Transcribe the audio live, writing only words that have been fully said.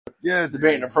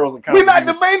debating the pros and cons. We're not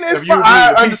debating this.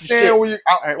 I understand where you.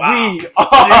 We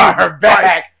are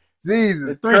back.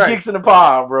 Jesus, There's 3 geeks in the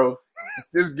pod, bro.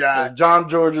 This guy, there's John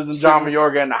Georges and John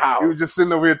Mayorga in the house. He was just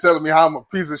sitting over here telling me how I'm a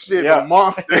piece of shit, a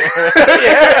monster.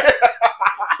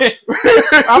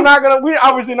 I'm not gonna. We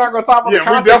obviously not gonna talk about the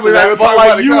context. We definitely not gonna talk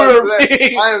about the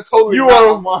context. I am totally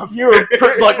not a monster. You were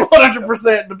like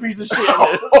 100% the piece of shit in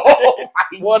this.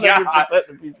 100%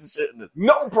 the piece of shit in this.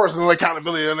 No personal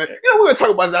accountability on it. We're gonna talk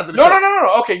about this after the show.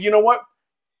 No. Okay, you know what?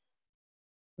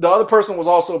 The other person was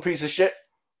also a piece of shit.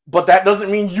 But that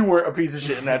doesn't mean you weren't a piece of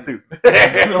shit in that too. Like,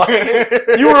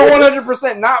 you were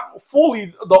 100% not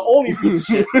fully the only piece of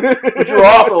shit, but you were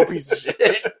also a piece of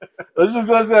shit. Let's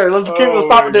stop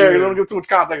it there. You don't give too much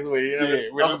context away.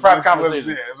 That's a private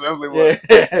conversation.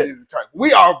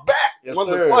 We are back,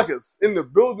 motherfuckers, in the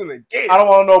building again. I don't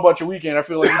want to know about your weekend. I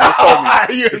feel like you just told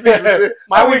me.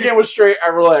 My weekend was straight. I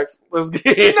relaxed. Let's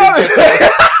get it.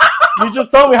 You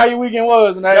just told me how your weekend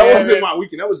was. And that wasn't my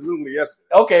weekend. That was literally yesterday.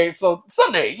 Okay, so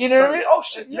Sunday. You know what I mean? Oh,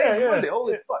 shit. Today's Monday.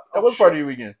 Holy fuck. That was part of your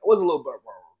weekend. It was a little bit of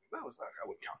that was like, I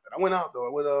wouldn't count that. I went out, though.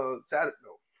 I went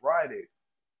Friday.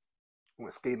 I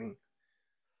went skating.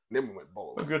 Then we went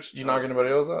bowling. Good. You knock anybody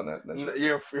else out?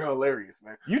 You're hilarious,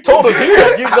 man. You told us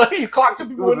here. You clocked 2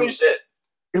 people with their shit.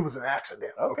 It was an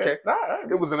accident. Okay.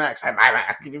 It was an accident. I'm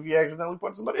asking if you accidentally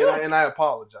punched somebody else. And I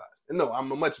apologize. No,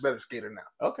 I'm a much better skater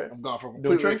now. Okay. I'm gone from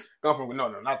doing tricks? No,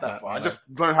 not that far. I just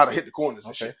learned how to hit the corners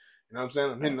and shit. You know what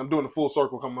I'm saying? I'm doing the full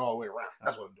circle coming all the way around.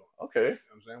 That's what I'm doing. Okay. You know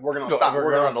what I'm saying? Working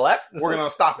on the lap? Working on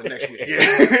stopping next week.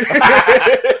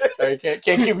 Yeah. You can't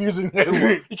keep using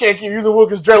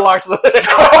Wilkins dreadlocks.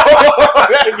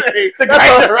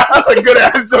 That's a good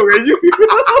ass joke.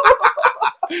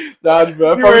 Nah,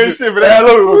 bro. You ain't shit for that.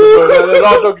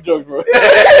 That's all jokes, bro.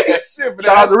 Shit,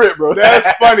 shout out to Rip, bro.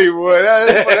 That's funny, boy.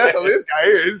 That's this guy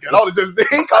here. He's got all the jokes.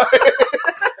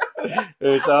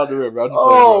 Hey, shout out to Rip, bro.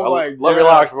 Love your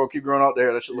locks, bro. Keep growing out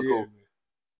there. That shit look cool.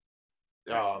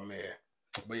 Oh man,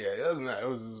 but yeah, it was a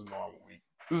normal week.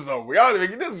 This is normal week. I don't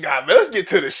even get this guy, man. Let's get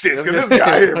to the shits because this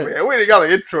guy here, man. We ain't got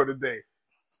an intro today.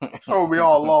 Oh, we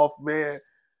all off, man.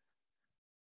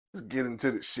 Let's get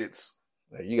into the shits.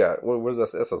 You got what is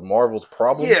that? That says Marvel's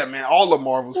problems. Yeah, man. All the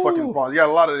Marvel's fucking problems. You got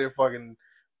a lot of their fucking.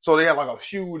 So they had like a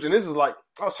huge, and this is like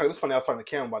it's funny. I was talking to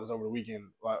Cam about this over the weekend.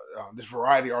 This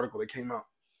Variety article that came out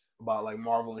about like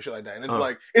Marvel and shit like that, and it's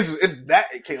like it's that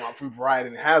it came out from Variety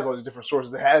and it has all these different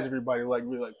sources. It has everybody like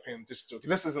really like paying attention to it.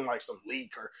 Because this isn't like some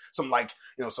leak or some like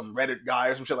some Reddit guy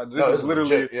or some shit like that. This is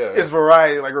literally it's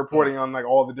Variety like reporting on like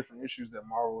all the different issues that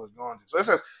Marvel has gone through. So it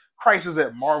says. Crisis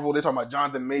at Marvel. They're talking about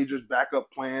Jonathan Majors' backup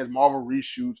plans, Marvel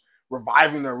reshoots,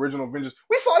 reviving the original Avengers.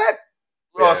 We saw that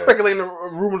speculating the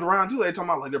rumors around too. They're talking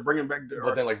about like they're bringing back,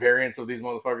 but then like variants of these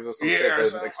motherfuckers or some shit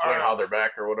that explain how they're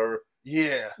back or whatever.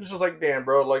 Yeah, it's just like, damn,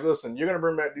 bro. Like, listen, you're gonna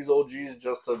bring back these OGs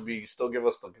just to still give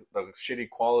us the shitty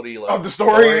quality like of the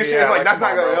story and shit. Yeah, it's like that's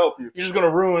not gonna help you. You're just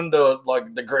gonna ruin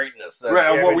the greatness that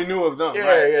what we knew of them.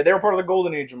 Yeah, they were part of the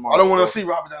golden age of Marvel. I don't want to see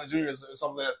Robert Downey Jr. as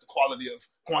something that's the quality of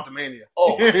Quantumania.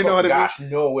 Oh, you know what I mean?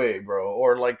 No way, bro.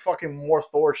 Or like fucking more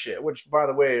Thor shit. Which, by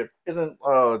the way, isn't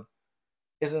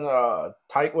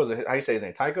Taika? Was it how you say his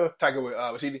name? Taika? Taika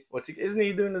Waititi. Isn't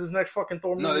he doing this next fucking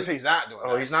Thor movie? No, they say he's not doing.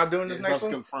 Oh, he's not doing this next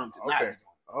one. Confirmed. Okay.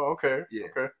 Oh, okay. Yeah.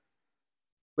 Okay.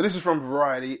 But this is from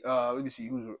Variety. Let me see.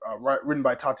 Who's written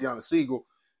by Tatiana Siegel.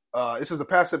 This is the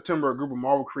past September. A group of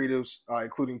Marvel creatives,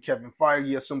 including Kevin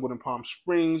Feige, assembled in Palm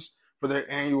Springs for their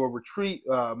annual retreat.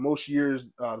 Most years,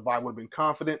 the vibe would have been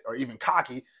confident or even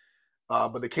cocky,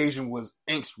 but the occasion was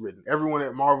angst-ridden. Everyone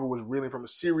at Marvel was reeling from a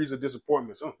series of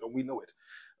disappointments. Oh, don't we know it?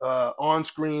 On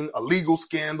screen, a legal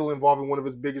scandal involving one of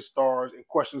its biggest stars, and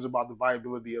questions about the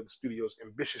viability of the studio's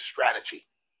ambitious strategy.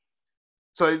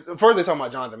 So first they're talking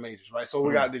about Jonathan Majors, right? So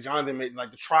we got the Jonathan Majors,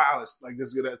 like the trial is like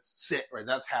this, that's set, right?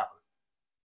 That's happening.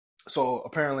 So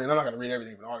apparently, and I'm not going to read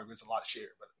everything from the article, it's a lot of shit,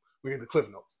 but we get the cliff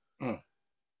notes.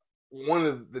 One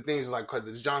of the things is like, because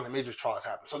this Jonathan Majors trial has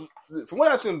happened. So from what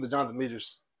I've seen of the Jonathan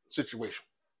Majors situation,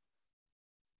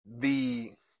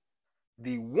 the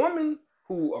woman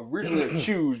who originally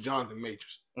accused Jonathan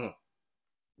Majors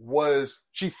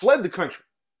she fled the country.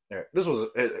 Yeah, this was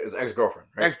his ex-girlfriend,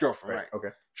 right? Ex-girlfriend, right. Okay.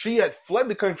 She had fled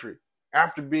the country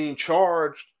after being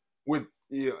charged with,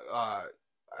 I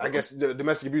guess, the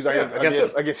domestic abuse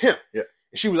against him. Yeah.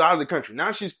 And she was out of the country.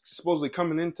 Now she's supposedly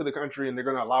coming into the country and they're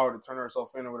going to allow her to turn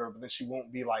herself in or whatever, but then she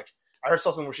won't be like, I heard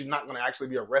something where she's not going to actually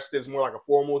be arrested. It's more like a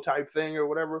formal type thing or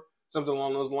whatever, something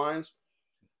along those lines,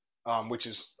 which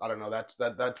is, I don't know,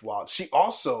 that's wild. She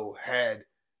also had,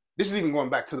 this is even going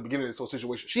back to the beginning of this whole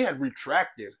situation, she had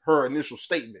retracted her initial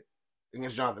statement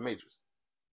against Jonathan Majors.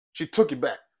 She took it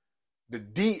back. The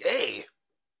DA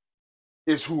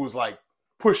is who was like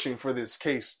pushing for this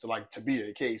case to be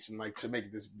a case and like to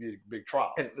make this big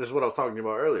trial. And this is what I was talking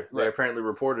about earlier. Right. They apparently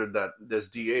reported that this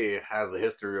DA has a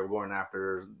history of going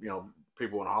after,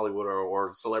 people in Hollywood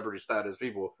or celebrity status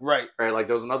people. Right. Like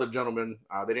there was another gentleman,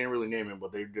 they didn't really name him,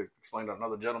 but they did explain to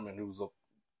another gentleman who was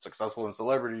successful in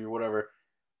celebrity or whatever,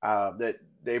 that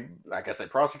I guess they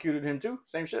prosecuted him too,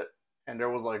 same shit. And there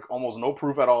was like almost no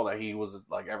proof at all that he was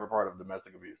like ever part of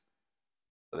domestic abuse.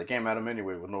 So they came at him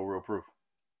anyway with no real proof.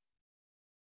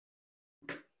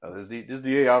 This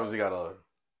DA obviously got a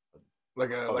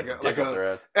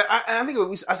their ass. I think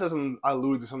I said something. I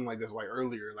alluded to something like this like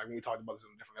earlier, like when we talked about this in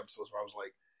different episodes, where I was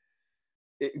like,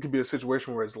 it could be a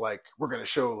situation where it's like we're gonna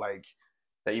show like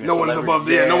no one's above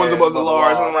the law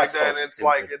or something like that. And it's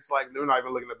like they're not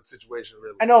even looking at the situation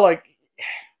really. I know, like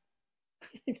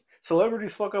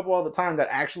celebrities fuck up all the time that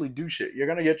actually do shit. You're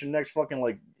gonna get your next fucking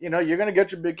you're gonna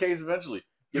get your big case eventually.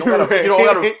 You don't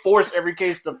gotta force every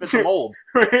case to fit the mold.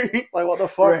 Right. Like what the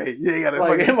fuck? Right. Yeah, you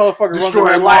gotta him motherfucker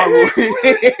destroy life.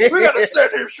 We gotta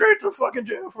send him straight to fucking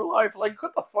jail for life. Like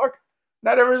what the fuck?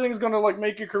 Not everything's gonna like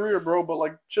make your career, bro. But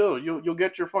like, chill. You'll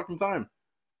get your fucking time.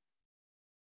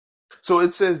 So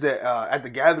it says that at the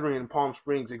gathering in Palm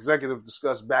Springs, executives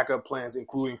discussed backup plans,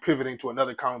 including pivoting to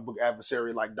another comic book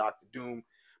adversary like Doctor Doom.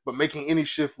 But making any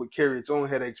shift would carry its own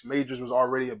headaches. Majors was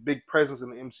already a big presence in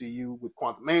the MCU with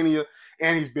Quantumania,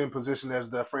 and he's been positioned as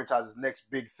the franchise's next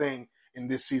big thing in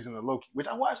this season of Loki, which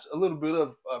I watched a little bit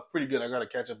of. Pretty good. I got to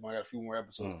catch up. I got a few more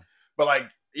episodes. But like,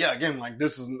 yeah, again, like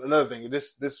this is another thing.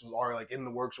 This was already like in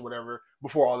the works or whatever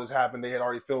before all this happened. They had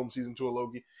already filmed season 2 of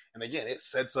Loki, and again, it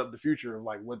sets up the future of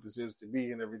like what this is to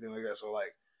be and everything like that. So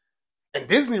like. And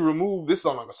Disney removed, this is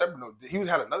on like a separate note, he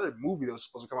had another movie that was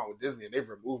supposed to come out with Disney, and they've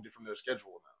removed it from their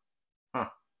schedule now. Huh.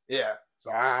 Yeah.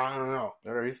 So I don't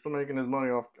know. He's still making his money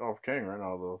off King right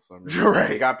now, though. So,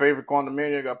 right. He got paid for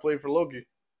Quantumania, got paid for Loki.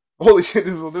 Holy shit,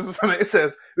 this is funny. It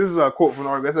says, this is a quote from the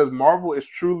article. It says, Marvel is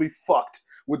truly fucked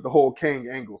with the whole Kang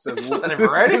angle. Says, this is what it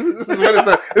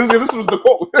says. This was the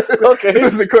quote. Okay.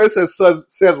 The quote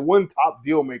says one top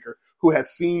deal maker who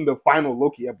has seen the final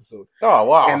Loki episode. Oh,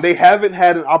 wow. And they haven't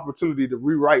had an opportunity to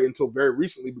rewrite until very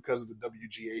recently because of the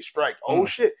WGA strike. Oh,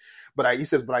 shit. But he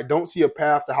says, I don't see a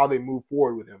path to how they move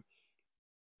forward with him.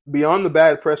 Beyond the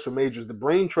bad press for Majors, the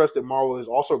brain trust at Marvel is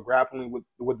also grappling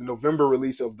with the November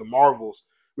release of The Marvels,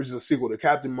 which is a sequel to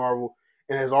Captain Marvel,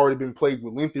 and has already been plagued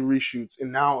with lengthy reshoots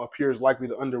and now appears likely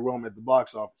to underwhelm at the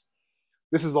box office.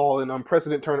 This is all an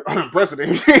unprecedented.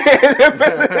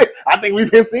 I think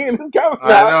we've been seeing this coming.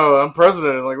 I know,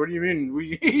 unprecedented. Like, what do you mean?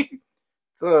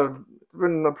 It's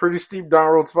been a pretty steep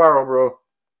downward spiral, bro.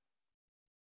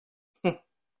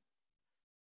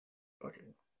 Okay.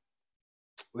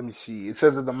 Let me see. It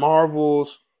says that the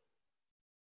Marvels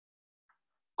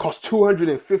cost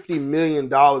 $250 million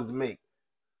to make.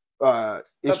 The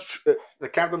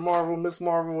Captain Marvel, Miss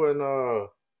Marvel, and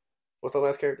what's the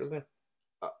last character's name?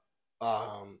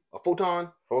 A Photon.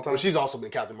 Well, she's also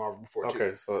been Captain Marvel before too.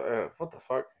 Okay, so what the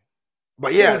fuck?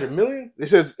 But yeah, $200 million. It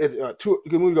says the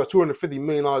movie cost $250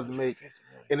 million to make,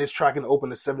 and it's tracking to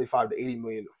open to $75 to $80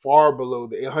 million, far below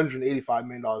the $185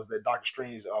 million that Doctor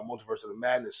Strange Multiverse of the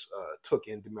Madness took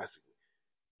in domestically.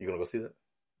 You gonna go see that?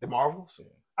 The Marvels? Yeah.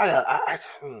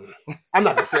 I'm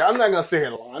not gonna say. I'm not gonna sit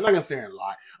here and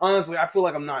lie. Honestly, I feel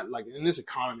like I'm not like in this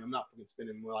economy. I'm not fucking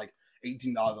spending more like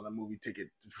 $18 on a movie ticket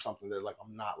for something that like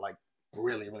I'm not like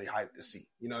really hyped to see.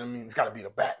 You know what I mean? It's got to be the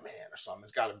Batman or something.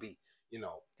 It's got to be,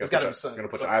 it's got to be something. You're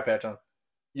gonna put your eye patch on?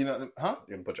 Huh?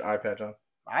 You're gonna put your eye patch on?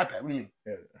 iPad? What do you mean?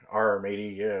 Yeah,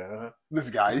 R80, yeah. Uh-huh. This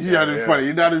guy, you're not even funny.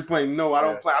 You're not even funny. No, I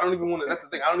don't play. I don't even want to. That's the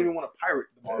thing. I don't even want to pirate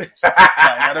the Marvels.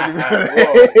 I don't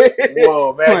even.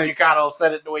 Whoa, man! Like, you kind of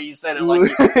said it the way you said it,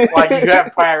 like you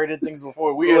have pirated things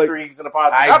before. We had 3 weeks in the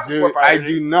podcast. I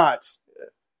do not.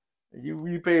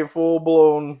 You pay full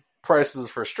blown prices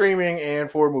for streaming and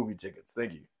for movie tickets.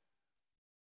 Thank you.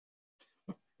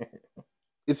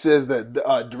 It says that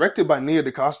directed by Nia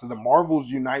DaCosta, The Marvels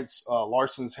unites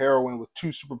Larson's heroine with 2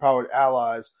 superpowered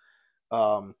allies.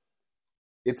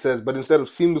 It says, but instead of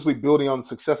seamlessly building on the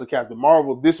success of Captain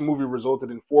Marvel, this movie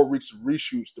resulted in 4 weeks of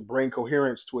reshoots to bring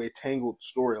coherence to a tangled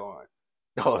storyline.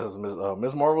 Oh, this is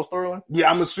Miss Marvel storyline? Yeah,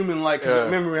 I'm assuming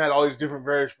remember we had all these different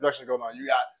various productions going on. You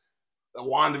got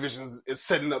WandaVision is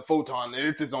setting up Photon, and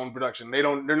it's its own production.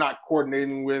 They're not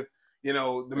coordinating with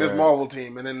the Miss Marvel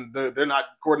team, and then they're not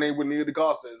coordinating with Nia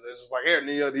DaCosta. It's just like, here,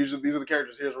 Nia, these are the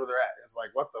characters. Here's where they're at. It's like,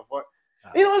 what the fuck?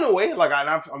 In a way, like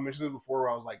I mentioned it before, where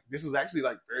I was like, this is actually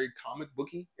like very comic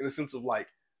booky in the sense of like,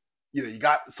 you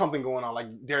got something going on, like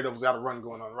Daredevil's got a run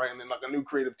going on, right? And then like a new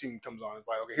creative team comes on. It's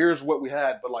like, okay, here's what we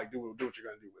had, but like do what you're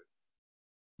gonna do with it.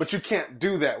 But you can't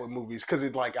do that with movies because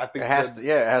it like I think it has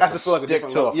to feel like stick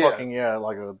to a fucking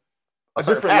a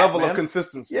different level of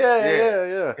consistency. Yeah.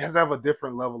 It has to have a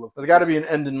different level of. There's got to be an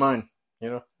end in mind,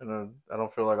 And I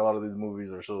don't feel like a lot of these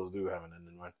movies or shows do have an end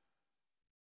in mind.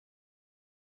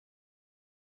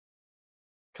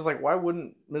 Because why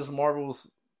wouldn't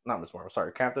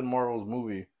Captain Marvel's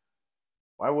movie?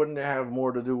 Why wouldn't it have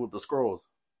more to do with the Skrulls?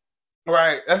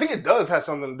 Right, I think it does have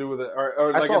something to do with it.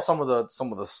 Or I saw some of the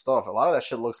stuff. A lot of that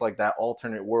shit looks like that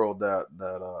alternate world that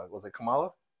was it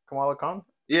Kamala Khan?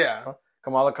 Yeah,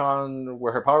 Kamala Khan,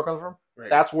 where her power comes from. Right.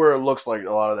 That's where it looks like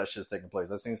a lot of that shit's taking place.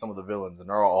 I've seen some of the villains, and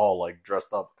they're all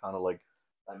dressed up, kind of like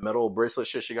that metal bracelet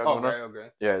shit she got going on. Okay.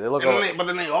 Yeah, they look. But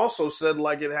then they also said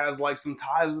it has some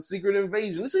ties to Secret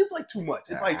Invasion. This is too much.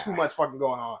 It's too much fucking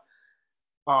going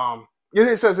on.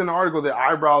 It says in the article that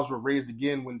eyebrows were raised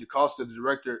again when DaCosta, the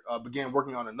director, began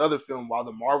working on another film while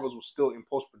the Marvels was still in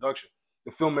post-production.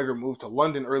 The filmmaker moved to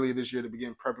London earlier this year to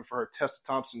begin prepping for her Tessa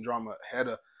Thompson drama. Had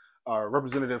a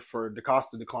representative for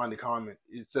DaCosta declined to comment.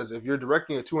 It says, if you're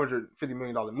directing a $250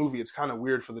 million movie, it's kind of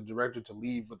weird for the director to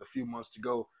leave with a few months to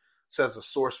go, says a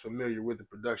source familiar with the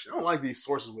production. I don't like these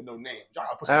sources with no names. Y'all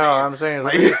put some names. I'm saying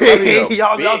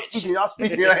y'all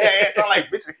speaking. It sound like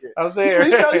bitch here. I'm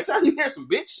saying you sound you hear some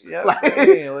bitch. Yeah,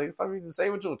 stop even say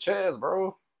with your chest,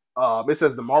 bro. It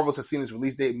says the Marvels has seen its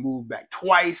release date move back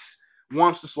twice.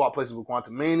 Once to swap places with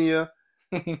Quantumania.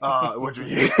 Which and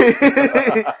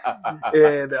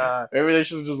maybe they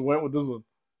should have just went with this one.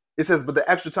 It says, but the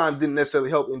extra time didn't necessarily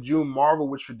help. In June, Marvel,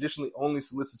 which traditionally only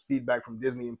solicits feedback from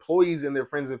Disney employees and their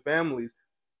friends and families.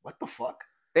 What the fuck?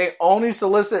 They only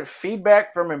solicit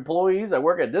feedback from employees that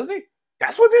work at Disney?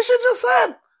 That's what this shit just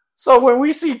said. So when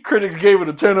we see critics gave it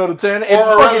a 10 out of 10, it's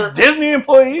fucking Disney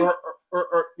employees?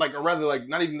 Or rather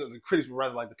not even the critics, but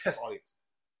rather the test audience.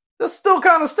 That's still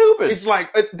kind of stupid. It's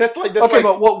that's okay,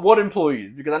 but what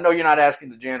employees? Because I know you're not asking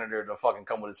the janitor to fucking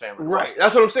come with his family. Right.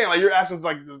 That's what I'm saying. You're asking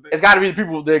it's got to be the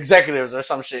people, the executives or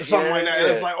some shit. Something like that. Yeah.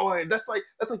 And it's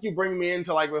that's like you bring me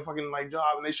into a fucking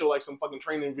job and they show some fucking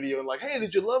training video and hey,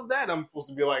 did you love that? I'm supposed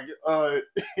to be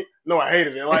no, I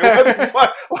hated it. What the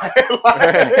fuck?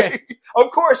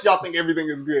 Of course y'all think everything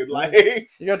is good.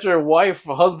 You got your wife,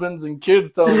 husbands, and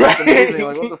kids telling you it's amazing.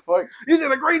 What the fuck? You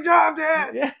did a great job,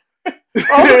 Dad. Yeah.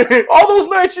 all those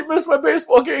nights you missed my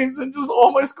baseball games and just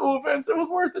all my school events, it was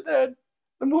worth it, Dad.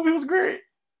 The movie was great.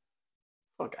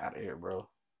 Fuck out of here, bro.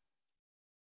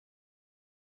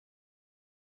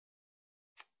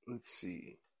 Let's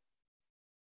see.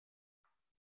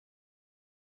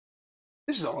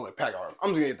 This is all pack art.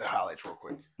 I'm just gonna get the highlights real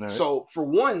quick. Right. So for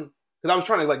one, because I was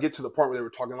trying to get to the part where they were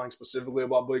talking specifically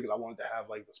about Blade, because I wanted to have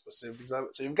the specifics of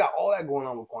it. So you've got all that going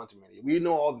on with Quantumania. We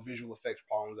know all the visual effects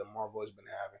problems that Marvel has been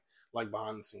having.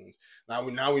 Behind the scenes. Now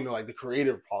we know the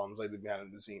creative problems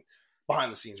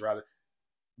behind the scenes rather.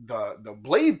 The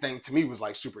Blade thing to me was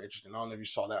super interesting. I don't know if you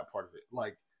saw that part of it.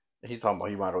 He's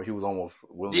talking about he was almost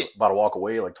about to walk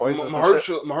away twice.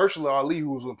 Mahershala Ali, who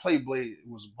was going to play Blade,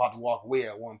 was about to walk away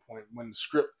at one point when the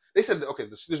script. They said that,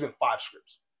 there's been 5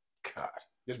 scripts. God,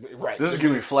 this is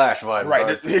giving me Flash vibes.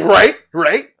 Right.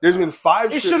 There's been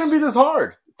 5. It shouldn't be this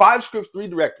hard. 5 scripts, 3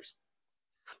 directors.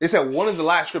 They said one of the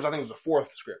last scripts, I think it was the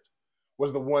 4th script,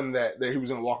 was the one that he was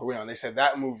going to walk away on. They said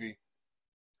that movie,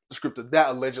 the script that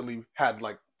allegedly had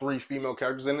 3 female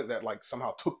characters in it that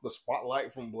somehow took the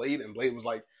spotlight from Blade, and Blade was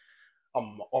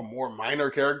a more minor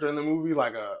character in the movie,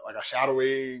 like a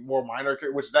shadowy, more minor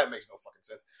character, which that makes no fucking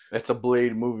sense. It's a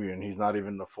Blade movie, and he's not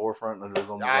even the forefront of his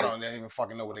own. I don't even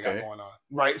fucking know what they got going on.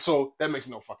 Right, so that makes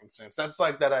no fucking sense. That's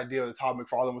that idea that Todd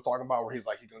McFarlane was talking about, where he's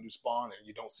he's gonna do Spawn, and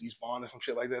you don't see Spawn or some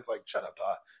shit like that. It's shut up,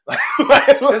 Todd.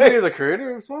 Isn't he the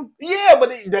creator of Spawn? Yeah,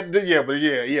 but he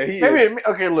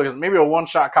maybe a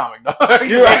one-shot comic, dog.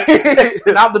 You're right.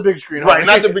 Not the big screen. Right,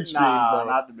 not the big screen, bro.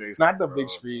 Not the big screen. Not the big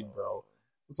screen, bro.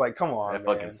 It's come on, that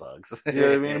fucking sucks. You know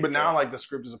what I mean? But now, the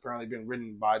script has apparently been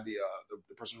written by the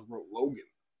person who wrote Logan,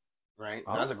 right?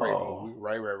 And that's a great movie,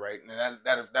 right? And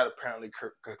that apparently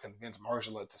could convince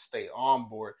Mahershala to stay on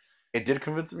board. It did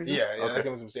convince me. Yeah, that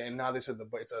convinced him to stay. And now they said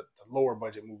it's a lower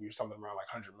budget movie or something around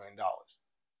 $100 million.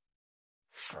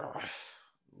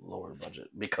 Lower budget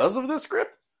because of this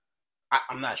script.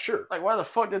 I'm not sure. Why the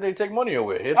fuck did they take money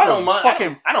away? I don't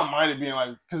mind. I don't mind it being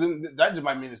because that just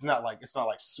might mean it's not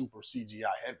super CGI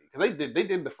heavy, because they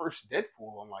did the first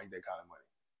Deadpool on that kind of money.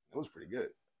 It was pretty good.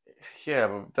 Yeah,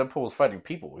 but Deadpool was fighting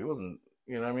people. He wasn't.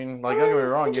 You know what I mean? Don't get me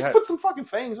wrong. You put some fucking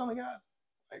fangs on the guys.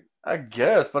 I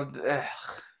guess, but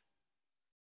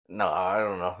no, I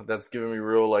don't know. That's giving me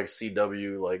real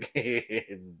CW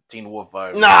Teen Wolf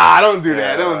vibes. Nah, don't do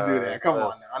that. Don't do that. Come on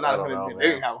now. I'm not $100 million. They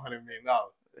didn't have $100 million.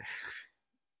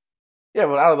 Yeah,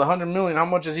 but out of the $100 million, how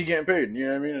much is he getting paid? You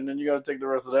know what I mean? And then you got to take the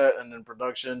rest of that, and then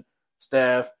production,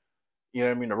 staff, you know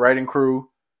what I mean, the writing crew,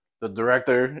 the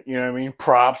director, you know what I mean,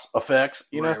 props, effects,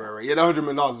 you know. Right. Yeah, the $100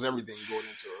 million is everything going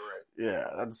into it, right?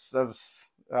 Yeah, that's.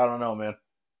 I don't know, man.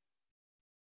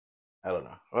 I don't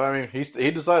know. Well, I mean,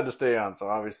 he decided to stay on, so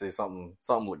obviously something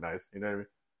looked nice. You know what I mean?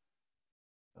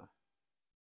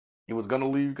 He was gonna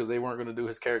leave because they weren't gonna do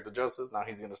his character justice. Now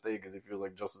he's gonna stay because he feels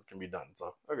like justice can be done.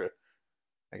 So okay,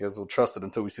 I guess we'll trust it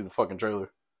until we see the fucking trailer.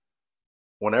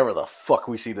 Whenever the fuck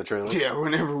we see the trailer. Yeah,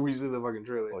 whenever we see the fucking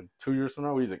trailer. Like 2 years from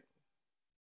now, what do you think?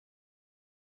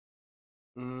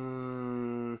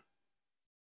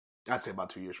 I'd say about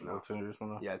 2 years from now. 2 years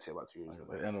from now? Yeah, I'd say about 2 years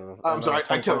from now. I'm sorry,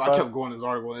 I kept going this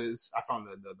article. And I found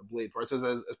the Blade part. It says,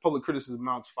 as public criticism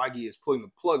mounts, Feige is pulling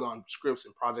the plug on scripts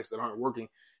and projects that aren't working.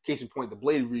 Case in point, the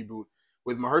Blade reboot.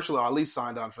 With Mahershala Ali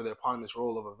signed on for the eponymous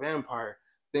role of a vampire,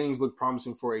 things look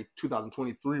promising for a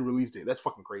 2023 release date. That's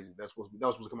fucking crazy. That was supposed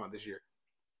to come out this year.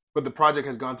 But the project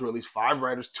has gone through at least 5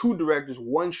 writers, 2 directors,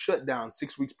 1 shutdown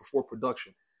 6 weeks before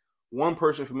production. One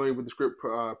person familiar with the script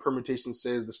permutation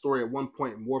says the story at one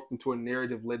point morphed into a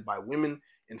narrative led by women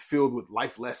and filled with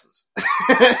life lessons.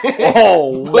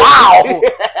 Oh, wow.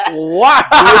 Wow.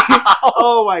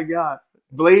 Oh, my God.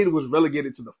 Blade was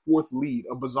relegated to the 4th lead,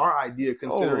 a bizarre idea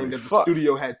considering that the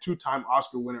studio had 2-time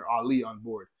Oscar winner Ali on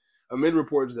board. Amid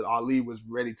reports that Ali was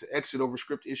ready to exit over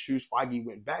script issues, Feige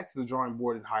went back to the drawing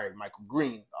board and hired Michael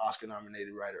Green, the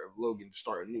Oscar-nominated writer of Logan, to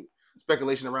start anew.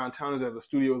 Speculation around town is that the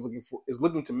studio is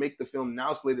looking to make the film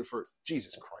now slated for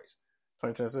Jesus Christ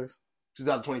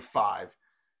 2025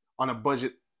 on a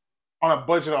budget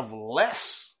of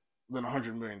less than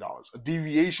 $100 million, a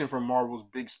deviation from Marvel's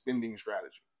big spending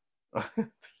strategy.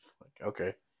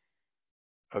 Okay,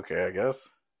 I guess.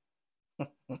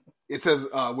 It says,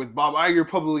 with Bob Iger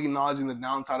publicly acknowledging the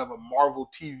downside of a Marvel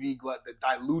TV glut that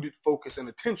diluted focus and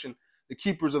attention, the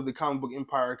keepers of the comic book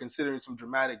empire are considering some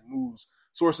dramatic moves.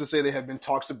 Sources say there have been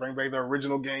talks to bring back the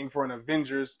original gang for an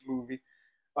Avengers movie.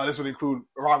 This would include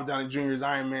Robert Downey Jr.'s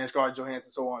Iron Man, ScarJo,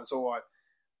 so on and so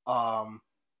on.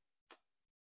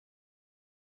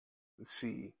 Let's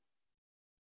see.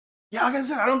 Yeah, like I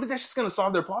said, I don't think that's just going to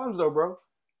solve their problems, though, bro.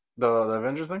 The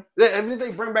Avengers thing? Yeah, even if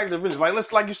they bring back the Avengers,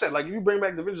 like you said, like if you bring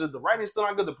back the Avengers, the writing's still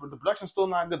not good, the production's still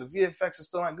not good, the VFX is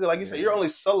still not good. Like you said, you're only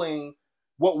selling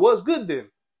what was good then.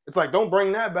 It's like, don't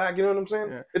bring that back, you know what I'm saying?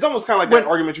 Yeah. It's almost kind of like that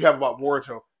argument you have about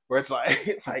Boruto, where it's like,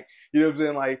 you know what I'm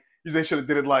saying? Like, they should have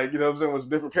did it like, you know what I'm saying, with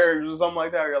different characters or something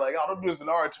like that. You're like, oh, don't do this in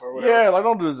Naruto or whatever. Yeah, like,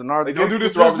 don't do this in Naruto. Like, don't do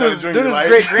this to Robert Downey Jr. Do this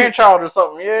great-grandchild or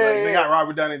something, yeah. Like, they got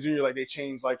Robert Downey Jr., like, they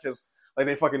changed, like, his... Like,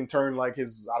 they fucking turn, like,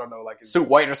 his, I don't know, like... His suit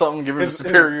white or something, give him his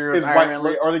superior his Iron Man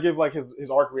look. Or they give, like,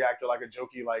 his arc reactor, like, a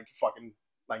jokey, like, fucking,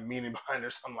 like, meaning behind or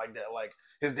something like that. Like,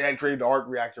 his dad created the arc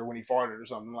reactor when he farted or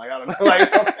something. Like, I don't know. Like,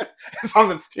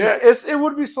 something stupid. Yeah, it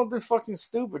would be something fucking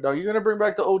stupid, though. You're gonna bring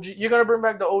back the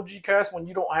OG cast when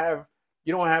you don't have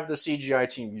the CGI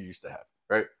team you used to have,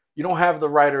 right? You don't have the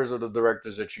writers or the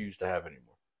directors that you used to have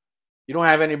anymore. You don't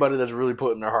have anybody that's really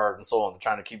putting their heart and soul into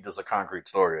trying to keep this a concrete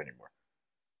story anymore.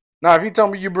 Now, if you tell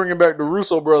me you're bringing back the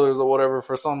Russo brothers or whatever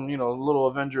for some, little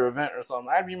Avenger event or something,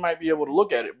 I might be able to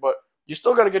look at it, but you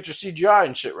still got to get your CGI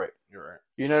and shit right. You're right.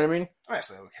 You know what I mean? I'm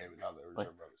actually okay with all the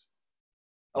Russo brothers.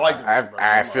 I like them.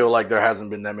 I feel like there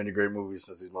hasn't been that many great movies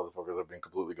since these motherfuckers have been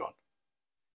completely gone.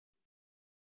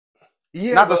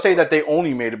 Yeah, not to say that they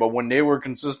only made it, but when they were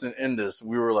consistent in this,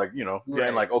 we were like,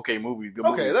 getting like okay movies, good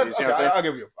movies. I'll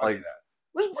give you that.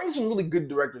 Let's bring some really good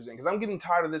directors in, because I'm getting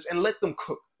tired of this, and let them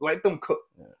cook. Let them cook.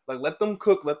 Yeah. Like, let them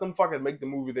cook. Let them fucking make the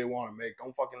movie they want to make.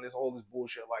 Don't fucking this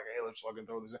bullshit like, hey, let's fucking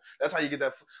throw this in. That's how you get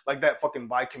that fucking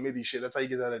by committee shit. That's how you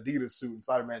get that Adidas suit in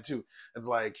Spider-Man 2. It's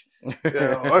like,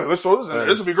 hey, let's throw this in.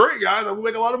 This will be great, guys. We'll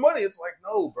make a lot of money. It's like,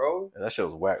 no, bro. Yeah, that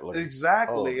show's whack looking.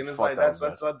 Exactly. And it's like, that's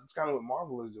kind of what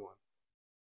Marvel is doing.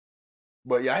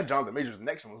 But yeah, I had Jonathan Majors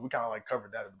next one. We kind of like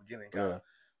covered that at the beginning. Yeah.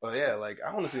 But yeah, like,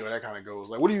 I want to see where that kind of goes.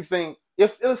 Like, what do you think?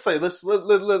 If let's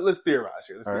theorize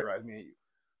here. Let's theorize, me and you.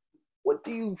 What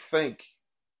do you think?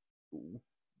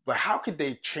 But how could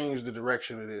they change the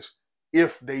direction of this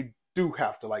if they do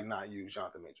have to like not use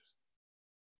Jonathan Majors?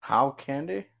 How can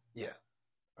they? Yeah.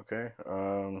 Okay.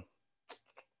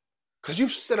 Because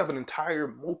you've set up an entire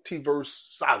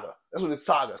multiverse saga. That's what this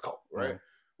saga is called, right? Yeah.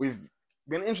 We've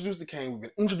been introduced to Kang. We've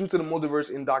been introduced to the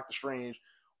multiverse in Doctor Strange.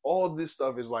 All this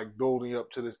stuff is like building up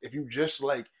to this. If you just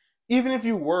like, even if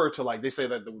you were to like, they say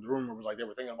that the rumor was like they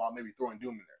were thinking about maybe throwing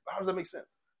Doom in there. But how does that make sense?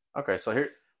 Okay, so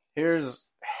here's,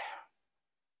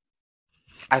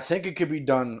 I think it could be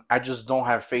done. I just don't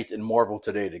have faith in Marvel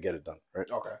today to get it done. Right?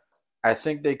 Okay. I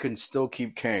think they can still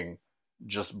keep Kang,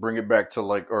 just bring it back to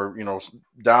like, or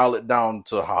dial it down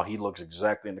to how he looks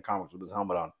exactly in the comics with his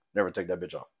helmet on. Never take that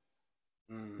bitch off.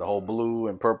 The whole blue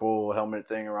and purple helmet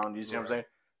thing around you, see what I'm saying?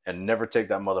 And never take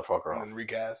that motherfucker off. And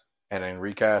recast. And then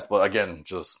recast, but again,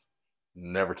 just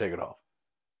never take it off.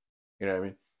 You know what I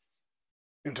mean?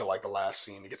 Until like the last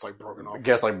scene, it gets like broken off. It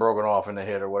gets like broken off in the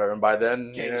head or whatever, and by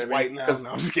then, King's white now. No,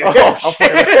 I'm just kidding. Oh,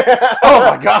 shit. Oh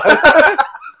my god.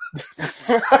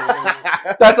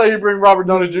 That's how you bring Robert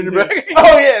Downey Jr. back.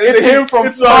 Oh yeah, it's him from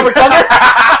Robert Thunder.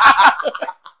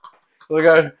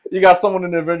 Look, you got someone in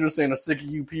the Avengers saying, "A sick of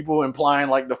you people," implying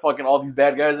like the fucking all these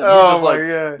bad guys, and he's just like,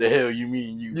 God. "The hell you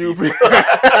mean you people?"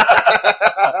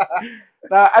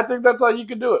 Nah, I think that's how you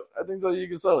can do it. I think that's how you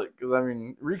can sell it. Because, I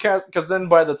mean, recast, because then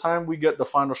by the time we get the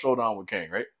final showdown with Kang,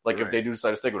 right? Like, if they do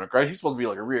decide to stick with him, right? He's supposed to be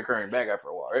like a reoccurring bad guy for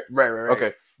a while, right? Right.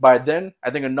 Okay. By then,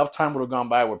 I think enough time would have gone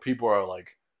by where people are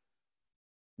like,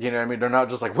 you know what I mean? They're not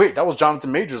just like, wait, that was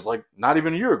Jonathan Majors, like, not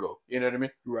even a year ago. You know what I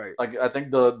mean? Right. Like, I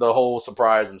think the whole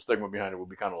surprise and stigma behind it would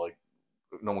be kind of like,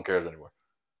 no one cares anymore.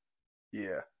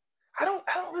 Yeah. I don't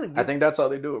really get I think that's how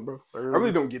they do it, bro. I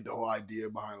really don't get the whole idea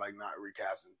behind like not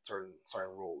recasting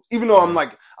certain roles. Even though I'm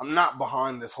not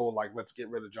behind this whole like let's get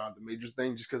rid of Jonathan Majors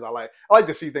thing, just because I like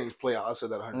to see things play out. I've said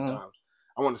that 100 times.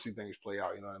 I want to see things play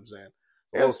out. You know what I'm saying?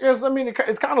 Yes, I mean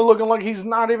it's kind of looking like he's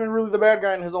not even really the bad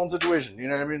guy in his own situation. You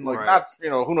know what I mean? Like not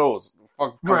who knows?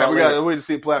 Fuck. Right, we got to wait to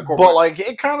see it play out. But like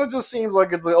it kind of just seems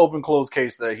like it's an open closed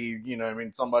case that he, you know what I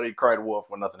mean? Somebody cried wolf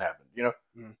when nothing happened. You know?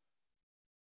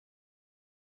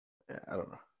 Yeah, I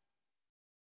don't know.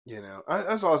 You know,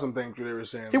 I saw some things where they were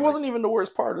saying he wasn't even the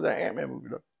worst part of that Ant-Man movie,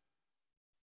 though.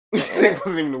 He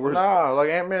wasn't even the worst. Nah, like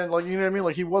Ant-Man, like you know what I mean.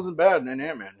 Like he wasn't bad in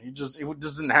Ant-Man. He just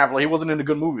didn't have he wasn't in a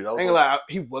good movie. That was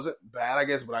he wasn't bad, I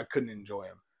guess, but I couldn't enjoy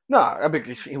him. Nah, I mean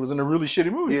he was in a really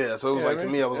shitty movie. Yeah, so it was to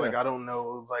me, I was like, I don't know.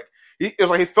 It was like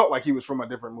he felt like he was from a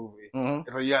different movie. Mm-hmm.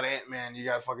 It's like you got Ant-Man, you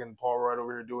got fucking Paul Rudd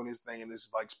over here doing his thing, and this is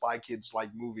like Spy Kids like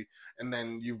movie, and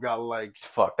then you've got like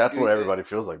that's what everybody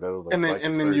feels like. That was like,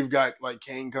 and then you've got like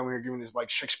Kane coming here giving this like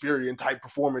Shakespearean type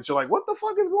performance. You're like, what the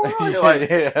fuck is going on? You're like,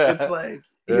 it's like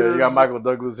you got Michael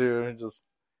Douglas here just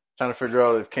trying to figure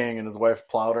out if King and his wife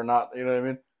plowed or not. You know what I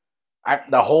mean?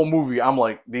 The whole movie, I'm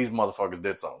like, these motherfuckers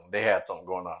did something. They had something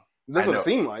going on. That's what it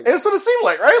seemed like. It's what it seemed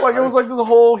like, right? Like it was like this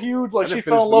whole huge, like she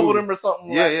fell in love with him or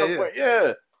something.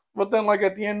 Yeah. But then, like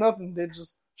at the end, nothing.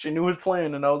 She knew his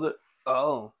plan, and that was it.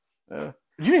 Oh, yeah.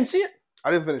 You didn't see it?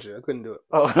 I didn't finish it. I couldn't do it.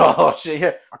 Oh shit,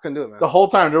 yeah. I couldn't do it, man. The whole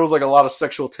time there was like a lot of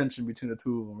sexual tension between the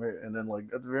two of them, right? And then like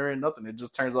at the very end, nothing. It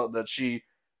just turns out that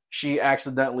she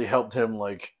accidentally helped him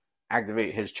like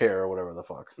activate his chair or whatever the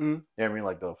fuck. Mm-hmm. You know what I mean?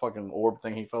 Like the fucking orb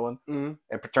thing he fell in. Mm-hmm.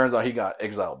 It turns out he got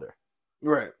exiled there.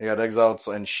 Right. He got exiled,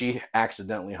 and she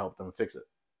accidentally helped him fix it.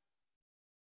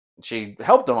 She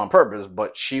helped him on purpose,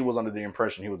 but she was under the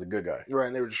impression he was a good guy. Right,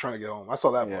 and they were just trying to get home. I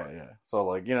saw that part. Yeah. So,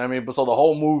 like, you know what I mean? But so the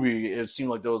whole movie, it seemed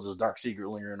like there was this dark secret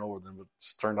lingering over them, but it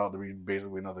turned out to be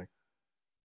basically nothing.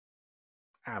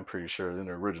 I'm pretty sure in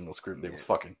the original script, they was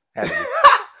fucking.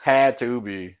 Had to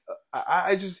be.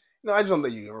 I just don't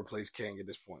think you can replace Kang at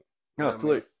this point. No, it's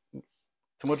too late.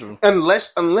 Too much of him.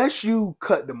 Unless you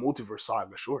cut the multiverse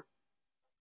saga short.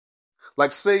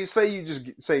 Like say you just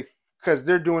say because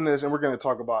they're doing this, and we're going to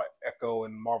talk about Echo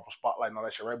and Marvel Spotlight and all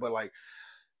that shit, right? But like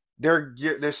they're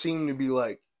seem to be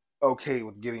like okay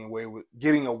with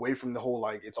getting away from the whole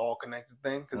like it's all connected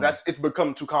thing because it's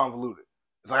become too convoluted.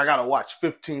 It's like I gotta watch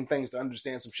 15 things to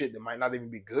understand some shit that might not even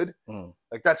be good.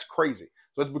 Like that's crazy.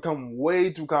 So it's become way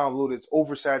too convoluted. It's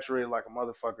oversaturated like a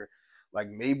motherfucker. Like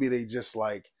maybe they just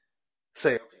like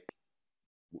say, okay,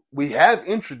 we have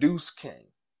introduced King.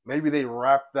 Maybe they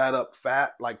wrap that up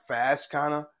fast,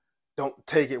 kind of. Don't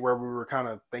take it where we were kind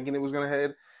of thinking it was going to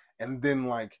head. And then,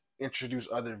 like, introduce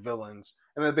other villains.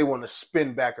 And if they want to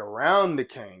spin back around the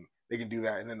King, they can do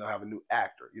that. And then they'll have a new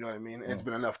actor. You know what I mean? And it's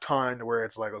been enough time to where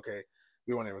it's like, okay,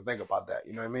 we won't even think about that.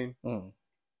 You know what I mean?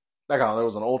 There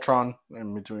was an Ultron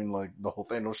in between, like, the whole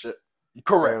Thanos shit.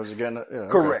 Correct.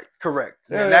 Correct.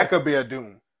 Yeah, and that could be a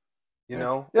Doom. You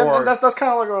know? Yeah, or, that's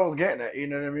kind of like what I was getting at. You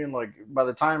know what I mean? Like, by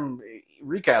the time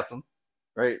recast him,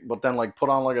 right? But then, like, put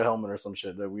on, like, a helmet or some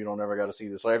shit that we don't ever got to see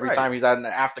this. So every time he's at an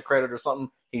after credit or something,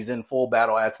 he's in full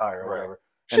battle attire or whatever.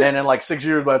 And then in, like, 6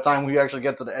 years, by the time we actually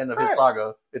get to the end of his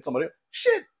saga, it's somebody else.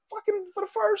 Shit. Fucking for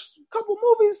the first couple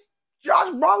movies, Josh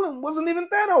Brolin wasn't even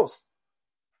Thanos.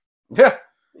 Yeah.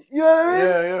 You know what I mean?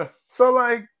 Yeah. So,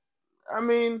 like, I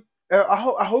mean, I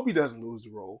hope he doesn't lose the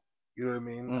role. You know what I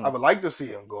mean? I would like to see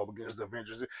him go up against the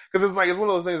Avengers because it's one of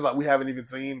those things like we haven't even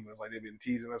seen. But it's like they've been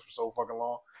teasing us for so fucking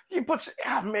long. Yeah, but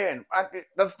man, I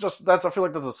feel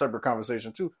like that's a separate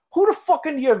conversation too. Who the fuck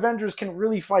in the Avengers can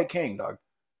really fight Kang, dog?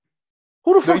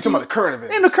 Who the No, fuck? you talking about the current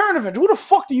event? In the current event, who the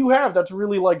fuck do you have that's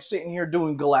really like sitting here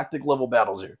doing galactic level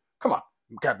battles here? Come on,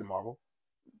 Captain Marvel.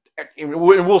 and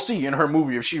we'll see in her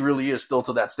movie if she really is still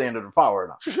to that standard of power or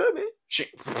not. She should be.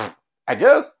 I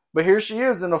guess, but here she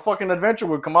is in a fucking adventure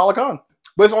with Kamala Khan.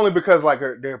 But it's only because like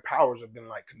their powers have been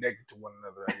like connected to one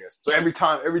another, I guess. So every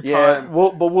time,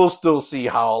 we'll still see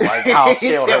how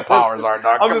scaled her powers are.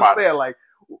 Dog. I'm just saying, like,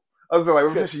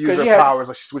 every time she uses her powers,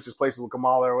 like she switches places with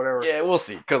Kamala or whatever. Yeah, we'll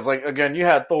see. Because like again, you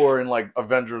had Thor in like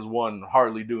Avengers 1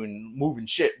 hardly moving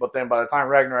shit, but then by the time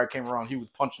Ragnarok came around, he was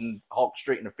punching Hulk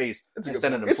straight in the face and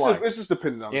sending him flying. It's just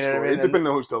dependent on the story. I mean? It depends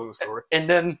on who's telling the story. And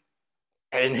then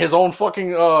in his own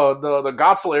fucking the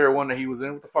Godslayer one that he was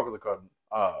in, what the fuck was it called?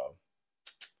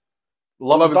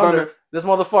 Love and Thunder. This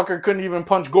motherfucker couldn't even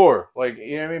punch Gore, like,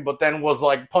 you know what I mean? But then was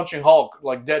like punching Hulk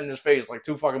like dead in his face like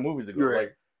 2 fucking movies ago. Right.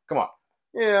 Like, come on.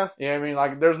 Yeah. You know what I mean?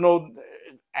 Like, there's no.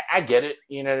 I get it.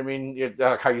 You know what I mean?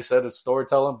 Like how you said it's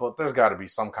storytelling, but there's got to be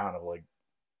some kind of like,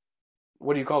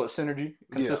 what do you call it? Synergy,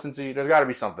 consistency. Yeah. There's got to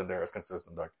be something there that's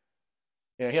consistent. Like,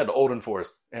 you know, he had the Odin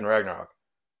Force in Ragnarok.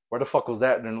 Where the fuck was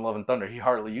that in Love and Thunder? He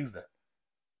hardly used that.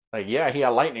 Like, yeah, he had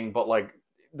lightning, but like.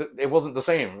 It wasn't the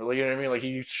same. You know what I mean? Like,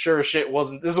 he sure as shit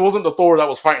wasn't... This wasn't the Thor that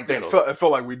was fighting Thanos. It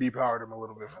felt like we depowered him a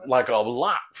little bit. For that. Like, a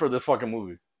lot for this fucking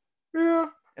movie. Yeah.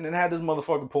 And then had this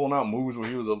motherfucker pulling out moves where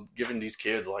he was giving these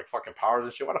kids, like, fucking powers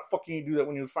and shit. Why the fuck can you do that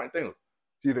when he was fighting Thanos?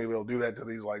 Do you think they'll do that to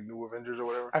these, like, new Avengers or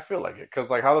whatever? I feel like it. Because,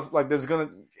 like, there's gonna...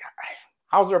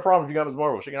 How's there a problem if you got Ms.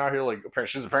 Marvel? She can out here, like...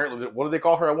 She's apparently... What did they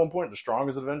call her at one point? The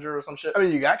strongest Avenger or some shit? I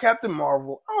mean, you got Captain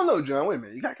Marvel. I don't know, John. Wait a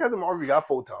minute. You got Captain Marvel. You got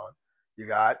Photon. You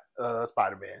got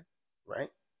Spider-Man. Right?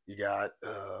 You got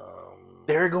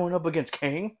they're going up against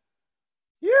Kang?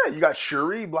 Yeah, you got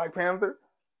Shuri, Black Panther.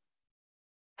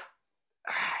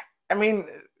 I mean,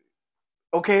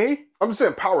 okay. I'm just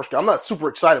saying power scale. I'm not super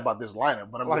excited about this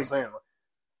lineup, but I'm just saying.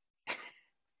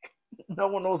 No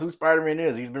one knows who Spider-Man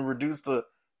is. He's been reduced to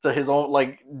his own,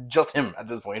 like, just him at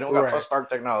this point. He don't got touch Stark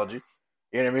technology.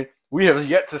 You know what I mean? We have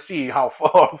yet to see how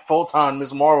Photon,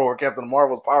 Ms. Marvel, or Captain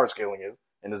Marvel's power scaling is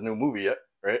in this new movie yet,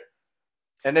 right?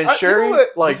 And then Shuri,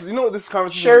 this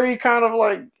conversation. Shuri kind of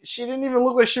like, she didn't even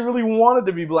look like she really wanted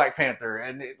to be Black Panther,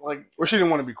 and or she didn't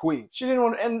want to be Queen. She didn't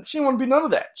want to be none of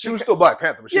that. She was still Black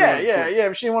Panther, but she but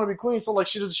she didn't want to be Queen. So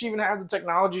like, does she even have the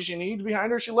technology she needs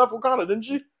behind her? She left Wakanda, didn't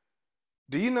she?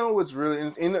 Do you know what's really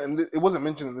and it wasn't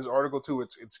mentioned in this article too?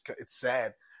 It's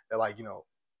sad that, like, you know,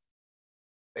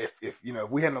 if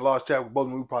we hadn't lost track with both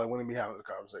of them, we probably wouldn't be having the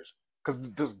conversation.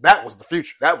 Because that was the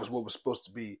future. That was what was supposed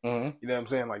to be. Mm-hmm. You know what I'm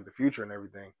saying? Like the future and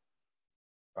everything.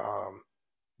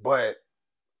 But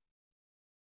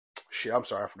shit, I'm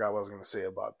sorry, I forgot what I was going to say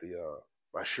about the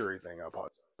my Shuri thing. I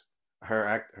apologize. Her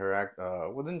act.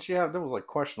 Well, didn't she have? There was like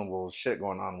questionable shit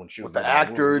going on when she was with the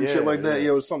actor and shit like that. Yeah,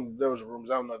 it was some. There was rumors.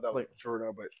 I don't know if that was true or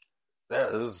not, but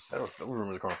that was the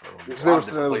rumors coming from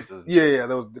different places. Yeah,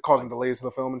 that was causing delays to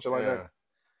the film and shit like that.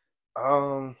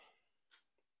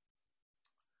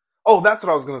 Oh, that's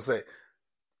what I was gonna say.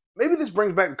 Maybe this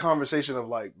brings back the conversation of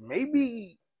like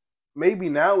maybe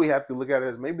now we have to look at it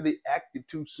as maybe they acted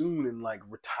too soon in like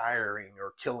retiring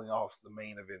or killing off the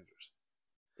main Avengers.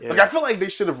 Yeah. Like I feel like they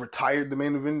should have retired the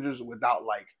main Avengers without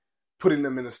like putting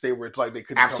them in a state where it's like they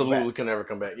couldn't can never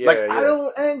come back. Yeah, like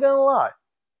I ain't gonna lie.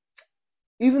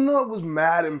 Even though it was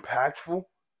mad impactful,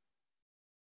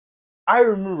 I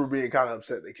remember being kind of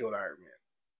upset they killed Iron Man.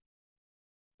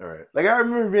 All right. Like I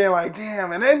remember being like,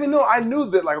 damn, and even though I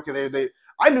knew that, like, okay,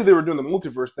 I knew they were doing the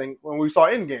multiverse thing when we saw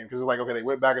Endgame because it's like, okay, they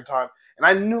went back in time, and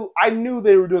I knew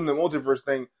they were doing the multiverse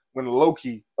thing when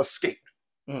Loki escaped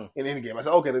in Endgame. I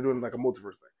said, okay, they're doing like a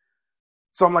multiverse thing.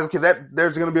 So I'm like, okay, that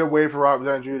there's gonna be a way for Robert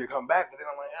Downey Jr. to come back, but then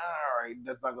I'm like, all right,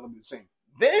 that's not gonna be the same.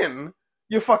 Then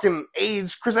you fucking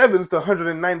age Chris Evans to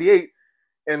 198,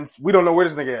 and we don't know where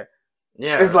this nigga at.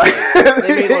 Yeah, it's like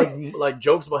they made like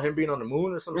jokes about him being on the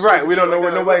moon or something. Right, we don't know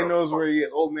where. Nobody knows where he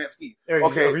is. Old man Steve.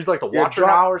 Okay, he's like the Watcher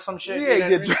now or some shit.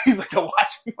 Yeah, he's like the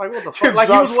Watcher. Like what the fuck? Like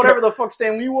he was whatever the fuck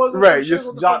Stan Lee was. Right, you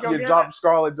dropped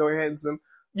Scarlett Johansson.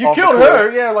 You killed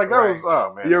her. Yeah, like that was.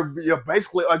 Oh man, you're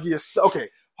basically like okay.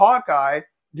 Hawkeye.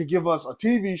 You give us a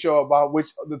TV show about which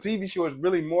the TV show is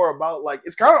really more about like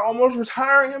it's kind of almost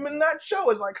retiring him in that show.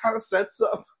 It's like kind of sets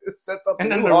up. And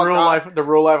then the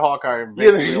real life Hawkeye.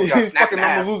 He's fucking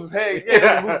gonna lose his head.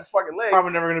 Yeah, lose his fucking legs.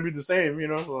 Probably never gonna be the same, you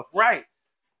know. So. Right.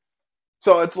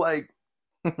 So it's like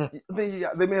they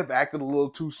may have acted a little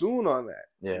too soon on that.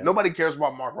 Yeah. Nobody cares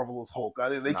about Mark Ruffalo's Hulk.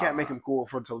 They can't make him cool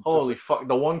for until. Holy fuck!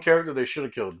 The one character they should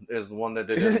have killed is the one that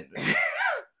they didn't.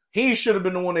 He should have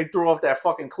been the one they threw off that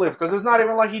fucking cliff because it's not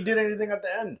even like he did anything at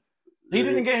the end. He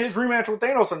didn't get his rematch with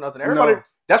Thanos or nothing.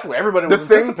 That's what everybody was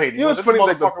anticipating. You know, it's funny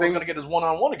that the motherfucker was going to get his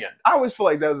one-on-one again. I always feel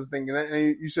like that was the thing,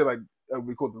 and you said like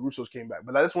we called the Russos came back,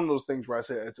 but that's one of those things where I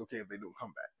said it's okay if they don't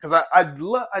come back because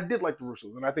I did like the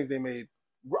Russos, and I think they made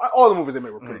all the movies they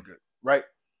made were pretty good, right?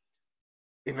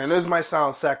 And then this might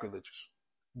sound sacrilegious,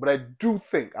 but I do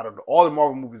think out of all the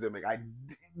Marvel movies they make, I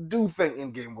do think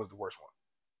Endgame was the worst one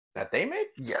that they made.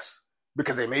 Yes,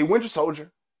 because they made Winter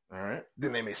Soldier, all right,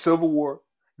 then they made Civil War,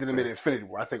 then they made Infinity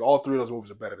War. I think all three of those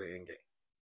movies are better than Endgame.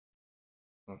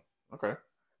 Okay.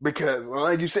 Because,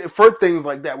 like you said, for things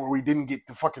like that where we didn't get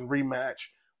the fucking rematch,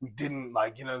 we didn't,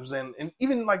 like, you know what I'm saying? And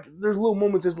even, like, there's little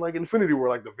moments in, like, Infinity War,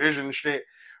 like, the Vision shit,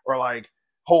 or, like,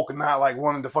 Hulk not, like,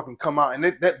 wanting to fucking come out. And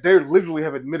they literally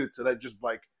have admitted to that, just,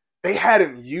 like, they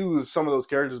hadn't used some of those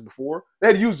characters before. They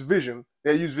had used Vision.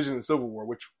 They had used Vision in Civil War,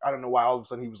 which I don't know why all of a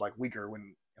sudden he was, like, weaker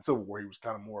when in Civil War he was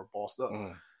kind of more bossed up.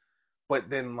 But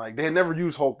then, like, they had never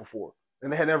used Hulk before.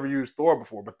 And they had never used Thor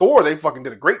before. But Thor, they fucking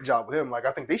did a great job with him. Like,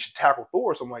 I think they should tackle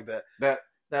Thor or something like that.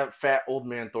 That fat old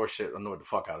man Thor shit annoyed the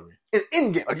fuck out of me. In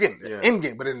Endgame, again,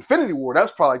 Endgame. But in Infinity War, that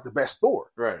was probably like the best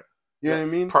Thor. Right. You know what I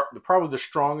mean? Probably the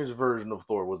strongest version of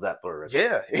Thor was that Thor. Right?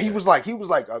 Yeah. He was like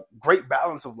a great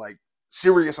balance of like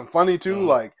serious and funny too.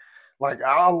 Like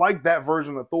I like that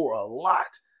version of Thor a lot.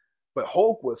 But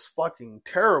Hulk was fucking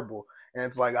terrible. And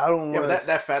it's like, I don't know. Yeah, but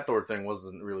that fat Thor thing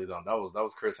wasn't really done. That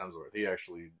was Chris Hemsworth. He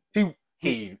actually...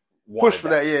 He pushed for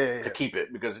that, to keep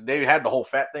it because they had the whole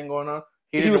fat thing going on.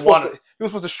 He was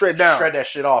supposed to shred that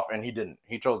shit off, and he didn't.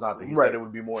 He chose not to. He said it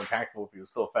would be more impactful if he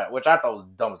was still fat, which I thought was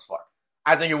dumb as fuck.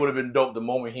 I think it would have been dope the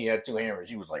moment he had two hammers.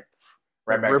 He was like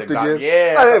right back to God.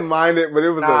 Yeah, I didn't mind it, but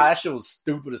it was that shit was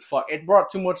stupid as fuck. It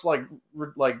brought too much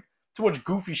too much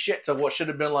goofy shit to what should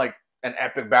have been like an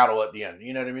epic battle at the end.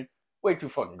 You know what I mean? Way too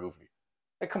fucking goofy.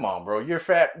 Like, come on, bro. You're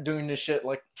fat doing this shit.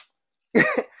 Like,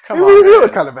 come on. He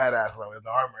looked kind of badass though with the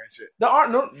armor and shit.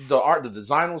 The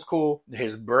design was cool.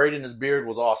 His braid and his beard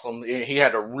was awesome. He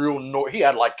had he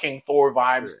had like King Thor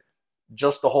vibes. Yeah.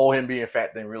 Just the whole him being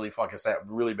fat thing really fucking sat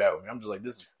really bad with me. I'm just like,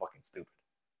 this is fucking stupid.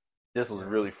 This was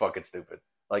really fucking stupid.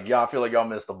 Like, y'all feel like y'all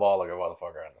missed the ball like a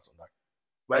motherfucker on this one.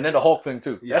 And then the Hulk thing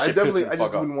too. Yeah, I just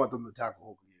wouldn't want them to tackle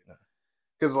Hulk again.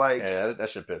 Because that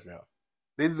shit pissed me off.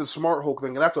 They did the smart Hulk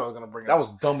thing, and that's what I was going to bring up. That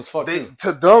was dumb as fuck.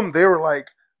 To them, they were like,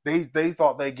 they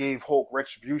thought they gave Hulk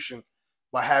retribution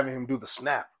by having him do the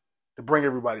snap to bring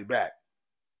everybody back.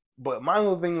 But my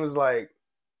little thing was like,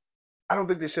 I don't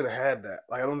think they should have had that.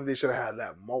 Like, I don't think they should have had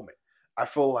that moment. I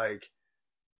feel like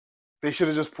they should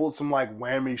have just pulled some like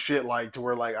whammy shit, like to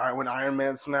where like when Iron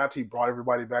Man snapped, he brought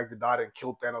everybody back to die and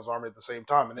killed Thanos' army at the same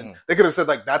time, and then they could have said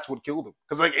like that's what killed him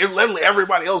because like literally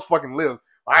everybody else fucking lived.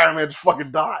 Iron Man just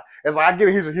fucking died. It's like I get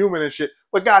it, he's a human and shit,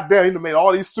 but goddamn, he made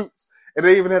all these suits, and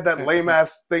they even had that lame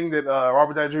ass thing that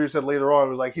Robert Downey Jr. said later on.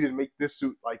 It was like he didn't make this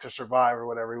suit like to survive or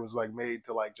whatever. It was like made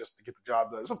to like just to get the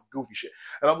job done, some goofy shit.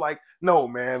 And I'm like, no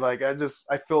man, like I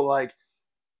feel like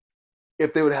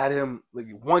if they would have had him like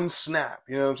one snap,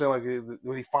 you know what I'm saying? Like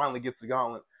when he finally gets the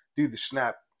gauntlet, do the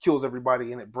snap, kills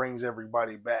everybody, and it brings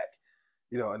everybody back,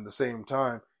 you know, at the same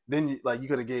time. Then you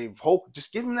could have gave Hulk,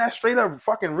 just give him that straight up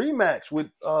fucking rematch with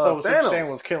so Thanos. So what you're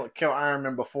saying was kill Iron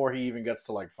Man before he even gets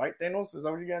to like fight Thanos? Is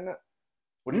that what you're getting at?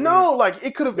 No, like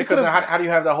it could have. Because how do you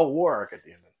have that whole war arc at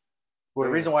the end? Well,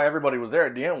 the reason why everybody was there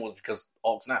at the end was because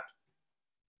Hulk snapped.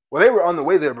 Well, they were on the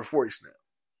way there before he snapped.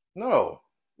 No.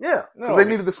 Yeah. No. They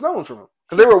needed the stones from him.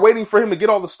 Because they were waiting for him to get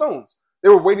all the stones. They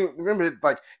were waiting. Remember,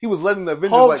 like, he was letting the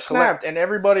Avengers, Hulk snapped, and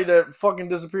everybody that fucking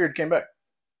disappeared came back.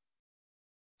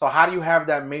 So how do you have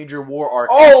that major war arc?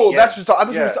 Oh, that's just. I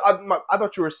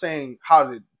thought you were saying how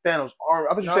did Thanos' army?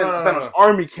 I thought you said Thanos'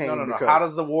 army came. No. How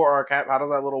does the war arc happen? How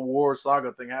does that little war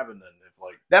saga thing happen then? If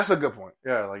like that's a good point.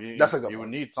 Yeah, like you would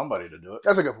need somebody to do it.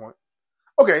 That's a good point.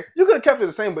 Okay, you could have kept it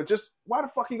the same, but just why the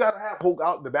fuck you got to have Hulk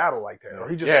out in the battle like that? Or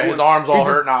he just his arms all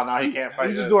hurt now. Now he can't fight.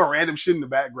 He's just doing random shit in the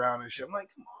background and shit. I'm like,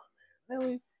 come on, man,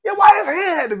 really? Yeah, why his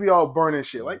hand had to be all burning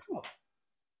shit? Like, come on.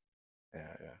 Yeah.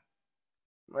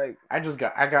 Like I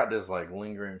got this like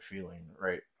lingering feeling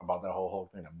right about that whole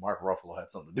Hulk thing that Mark Ruffalo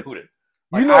had something to do with it.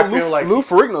 Like, Lou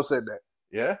Ferrigno said that.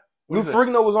 Yeah, Lou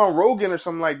Ferrigno was on Rogan or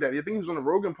something like that. I think he was on the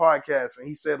Rogan podcast, and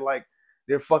he said like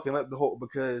they're fucking up the Hulk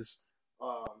because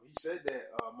he said that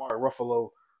Mark Ruffalo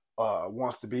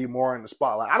wants to be more in the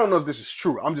spotlight. I don't know if this is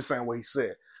true. I'm just saying what he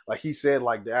said. Like he said,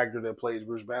 like the actor that plays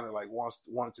Bruce Banner like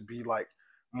wanted to be like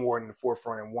more in the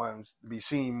forefront and wants to be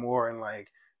seen more and like.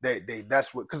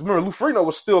 That's what, because remember Lou Ferrigno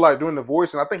was still like doing the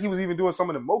voice, and I think he was even doing some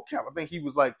of the mocap. I think he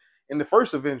was like in the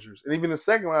first Avengers, and even the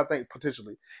second one, I think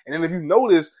potentially. And then if you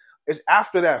notice, it's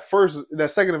after that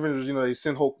second Avengers, you know, they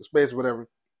send Hulk to space or whatever.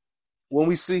 When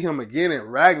we see him again in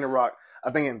Ragnarok,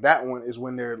 I think in that one is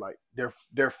when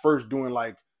they're first doing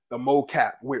like the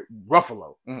mocap with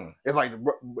Ruffalo. It's like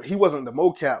he wasn't the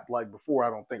mocap like before, I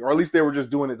don't think, or at least they were just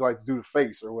doing it like to do the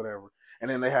face or whatever. And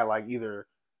then they had like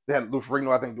they had Lou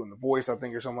Ferrigno, I think, doing the voice, I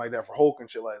think, or something like that for Hulk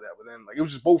and shit like that. But then like it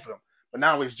was just both of them. But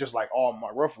now it's just like all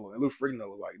Mark Ruffalo, and Lou Ferrigno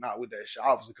was like not with that shit,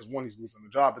 obviously, because one, he's losing the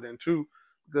job, but then two,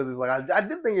 because it's like I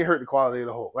did think it hurt the quality of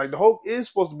the Hulk. Like the Hulk is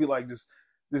supposed to be like this.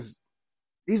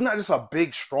 He's not just a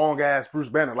big, strong ass Bruce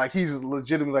Banner. Like he's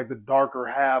legitimately like the darker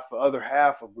half, the other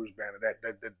half of Bruce Banner.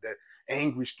 That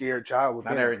angry, scared child. With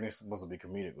not everything's supposed to be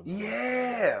comedic. With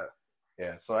yeah.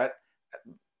 So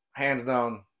hands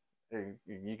down,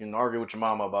 you can argue with your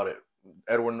mama about it.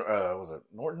 Edward, was it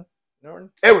Norton?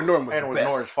 Edward Norton was Edward the best.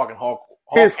 Norton's fucking Hulk.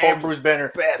 His and Hulk Bruce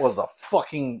Banner was the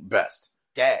fucking best.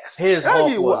 Gas.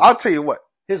 I'll tell you what.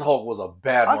 His Hulk was a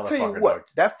bad motherfucker. I'll tell you what.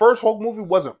 That first Hulk movie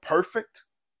wasn't perfect.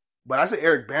 But I said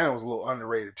Eric Bana was a little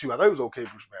underrated too. I thought he was okay,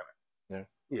 Bruce Banner.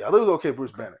 Yeah, I thought he was okay,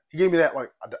 Bruce Banner. He gave me that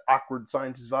like the awkward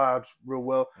scientist vibes real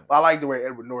well. But I like the way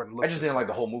Edward Norton looked. I just didn't like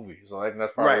the whole movie, so I think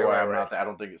that's probably why I'm not. I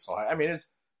don't think it's so high. I mean, it's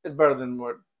better than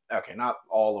what. Okay, not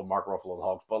all of Mark Ruffalo's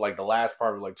Hulks, but like the last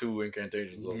part of like 2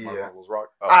 incantations of Mark Ruffalo's Rock.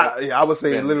 I would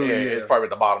say literally, it's probably at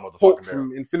the bottom of the Hulk fucking barrel.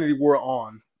 from Infinity War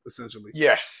on. Essentially,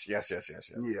 yes. Yeah,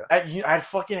 I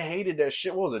fucking hated that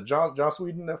shit. What was it, Joss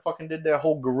Whedon that fucking did that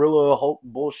whole gorilla Hulk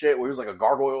bullshit where he was like a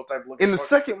gargoyle type looking. In the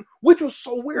second, which was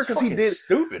so weird because he did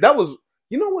stupid. That was,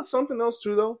 you know what? Something else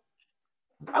too though.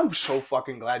 I'm so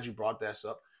fucking glad you brought that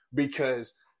up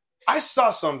because I saw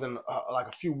something like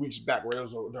a few weeks back where it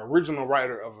was the original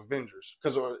writer of Avengers.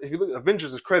 Because if you look,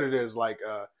 Avengers is credited as like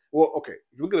if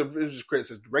you look at Avengers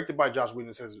credits, it says directed by Joss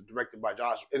Whedon. It says directed by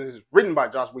Josh. It is written by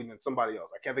Joss Whedon and somebody else.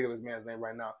 I can't think of this man's name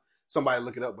right now. Somebody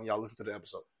look it up when y'all listen to the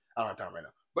episode. I don't have time right now.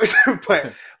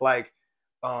 But like,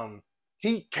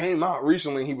 he came out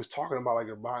recently. He was talking about like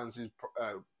behind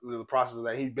the process of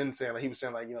that. He'd been saying like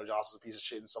Joss is a piece of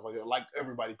shit and stuff like that. Like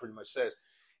everybody pretty much says,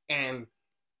 and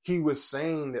he was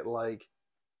saying that like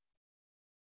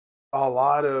a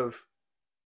lot of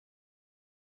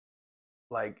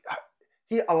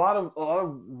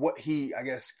what he, I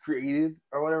guess, created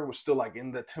or whatever was still like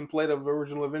in the template of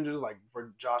original Avengers. Like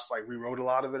for Josh, like rewrote a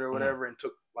lot of it or whatever, and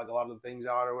took like a lot of the things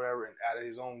out or whatever, and added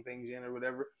his own things in or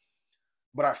whatever.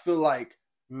 But I feel like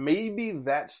maybe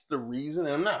that's the reason,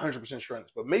 and I'm not 100% sure on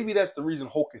this, but maybe that's the reason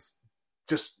Hulk is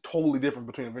just totally different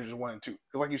between Avengers 1 and 2.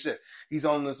 Because like you said, he's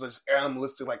on this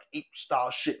animalistic, like ape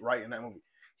style shit right in that movie.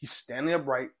 He's standing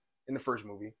upright in the first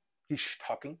movie. He's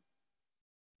talking.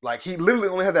 Like, he literally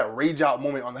only had that rage out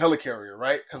moment on the helicarrier,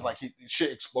 right? Because, like,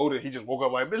 shit exploded. He just woke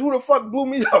up like, bitch, who the fuck blew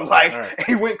me up? Like, and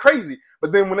he went crazy.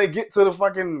 But then when they get to the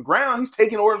fucking ground, he's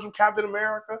taking orders from Captain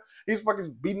America. He's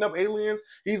fucking beating up aliens.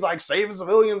 He's, like, saving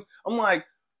civilians. I'm like,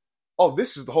 oh,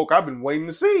 this is the Hulk I've been waiting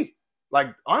to see.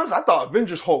 Like, honestly, I thought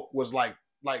Avengers Hulk was, like,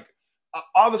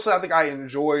 obviously, I think I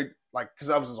enjoyed, like, because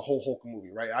that was a whole Hulk movie,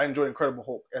 right? I enjoyed Incredible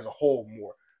Hulk as a whole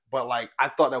more. But, like, I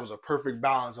thought that was a perfect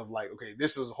balance of, like, okay,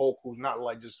 this is Hulk who's not,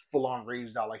 like, just full-on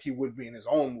raged out like he would be in his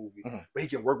own movie. But he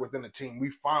can work within the team. We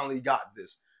finally got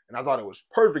this. And I thought it was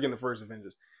perfect in the first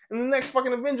Avengers. In the next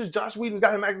fucking Avengers, Joss Whedon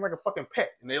got him acting like a fucking pet.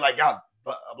 And they, like, got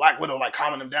Black Widow, like,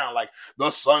 calming him down, like,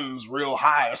 the sun's real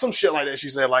high. Or some shit like that. She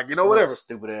said, like, you know, whatever.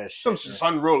 Stupid ass shit. Some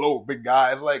sun real low, big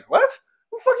guy. It's like, what?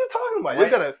 What the fuck are you talking about? Right. You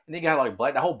gotta... And they got like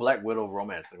that whole Black Widow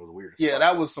romance thing was weird. Yeah,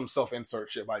 that was some self-insert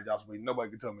shit by Joss Whedon.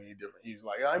 Nobody could tell me any different. He's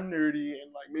like, I'm nerdy,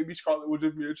 and like maybe Scarlett would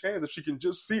give me a chance if she can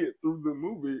just see it through the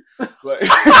movie. Like,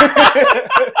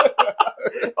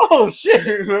 oh shit!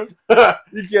 You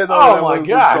can't tell me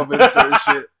that was some self-insert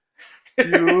shit.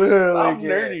 You literally I'm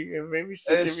nerdy, and maybe she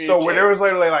give me a so when there chance.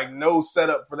 was like no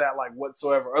setup for that like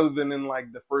whatsoever, other than in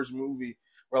like the first movie.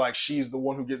 Where like she's the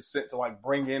one who gets sent to like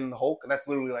bring in the Hulk, and that's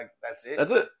literally like that's it.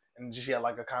 That's it. And she had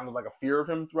like a kind of like a fear of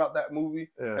him throughout that movie,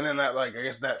 and then that like I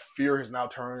guess that fear has now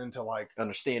turned into like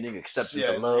understanding, acceptance,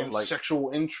 and love, and like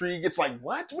sexual intrigue. It's like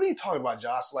what? What are you talking about,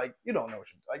 Josh? Like you don't know what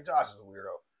you like. Josh is a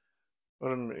weirdo.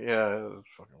 Yeah, it's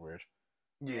fucking weird.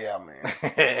 Yeah,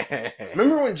 man.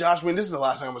 Remember when Josh Whedon? This is the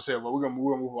last thing I'm gonna say, but we're gonna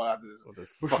move on after this.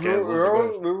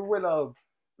 Remember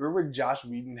when Josh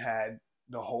Whedon had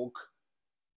the Hulk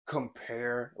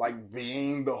compare like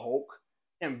being the Hulk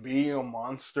and being a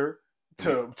monster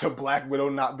to Black Widow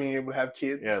not being able to have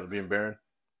kids. Yeah, being barren.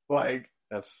 Like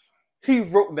that's he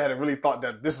wrote that and really thought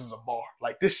that this is a bar.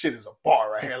 Like this shit is a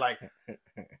bar right here. Like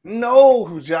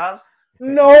no, Josh.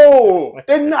 No,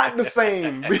 they're not the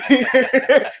same.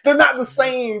 They're not the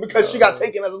same because she got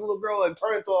taken as a little girl and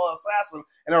turned into an assassin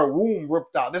and her womb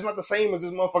ripped out. That's not the same as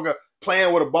this motherfucker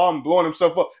playing with a bomb and blowing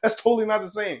himself up. That's totally not the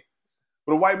same.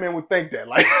 But a white man would think that.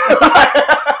 Like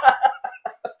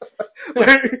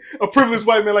Like, a privileged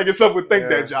white man like yourself would think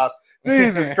that, Josh.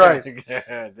 Jesus Christ.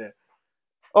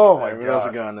 Oh my what else we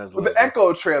God. got on this But list? the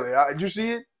Echo trailer, did you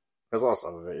see it? I saw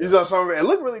some of it. You saw some of it. It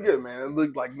looked really good, man. It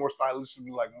looked like more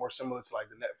stylistically, like more similar to like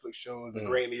the Netflix shows, the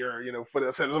grainier, for the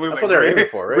That's what they're aiming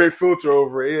for, right? Great filter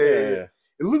over it. Yeah.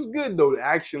 It looks good though. The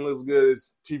action looks good.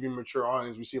 It's TV mature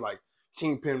audience. We see like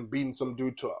Kingpin beating some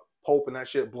dude to a pulp and that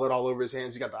shit, blood all over his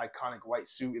hands. He got the iconic white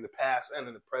suit in the past and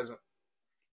in the present.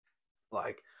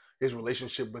 Like his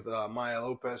relationship with Maya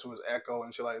Lopez, who was Echo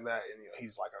and shit like that, and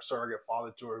he's like our surrogate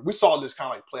father to her. We saw this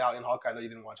kind of like play out in Hawkeye. I know you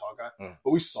didn't watch Hawkeye,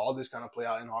 but we saw this kind of play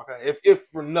out in Hawkeye. If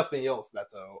for nothing else,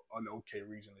 that's an okay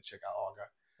reason to check out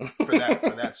Hawkeye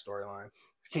for that storyline.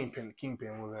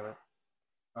 Kingpin was in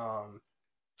it.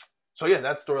 So yeah,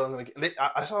 that storyline.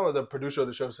 I saw the producer of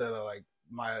the show said that like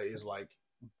Maya is like,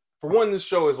 for one, this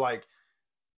show is like,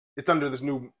 it's under this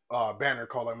new banner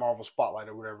called like Marvel Spotlight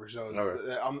or whatever.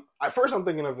 So at first I'm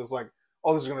thinking of it as like,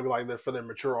 oh, this is gonna be like for their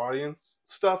mature audience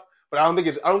stuff. But I don't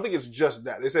think it's just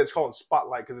that. They said it's called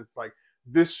Spotlight because it's like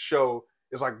this show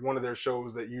is like one of their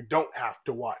shows that you don't have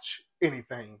to watch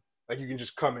anything. Like you can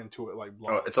just come into it like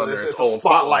blind. It's under its own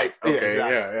spotlight. Okay,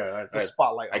 yeah. The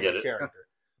spotlight on the character.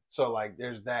 So like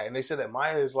there's that, and they said that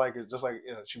Maya is like, it's just like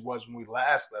she was when we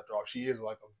last left off. She is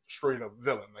like a straight up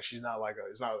villain. Like she's not like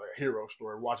it's not like a hero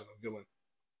story. Watching a villain,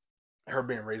 her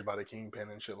being raised by the Kingpin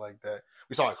and shit like that.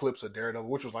 We saw a clips of Daredevil,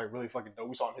 which was like really fucking dope.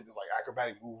 We saw him hit this like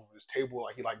acrobatic move with his table,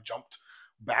 like he like jumped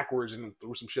backwards and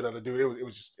threw some shit at a dude. It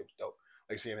was dope.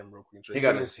 Like seeing him real quick.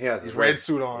 He has his red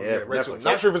suit on. Yeah, red suit.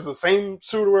 Not sure if it's the same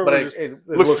suit or whatever, but it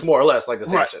looks more or less like the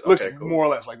same shit. Looks more or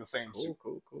less like the same suit.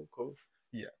 Cool.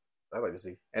 Yeah. I'd like to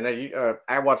see. And then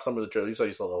I watched some of the trailer. You saw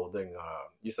the whole thing.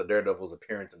 You saw Daredevil's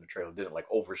appearance in the trailer didn't like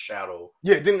overshadow.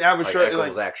 Yeah, it didn't have a shirt.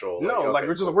 Echo's actual.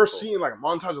 We're seeing like a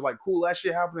montage of like cool ass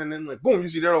shit happening, and then like boom, you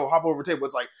see Daredevil hop over the table.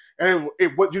 It's like, and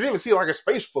what you didn't even see like his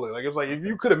face fully. Like it was like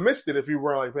you could have missed it if you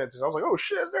weren't like paying attention. I was like, oh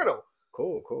shit, it's Daredevil.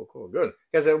 Cool, good.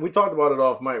 Because we talked about it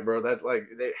off mic, bro. That like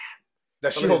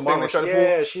that She-Hulk thing they tried to pull.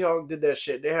 Yeah, She-Hulk did that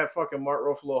shit. They had fucking Mark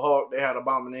Ruffalo Hulk. They had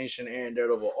Abomination and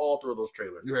Daredevil all through those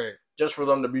trailers. Right. Just for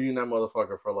them to be in that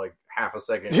motherfucker for like half a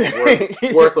second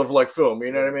worth of like film.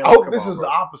 You know what I mean? Like, I hope this is the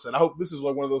opposite. I hope this is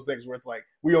like one of those things where it's like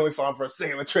we only saw him for a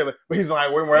second in the trailer, but he's like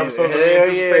way more episodes than we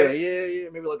anticipated. Yeah.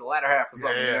 Maybe like the latter half or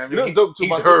something. Yeah. You know what I mean? It's dope too.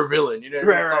 He's her villain. You know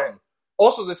what I mean? Right.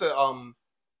 Also, they said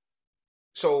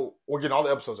so we're getting all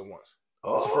the episodes at once.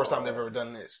 It's the first time they've ever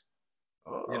done this.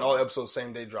 We're getting all the episodes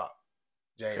same day drop.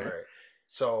 January. Okay.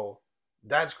 So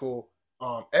that's cool.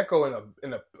 Echo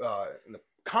in the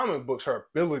comic books, her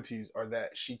abilities are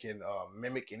that she can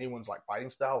mimic anyone's like fighting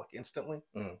style like instantly,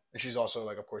 and she's also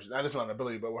like, of course, now this is not an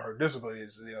ability, but what her disability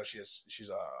is, she's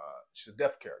a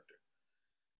deaf character.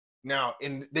 Now,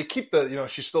 and they keep the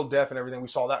she's still deaf and everything. We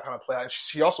saw that kind of play out.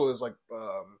 She also is like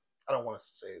I don't want to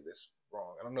say this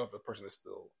wrong. I don't know if the person is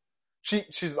still.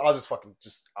 She's. I'll just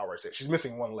outright say it. She's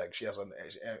missing one leg. She has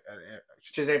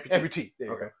she's an amputee. There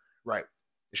you okay, go. Right.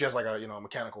 She has like a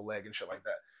mechanical leg and shit like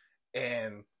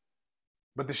that.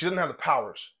 But she doesn't have the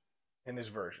powers in this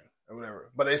version or whatever.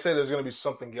 But they say there's going to be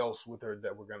something else with her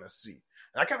that we're going to see.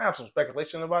 And I kind of have some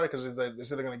speculation about it because they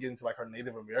said they're going to get into like her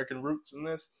Native American roots in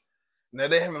this. Now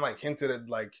they haven't like hinted at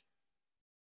like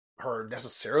her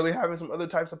necessarily having some other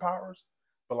types of powers,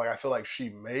 but like I feel like she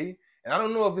may. And I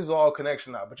don't know if it's all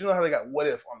connection now, but you know how they got What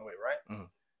If on the way, right? Mm-hmm.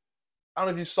 I don't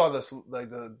know if you saw this, like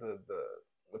the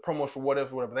promos for What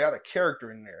If or whatever. They got a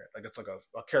character in there, like it's like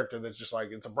a character that's just like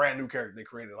it's a brand new character they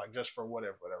created, like just for What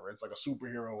If, whatever. It's like a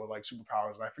superhero with like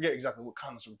superpowers. And I forget exactly what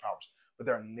kind of superpowers, but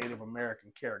they're a Native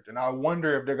American character. Now I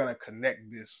wonder if they're gonna connect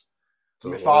this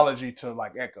mythology to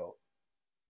like Echo.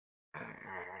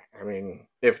 I mean,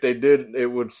 if they did, it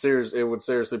would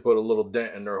seriously put a little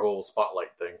dent in their whole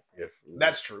spotlight thing. If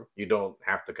that's true, you don't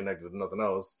have to connect with nothing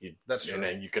else. That's true, and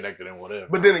then you connect it in whatever.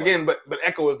 But then again, but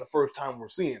Echo is the first time we're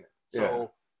seeing it,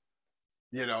 so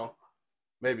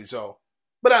maybe so.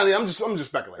 But I'm just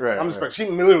speculating. Right, I'm just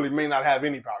speculating. She literally may not have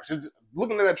any powers.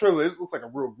 Looking at that trailer, this looks like a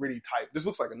real gritty type. This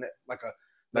looks like a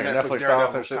Netflix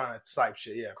style kind of type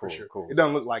shit. Yeah, cool, for sure. Cool. It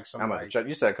doesn't look like something. I might check.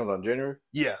 You said it comes out in January.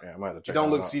 Yeah, I might have to check. It don't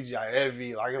look CGI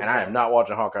heavy. And I am not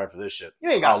watching Hawkeye for this shit. You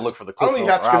ain't got I'll to look for the clip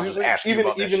notes, or I'll just ask you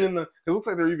about that shit. It looks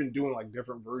like they're even doing like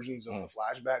different versions of the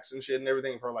flashbacks and shit and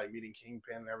everything for like meeting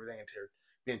Kingpin and everything and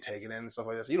being taken in and stuff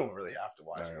like that. So you don't really have to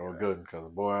watch it. We're good because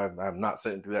boy, I'm not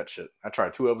sitting through that shit. I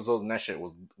tried 2 episodes and that shit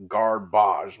was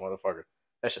garbage, motherfucker.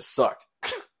 That shit sucked.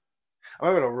 I'm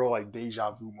having a real like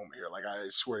deja vu moment here. Like I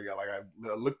swear to God, like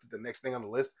I looked at the next thing on the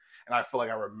list and I feel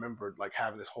like I remembered like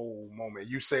having this whole moment.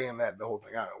 You saying that the whole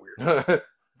thing, I know,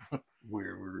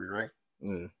 weird, weird, right?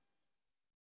 Mm.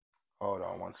 Hold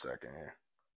on 1 second here.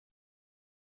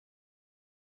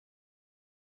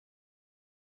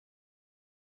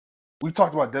 we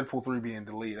talked about Deadpool 3 being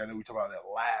delayed. I know we talked about that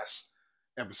last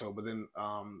episode, but then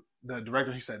the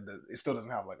director, he said that it still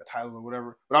doesn't have like a title or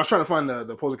whatever. But I was trying to find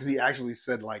the poster because he actually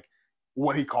said like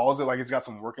what he calls it, like it's got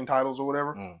some working titles or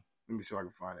whatever. Let me see if I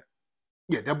can find it.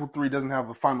 Yeah, Deadpool 3 doesn't have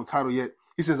a final title yet.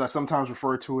 He says I sometimes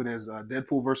refer to it as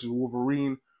Deadpool versus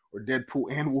Wolverine, or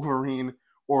Deadpool and Wolverine,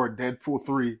 or Deadpool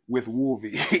 3 with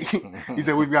Wolvie. He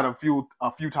said we've got a few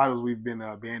titles we've been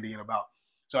bandying about.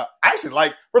 So I actually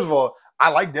like, first of all, I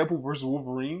like Deadpool versus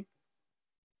Wolverine.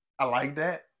 I like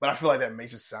that, but I feel like that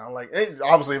makes it sound like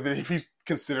obviously if he's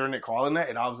considering it calling that,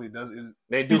 it obviously does.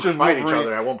 They do fight each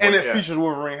other at one point, and it features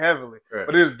Wolverine heavily. Right.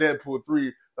 But it is Deadpool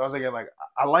 3. So I was thinking like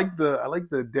I like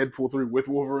the Deadpool 3 with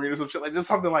Wolverine or some shit, like just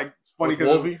something like funny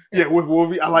because with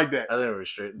Wolvie. I like that. I think it was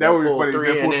straight. That would be funny.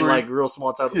 Deadpool 3 and then like real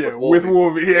small titles with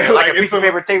Wolvie. Yeah, like a piece of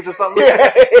paper taped or something.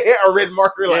 A red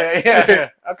marker. Like, yeah.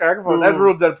 Okay, I can fuck. That's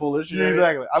real Deadpoolish. Yeah,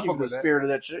 exactly. I fuck with the spirit of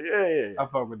that shit. Yeah. I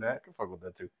fuck with that. I can fuck with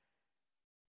that too.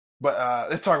 But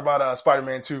let's talk about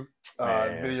Spider-Man 2,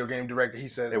 video game director. He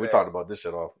says we talked about this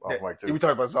shit off mic too. We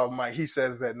talked about this off mic. He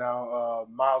says that now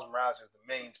Miles Morales is the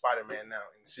main Spider-Man now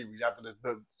in the series. After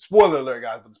the spoiler alert,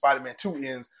 guys, but Spider-Man 2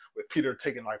 ends with Peter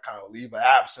taking like kind of a leave of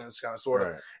absence, kind of sort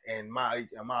of, and Miles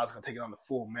gonna take on the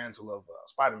full mantle of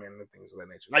Spider-Man and things of that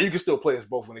nature. Now you can still play as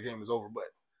both when the game is over, but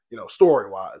you know,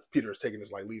 story-wise, Peter is taking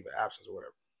this like leave of absence or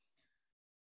whatever.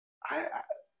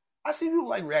 I see people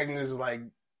like reacting to this like,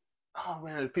 oh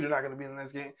man, is Peter not going to be in the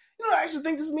next game? You know what I actually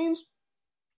think this means?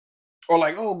 Or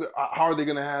like, oh, how are they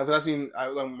going to have? Because I seen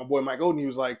my boy Mike Oden, he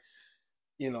was like,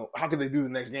 you know, how could they do the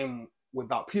next game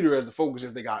without Peter as the focus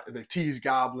if they tease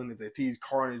Goblin, if they tease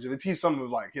Carnage, if they tease some of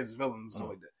like his villains and stuff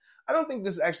like that. I don't think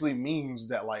this actually means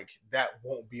that like that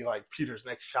won't be like Peter's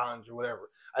next challenge or whatever.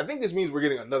 I think this means we're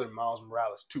getting another Miles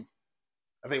Morales 2.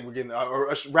 I think we're getting,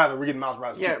 or rather, we're getting Miles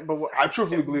Morales 2. Yeah, but I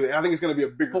truthfully believe it. And I think it's going to be a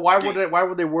bigger. But why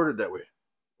would they word it that way?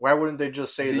 Why wouldn't they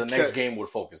just say the next game would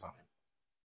focus on it?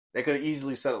 They could have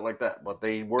easily said it like that, but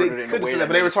they worded it in a way that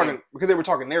they were talking because they were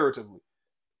talking narratively.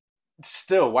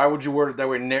 Still, why would you word it that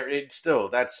way?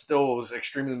 That still is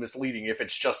extremely misleading if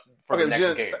it's just for the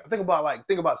next game. Think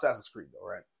about Assassin's Creed though,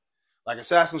 right? Like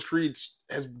Assassin's Creed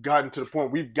has gotten to the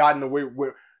point we've gotten away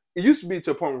where it used to be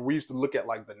to a point where we used to look at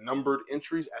like the numbered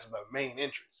entries as the main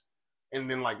entries. And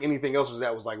then, like, anything else was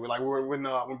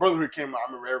when Brotherhood came out,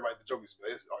 I remember everybody, the joke was,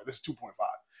 this is 2.5.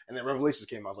 And then Revelations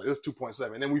came out, I was like, this is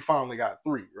 2.7. And then we finally got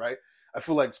 3, right? I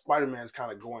feel like Spider-Man's kind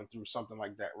of going through something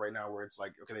like that right now where it's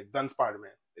like, okay, they've done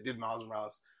Spider-Man. They did Miles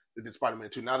Morales. They did Spider-Man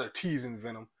 2. Now they're teasing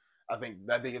Venom. I think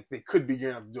that they could be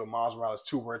gearing up to do a Miles Morales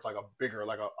 2 where it's like a bigger,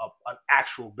 like an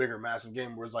actual bigger, massive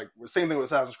game where it's like, the same thing with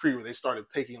Assassin's Creed where they started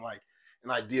taking, like,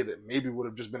 an idea that maybe would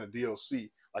have just been a DLC,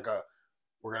 like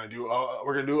we're gonna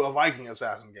do a Viking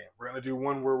assassin game. We're gonna do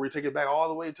one where we take it back all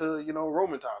the way to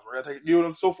Roman times. We're gonna take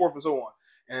it, so forth and so on.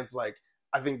 And it's like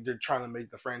I think they're trying to make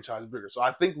the franchise bigger. So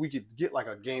I think we could get like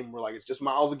a game where like it's just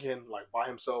Miles again, like by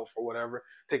himself or whatever,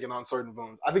 taking on certain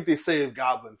villains. I think they save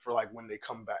Goblin for like when they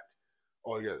come back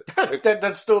altogether.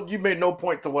 That's still, you made no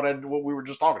point to what we were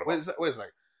just talking about. Wait a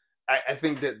second. I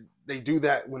think that they do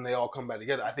that when they all come back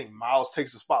together. I think Miles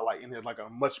takes the spotlight in like a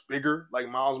much bigger like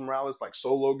Miles Morales like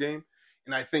solo game.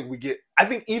 And I think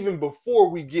even before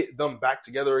we get them back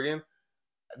together again,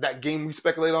 that game we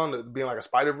speculate on being like a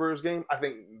Spider-Verse game, I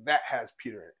think that has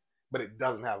Peter in it, but it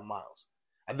doesn't have Miles.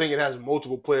 I think it has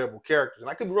multiple playable characters. And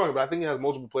I could be wrong, but I think it has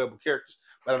multiple playable characters,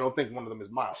 but I don't think one of them is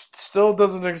Miles. Still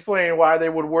doesn't explain why they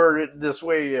would word it this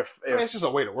way if it's just a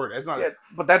way to word it. It's not. Yeah,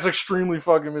 but that's extremely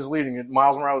fucking misleading.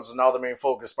 Miles Morales is now the main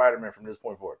focus Spider-Man from this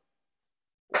point forward.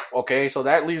 Okay, so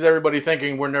that leaves everybody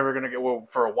thinking we're never going to get, well,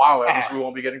 for a while at least we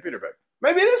won't be getting Peter back.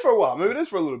 Maybe it is for a while. Maybe it is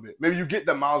for a little bit. Maybe you get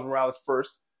the Miles Morales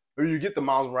first. Maybe you get the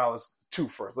Miles Morales 2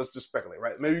 first. Let's just speculate,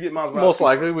 right? Maybe you get Miles Morales. Most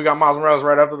likely, we got Miles Morales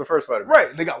right after the first Spider-Man.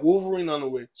 Right. They got Wolverine on the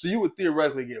way. So you would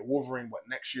theoretically get Wolverine,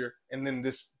 next year? And then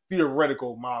this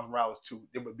theoretical Miles Morales 2,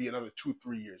 it would be another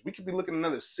 2-3 years. We could be looking at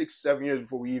another 6-7 years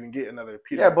before we even get another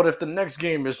Peter. Yeah, but if the next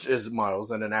game is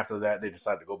Miles, and then after that they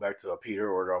decide to go back to a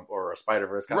Peter or a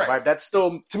Spider-Verse kind of vibe, that's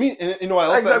still... To me, you know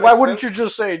what? Why wouldn't you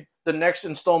just say the next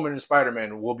installment in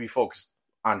Spider-Man will be focused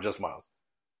on just Miles?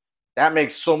 That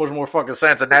makes so much more fucking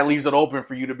sense, and that leaves it open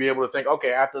for you to be able to think,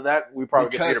 okay, after that, we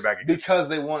probably get Peter back again. Because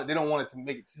they don't want it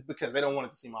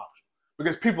to seem optional.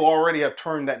 Because people already have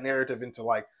turned that narrative into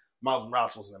like Miles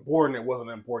Morales wasn't important, it wasn't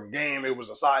an important game, it was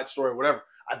a side story, whatever.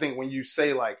 I think when you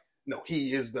say like no,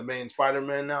 he is the main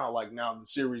Spider-Man now. Like now the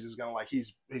series is gonna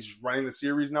he's running the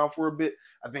series now for a bit.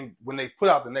 I think when they put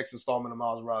out the next installment of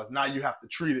Miles Morales, now you have to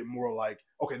treat it more like,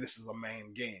 okay, this is a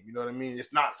main game. You know what I mean?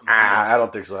 It's not some. I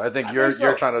don't think so. I think you're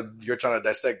trying to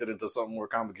dissect it into something more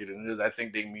complicated than it is. I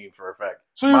think they mean for a fact.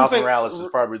 So Miles Morales is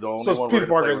probably the only one Peter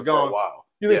Parker's gone. For a while.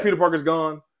 You think Peter Parker's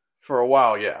gone for a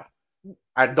while? Yeah.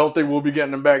 I don't think we'll be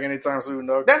getting him back anytime soon,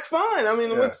 though. That's fine. I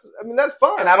mean, that's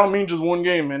fine. And I don't mean just one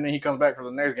game and then he comes back for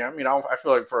the next game. I mean, I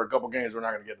feel like for a couple games we're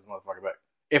not going to get this motherfucker back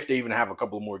if they even have a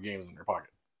couple more games in their pocket.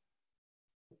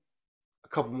 A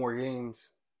couple more games.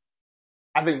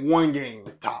 I think one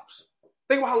game tops.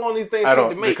 Think about how long these things take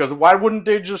to make. Because why wouldn't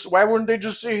they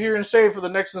just sit here and say for the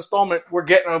next installment we're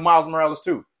getting a Miles Morales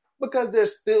too? Because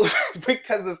there's still things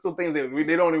that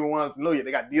they don't even want us to know yet.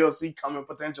 They got DLC coming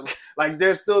potentially. Like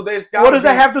there's what does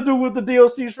that have to do with the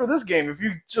DLCs for this game? If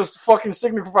you just fucking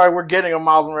signify we're getting a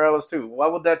Miles Morales too,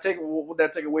 what would that take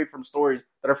away from stories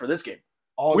that are for this game?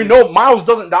 We know Miles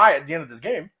doesn't die at the end of this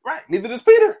game, right? Neither does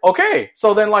Peter. Okay,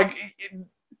 so then like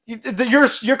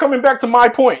you're coming back to my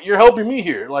point. You're helping me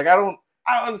here. Like I don't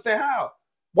understand how.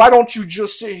 Why don't you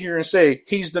just sit here and say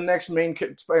he's the next main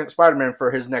Spider-Man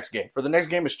for his next game? For the next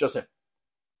game, it's just him.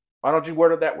 Why don't you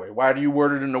word it that way? Why do you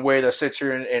word it in a way that sits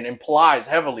here and implies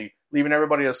heavily, leaving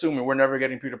everybody assuming we're never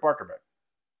getting Peter Parker back?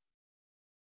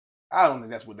 I don't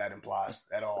think that's what that implies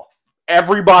at all.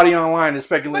 Everybody online is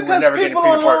speculating we're never getting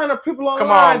Peter Parker. People online,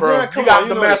 come on, bro. John, you got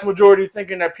the mass majority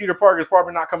thinking that Peter Parker is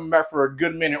probably not coming back for a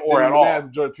good minute or at all. The mass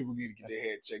majority of people need to get their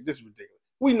head checked. This is ridiculous.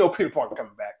 We know Peter Parker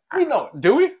coming back. We know it.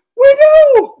 Do we? We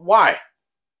do. Why?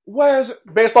 Where is it?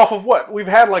 Based off of what? We've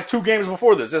had like 2 games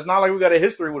before this. It's not like we got a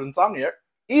history with Insomniac.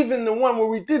 Even the one where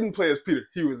we didn't play as Peter,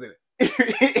 he was in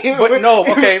it. But no,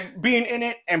 okay, being in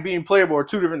it and being playable are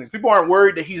 2 different things. People aren't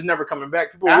worried that he's never coming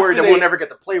back. People are worried that we'll never get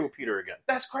to play with Peter again.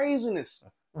 That's craziness.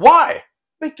 Why?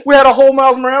 We had a whole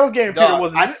Miles Morales game. Peter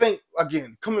wasn't. I think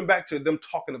again, coming back to them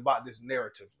talking about this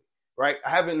narratively. Right?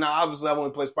 Obviously, I've only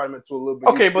played Spider-Man 2 a little bit.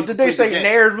 Okay, but did they say,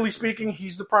 narratively speaking,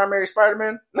 he's the primary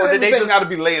Spider-Man? Or did they just got to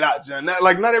be laid out, John? Not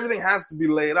everything has to be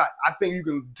laid out. I think you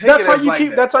can take it as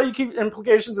that. That's how you keep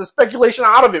implications and speculation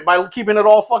out of it, by keeping it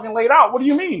all fucking laid out. What do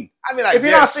you mean? I mean, if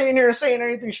you're not sitting here and saying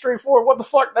anything straightforward, what the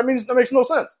fuck? That makes no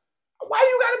sense. Why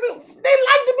you gotta be? They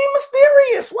like to be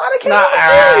mysterious. Why they can't be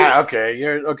mysterious? Okay,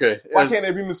 you're okay. Why can't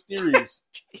they be mysterious?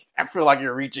 I feel like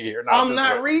you're reaching here. I'm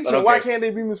not reaching. Okay. Why can't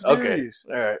they be mysterious?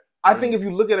 Okay. All right. I think if you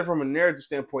look at it from a narrative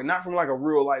standpoint, not from like a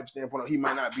real life standpoint, he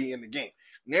might not be in the game.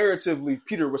 Narratively,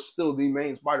 Peter was still the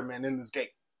main Spider-Man in this game.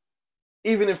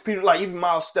 Even if Peter, even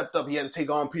Miles stepped up, he had to take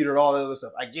on Peter and all that other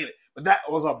stuff. I get it. But that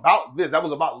was about this. That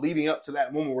was about leading up to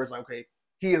that moment where it's like, okay,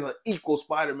 he is an equal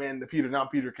Spider-Man to Peter. Now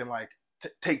Peter can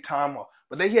take time off.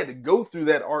 But they had to go through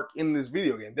that arc in this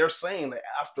video game. They're saying that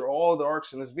after all the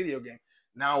arcs in this video game,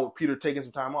 now with Peter taking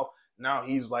some time off, now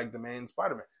he's like the main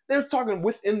Spider-Man. They're talking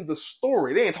within the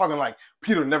story. They ain't talking like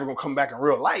Peter never gonna come back in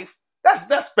real life. That's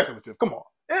speculative. Come on.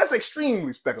 That's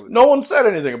extremely speculative. No one said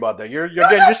anything about that. You're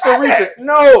still reaching.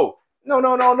 No.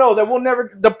 That we'll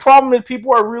never. The problem is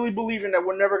people are really believing that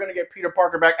we're never gonna get Peter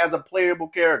Parker back as a playable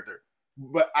character.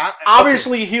 But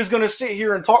obviously he's going to sit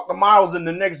here and talk to Miles in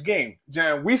the next game.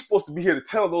 Jan, we supposed to be here to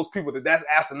tell those people that that's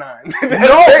asinine.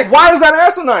 No, why is that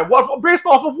asinine? What, based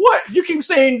off of what? You keep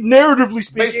saying narratively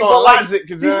speaking. Based on logic.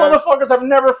 These motherfuckers have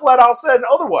never flat out said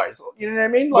otherwise. You know what I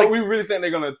mean? But we really think they're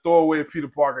going to throw away Peter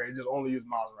Parker and just only use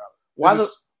Miles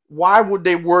Morales. Why would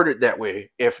they word it that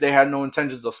way if they had no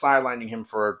intentions of sidelining him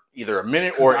for either a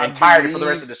minute or entirely for the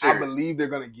rest of the series? I believe they're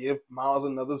going to give Miles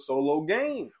another solo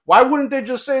game. Why wouldn't they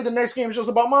just say the next game is just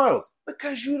about Miles?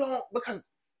 Because you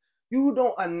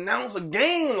don't announce a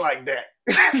game like that.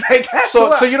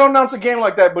 So you don't announce a game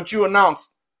like that, but you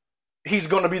announce he's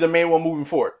going to be the main one moving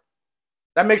forward.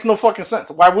 That makes no fucking sense.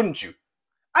 Why wouldn't you?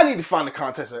 I need to find the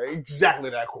context of exactly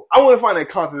that quote. I want to find that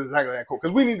context exactly that quote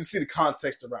because we need to see the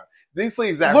context around it. They say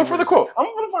exactly. Look for the quote. I'm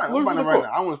going to find it. I'm going to find it right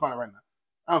now. I want to find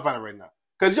it right now.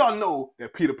 Because y'all know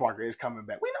that Peter Parker is coming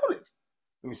back. We know this.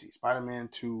 Let me see. Spider-Man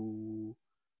 2,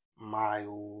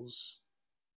 Miles.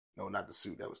 No, not the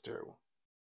suit. That was terrible.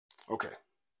 Okay.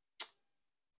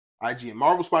 IGN.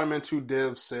 Marvel Spider-Man 2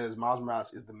 dev says Miles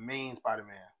Morales is the main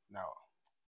Spider-Man now.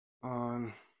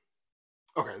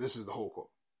 Okay, this is the whole quote.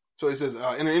 So it says, in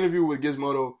an interview with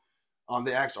Gizmodo,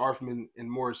 they asked Arfman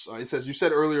and Morris, it says, you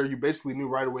said earlier you basically knew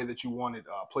right away that you wanted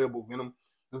playable Venom.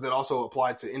 Does that also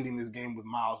apply to ending this game with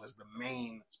Miles as the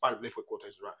main Spider-Man? They put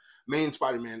quotations around. Main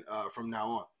Spider-Man from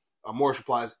now on. Morris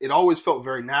replies, it always felt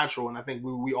very natural, and I think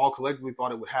we all collectively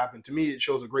thought it would happen. To me, it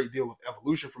shows a great deal of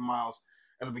evolution from Miles.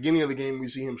 At the beginning of the game, we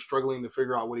see him struggling to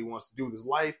figure out what he wants to do with his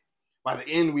life. By the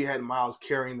end, we had Miles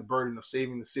carrying the burden of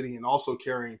saving the city and also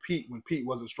carrying Pete when Pete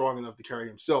wasn't strong enough to carry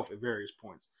himself at various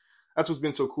points. That's what's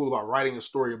been so cool about writing a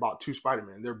story about two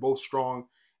Spider-Men. They're both strong,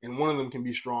 and one of them can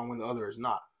be strong when the other is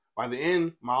not. By the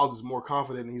end, Miles is more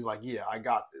confident, and he's like, yeah, I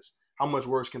got this. How much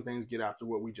worse can things get after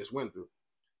what we just went through?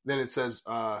 Then it says,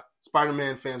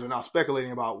 Spider-Man fans are now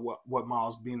speculating about what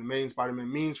Miles being the main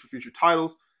Spider-Man means for future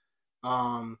titles.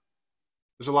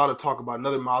 There's a lot of talk about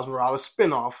another Miles Morales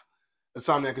spinoff.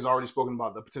 Insomniac has already spoken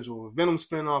about the potential of a Venom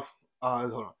spinoff.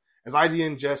 Hold on. As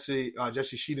IGN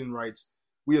Jesse Sheehan writes,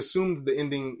 we assume that the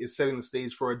ending is setting the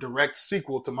stage for a direct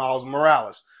sequel to Miles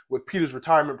Morales, with Peter's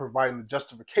retirement providing the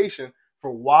justification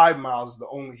for why Miles is the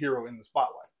only hero in the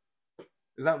spotlight.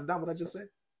 Is that what I just said?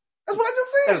 That's what I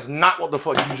just said. That is not what the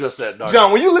fuck you just said, dog.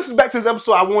 John, when you listen back to this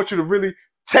episode, I want you to really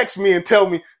text me and tell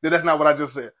me that that's not what I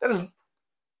just said. That is.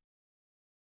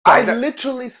 I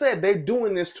literally said they're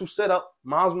doing this to set up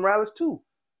Miles Morales 2.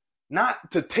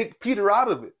 Not to take Peter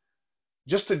out of it.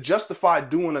 Just to justify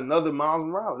doing another Miles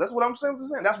Morales. That's what I'm saying.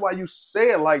 That's why you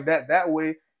say it like that. That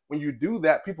way, when you do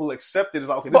that, people accept it as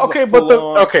okay. But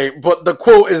the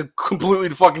quote is completely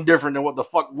fucking different than what the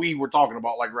fuck we were talking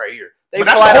about, like right here. They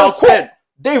flat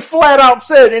out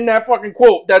said in that fucking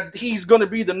quote that he's gonna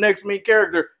be the next main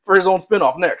character for his own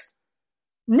spinoff next.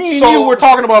 Me and you were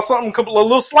talking about something a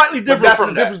little slightly different. That's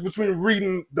the difference between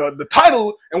reading the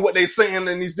title and what they're saying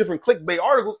in these different clickbait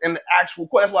articles and the actual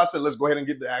quote. That's why I said let's go ahead and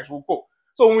get the actual quote.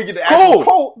 So when we get the actual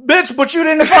quote, bitch, but you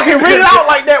didn't fucking read it out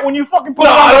like that when you fucking put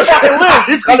it on the fucking list.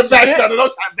 He's gonna backpedal.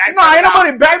 Nah, ain't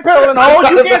nobody backpedaling. No,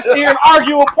 you can't sit here and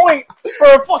argue a point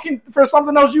for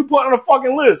something else you put on a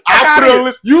fucking list. I put it on the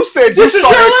list. You said you saw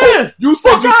that quote. You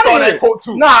said you saw that quote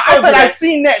too. Nah, I said I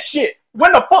seen that shit.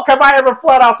 When the fuck have I ever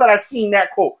flat out said I seen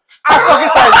that quote? I fucking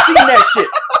said I seen that shit.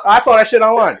 I saw that shit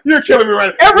online. You're killing me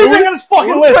right now. Everything in this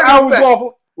fucking list, I was going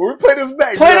for. When we play this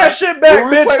back, play that shit back,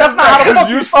 bitch. That's not how the fuck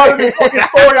you started this fucking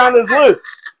story on this list.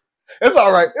 It's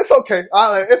all right. It's okay.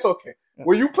 It's okay.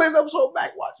 When you play this episode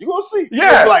back, watch. You gonna see.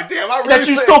 Yeah. You're like, damn, I really that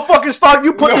you still fucking start.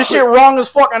 You put this shit wrong as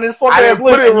fuck on this fucking ass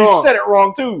list, and you said it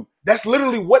wrong too. That's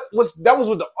literally what was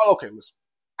with the. Okay, listen.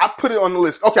 I put it on the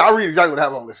list. Okay, I'll read exactly what I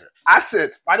have on the list here. I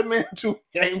said Spider-Man 2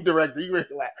 game director. You ready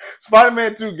to laugh?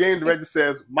 Spider-Man 2 game director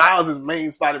says Miles is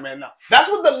main Spider-Man now. That's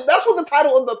what the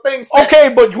title of the thing says.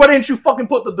 Okay, but why didn't you fucking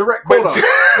put the direct quote on?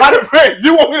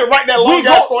 You want me to write that long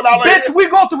ass quote out like bitch, we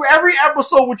go through every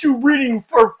episode with you reading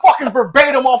for fucking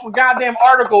verbatim off a goddamn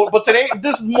article, but today,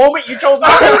 this moment you chose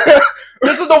not to?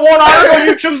 This is the one article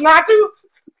you choose not to?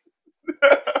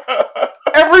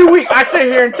 Every week I sit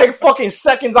here and take fucking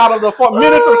seconds out of the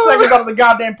minutes or seconds out of the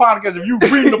goddamn podcast if you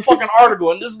reading the fucking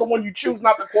article and this is the one you choose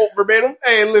not to quote verbatim.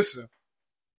 Hey, listen.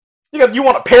 You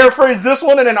want to paraphrase this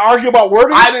one and then argue about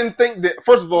wording? I didn't think that.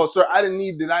 First of all, sir, I didn't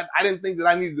think that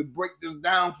I needed to break this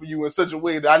down for you in such a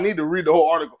way that I need to read the whole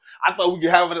article. I thought we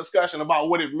could have a discussion about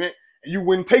what it meant, and you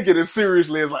wouldn't take it as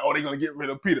seriously as like, oh, they're gonna get rid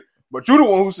of Peter. But you're the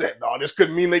one who said, no, this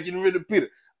couldn't mean they getting rid of Peter.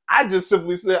 I just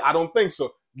simply said, I don't think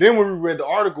so. Then when we read the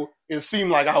article, it seemed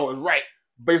like I was right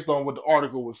based on what the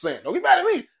article was saying. Don't get mad at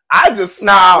me. I just...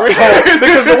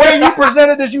 because the way you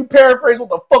presented this, you paraphrased what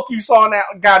the fuck you saw in that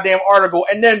goddamn article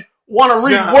and then want to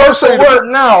read word for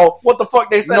word now what the fuck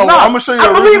they said. No, I'm going to show you.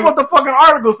 I believe what the fucking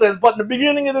article says, but in the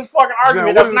beginning of this fucking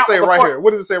argument, that's not what the fuck...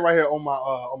 What does it say right here on my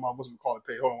what's it called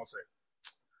page? Hold on one second.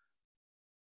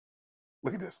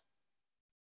 Look at this.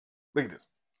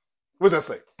 What does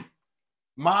that say?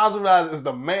 Miles Morales is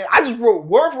the man. I just wrote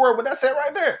word for word what that said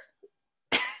right there.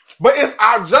 But it's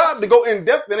our job to go in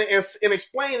depth in it and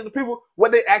explain to the people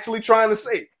what they actually trying to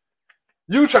say.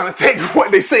 You trying to take what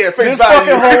they say at face value.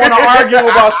 This fucking hoe want to argue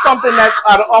about something that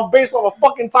based on a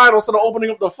fucking title instead of opening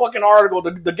up the fucking article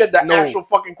to get the actual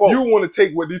fucking quote. You want to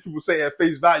take what these people say at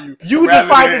face value. You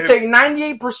decide to take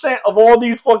 98% of all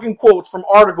these fucking quotes from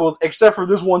articles except for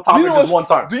this one topic this one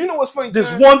time. Do you know what's funny? This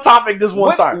one topic this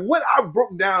one time. What I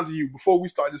broke down to you before we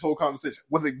started this whole conversation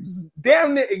was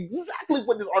damn near exactly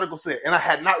what this article said. And I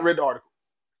had not read the article.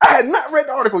 I had not read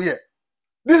the article yet.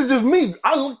 This is just me.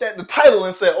 I looked at the title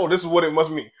and said, oh, this is what it must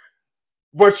mean.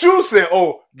 But you said,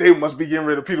 oh, they must be getting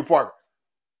rid of Peter Parker.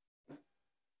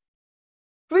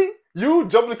 See? You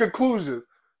jump to conclusions.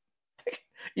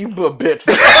 You a bitch.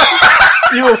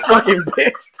 You a fucking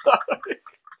bitch.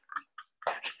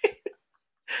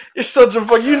 You're such a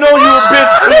fuck. You know you a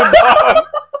bitch too, dog.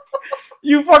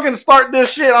 You fucking start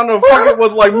this shit on the fucking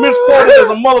with like misquoted as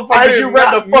a motherfucker. You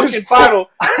read the fucking title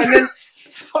and then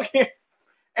fucking...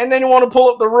 And then you want to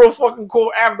pull up the real fucking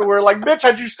quote afterward. Like, bitch,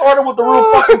 had you started with the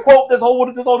real fucking quote, this whole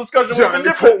discussion would have been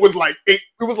different. The quote was like 8.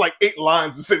 It was like 8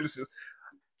 lines of sentences.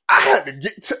 I had to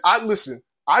get to.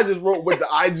 I just wrote what the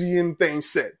IGN thing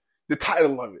said. The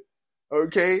title of it.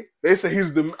 Okay, they say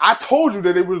he's the. I told you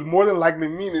that it was more than likely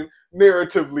meaning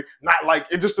narratively, not like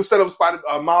it just to set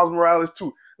up Miles Morales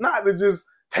too, not to just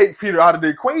take Peter out of the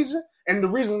equation. And the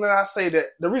reason that I say that,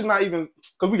 the reason I even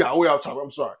because we got way off topic.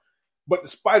 I'm sorry, but the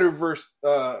Spider-Verse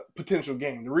potential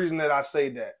game. The reason that I say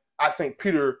that I think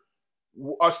Peter,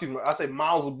 excuse me, I say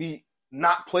Miles will be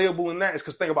not playable in that is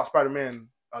because think about Spider-Man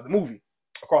the movie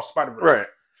Across the Spider-Verse. Right,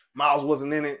 Miles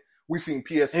wasn't in it. We seen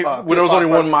PS. Well, there was only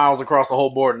one Miles across the whole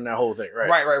board in that whole thing, right?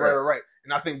 Right.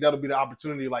 And I think that'll be the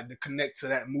opportunity, like, to connect to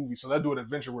that movie. So they'll do an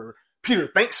adventure where Peter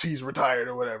thinks he's retired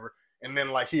or whatever, and then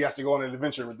like he has to go on an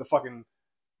adventure with the fucking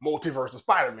multiverse of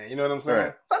Spider-Man. You know what I'm saying?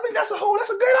 Right. So I think that's a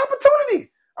great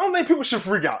opportunity. I don't think people should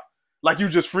freak out like you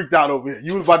just freaked out over here.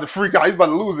 You was about to freak out. You was about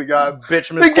to lose it, guys.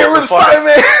 Bitch, they get rid of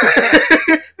Spider-Man.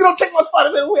 You don't take my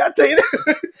Spider-Man away. I tell you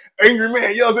that. Angry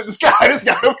man yells at the sky. This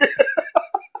guy over here.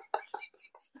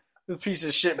 This piece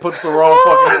of shit puts the wrong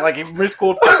fucking, like, he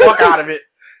misquotes the fuck out of it.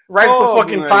 Writes the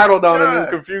fucking title down and then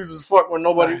confuses fuck when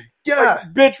nobody. Yeah,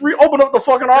 like, bitch, open up the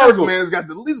fucking article. This man's got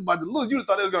the least about to lose. You'd have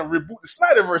thought they was gonna reboot the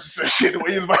Snyderverse or some shit the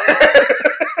way he was about.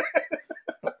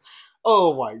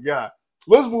 Oh my god.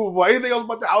 Let's move on. Anything else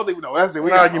about that? I don't think we know. That's it.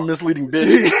 Nah, you misleading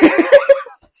bitch.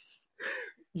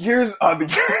 Here's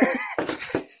the.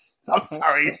 I'm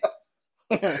sorry.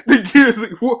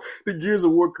 The Gears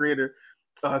of War creator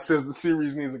says the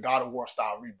series needs a God of War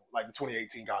style reboot, like the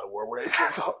 2018 God of War, where it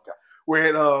says, "Oh God," where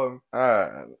it.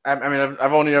 I mean,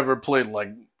 I've only ever played like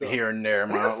here and there,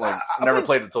 man. Like, never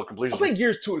played it till completion. I played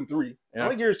Gears 2 and 3. Yeah. I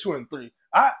like Gears 2 and 3.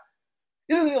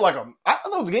 It isn't like I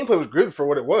thought the gameplay was good for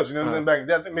what it was. You know what I mean? Back in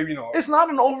that, maybe it's not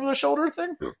an over the shoulder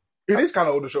thing. It is kind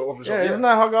of over the shoulder. Yeah, isn't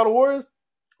that how God of War is?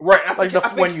 Right. Like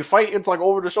when you fight, it's like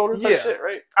over the shoulder type shit,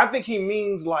 right? I think he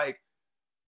means like,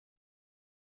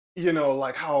 you know,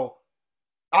 like how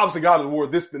obviously God of War,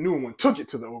 the new one, took it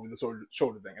to the over the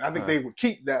shoulder thing, and I think they would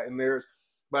keep that in theirs.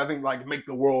 But I think like make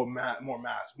the world more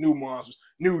massive, new monsters,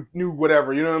 new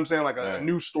whatever. You know what I'm saying? Like a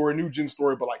new story, new gen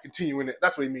story, but like continuing it.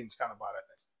 That's what he means, kind of by that thing.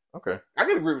 Okay, I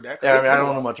can agree with that. Yeah, I mean, I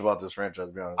don't know much about this franchise,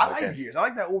 to be honest. I like Gears. I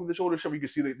like that over the shoulder stuff. You could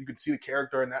see the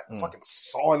character and that fucking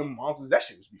sawing them monsters. That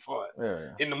shit would be fun.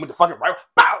 Yeah. In them with the fucking rifle,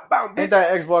 bow, bitch. Ain't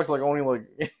that Xbox like only like?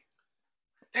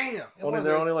 Damn,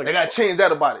 they gotta change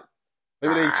that about it.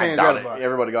 Maybe they changed that about it.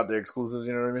 Everybody got the exclusives.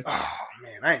 You know what I mean? Oh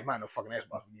man, I ain't buying no fucking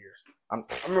Xbox for years. I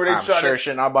remember they sure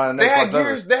shit not buying an Xbox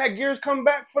ever. They had Gears come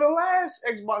back for the last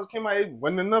Xbox came out. It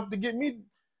wasn't enough to get me.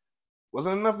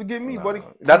 Wasn't enough to get me, buddy.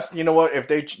 That's you know what? If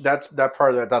they that's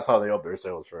how they up their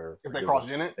sales for. If they cross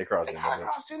gen it, they cross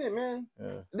gen it, man. Yeah.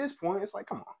 At this point, it's like,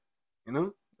 come on, you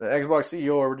know. The Xbox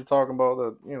CEO already talking about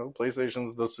that. You know,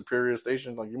 PlayStation's the superior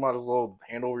station. Like, you might as well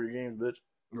hand over your games, bitch.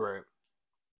 Right.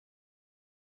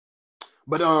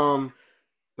 But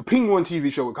the Penguin TV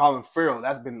show with Colin Farrell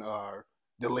that's been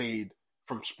delayed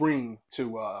from spring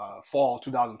to fall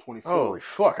 2024. Holy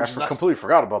fuck! I completely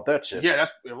forgot about that shit. Yeah,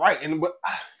 that's right. And but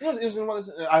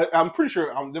I'm pretty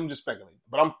sure I'm just speculating,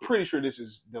 but I'm pretty sure this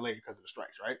is delayed because of the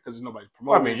strikes, right? Because nobody's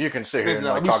promoting. I mean, you can sit here and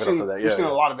like talk up to that. Yeah, we've seen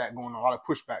a lot of that going on, a lot of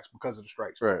pushbacks because of the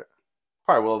strikes. Right.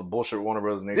 Probably will bullshit Warner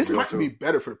Brothers. This might be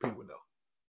better for the Penguin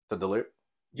though. To delay.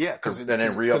 Yeah, because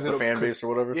then re-up the fan base or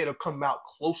whatever. Yeah, it'll come out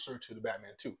closer to the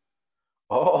Batman 2.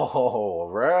 Oh,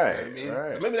 right. You know what I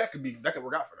mean? So maybe that could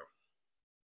work out for them.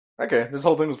 Okay, this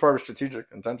whole thing was probably strategic,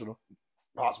 intentional.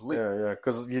 Possibly. Yeah,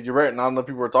 because you're right. Not enough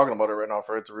people are talking about it right now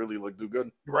for it to really like do good.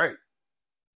 Right.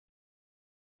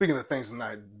 Speaking of things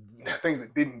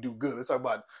that didn't do good, let's talk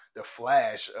about the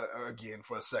Flash again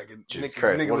for a second. Jesus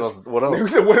Christ! What else? What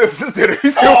else is there?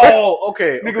 Oh,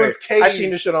 okay. Nicolas Cage. I seen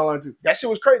this shit online too. That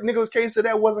shit was crazy. Nicolas Cage said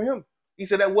that wasn't him. He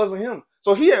said that wasn't him.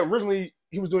 So he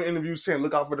was doing interviews saying,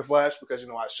 "Look out for the Flash," because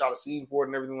I shot a scene for it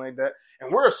and everything like that.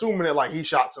 And we're assuming that like he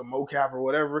shot some mocap or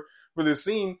whatever for this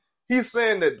scene. He's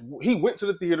saying that he went to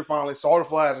the theater finally, saw the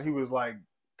Flash, and he was like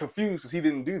confused because he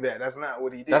didn't do that. That's not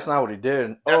what he did. That's not what he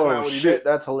did. That's not what he did.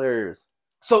 That's hilarious.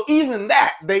 So even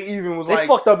that, they even was they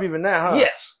fucked up even that, huh?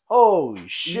 Yes. Holy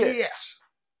shit. Yes.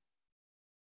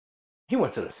 He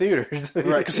went to the theaters.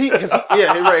 Right, because he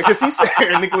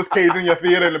said Nicolas Cage in your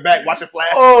theater in the back watching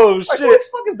Flash. Oh, like, shit. Who the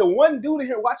fuck is the one dude in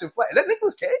here watching Flash? Is that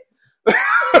Nicolas Cage?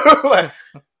 Like,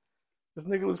 it's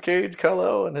Nicolas Cage,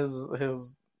 Kal-El, and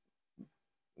his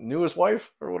newest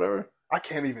wife or whatever. I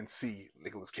can't even see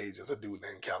Nicolas Cage as a dude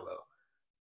named Kal-El.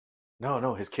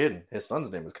 No, his kid. His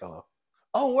son's name is Kal-El.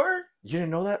 Oh, word? You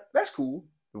didn't know that? That's cool.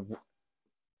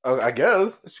 I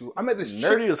guess. That's cool. I met this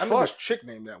nerdy as fuck. I met this chick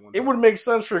named that one. It would make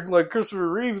sense for like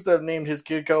Christopher Reeves to have named his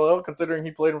kid Kal-El, considering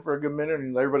he played him for a good minute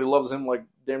and everybody loves him like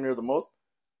damn near the most.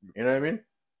 You know what I mean?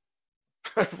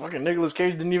 Fucking Nicolas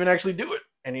Cage didn't even actually do it,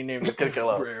 and he named his kid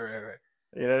Kal-El. Right.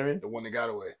 You know what I mean? The one that got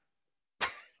away.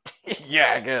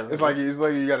 Yeah, I guess. It's like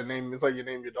you got to name. It's like you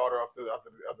name your daughter after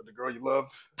the girl you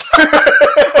loved.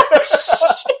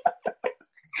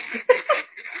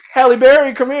 Halle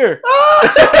Berry, come here.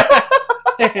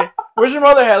 Where's your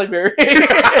mother, Halle Berry?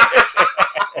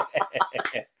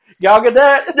 Y'all get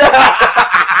that?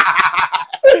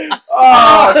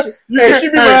 She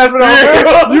be laughing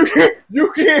on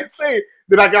You can't say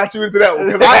that I got you into that one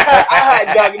because I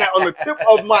had gotten that on the tip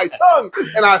of my tongue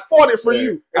and I fought it for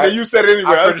you, and then you said it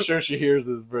anyway. I'm pretty sure she hears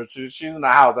this, bro. She's in the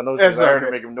house. I know she's heard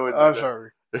her making noise. I'm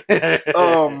sorry.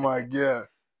 Oh my god.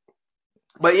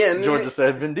 But yeah, Georgia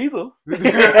said Vin Diesel. Get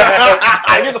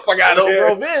the fuck out of here,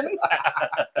 bro, Vin.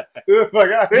 Get the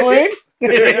fuck out of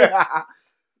here.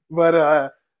 But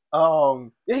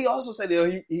yeah, he also said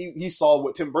that he saw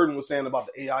what Tim Burton was saying about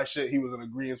the AI shit. He was in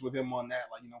agreement with him on that,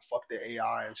 like, fuck the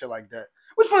AI and shit like that.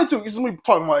 Which is funny too. Because when we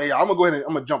talking about AI, I'm gonna go ahead and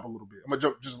I'm gonna jump a little bit. I'm gonna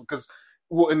jump just because,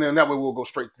 and then that way we'll go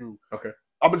straight through. Okay.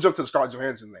 I'm gonna jump to the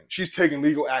ScarJo thing. She's taking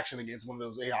legal action against one of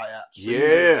those AI apps.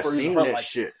 Yeah, seen that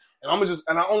shit.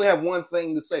 And I only have one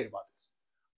thing to say about this.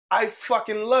 I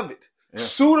fucking love it. Yeah.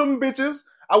 Sue them bitches.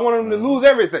 I want them to lose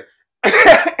everything.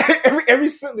 every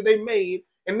cent that they made,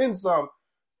 and then some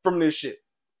from this shit.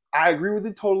 I agree with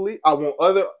it totally. I want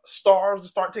other stars to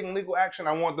start taking legal action.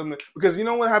 I want them to, because you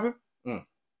know what happened?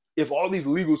 If all these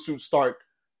legal suits start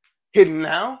hitting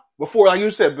now, before, like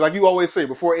you said, like you always say,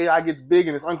 before AI gets big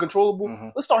and it's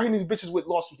uncontrollable, let's start hitting these bitches with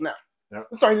lawsuits now. Yep.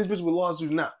 Let's start hitting these bitches with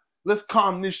lawsuits now. Let's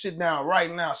calm this shit down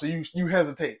right now. So you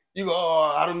hesitate. You go,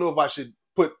 oh, I don't know if I should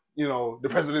put, the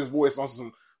president's voice on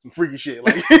some freaky shit.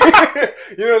 Like, you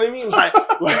know what I mean? Like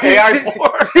AI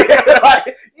porn.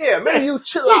 Yeah, maybe you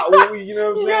chill out with me, you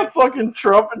know what I'm saying? Yeah, fucking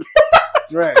Trump.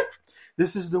 Right.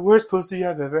 This is the worst pussy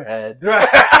I've ever had. Right.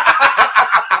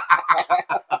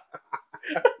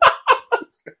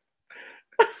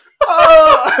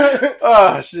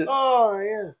 Oh, shit. Oh,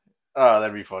 yeah. Oh,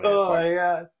 that'd be funny. Oh,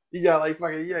 yeah. You got like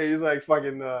fucking, he's like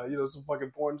fucking, some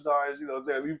fucking porn stars,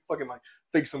 we fucking like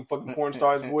fake some fucking porn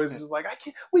stars' voices. Like,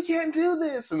 we can't do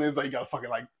this. And then it's like, you got fucking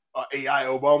like AI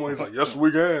Obama. He's like, yes,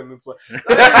 we can. It's like,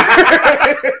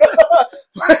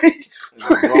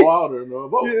 go out or no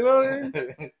vote. You know what I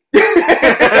mean?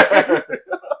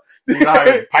 He's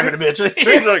like, piping the bitch.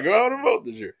 He's like, go out and vote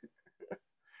this year.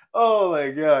 Oh my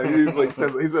god. He's like, he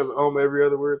says every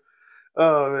other word.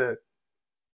 Oh man.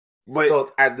 But,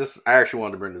 so I actually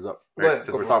wanted to bring this up, right?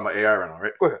 Since we're talking about AI right now,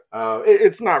 right? Go ahead.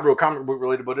 It's not real comic book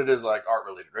related, but it is like art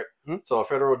related, right? Hmm? So a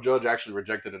federal judge actually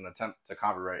rejected an attempt to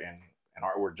copyright an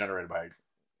artwork generated by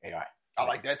AI. I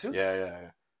like that too.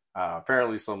 Yeah.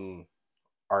 Apparently some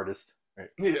artist, right?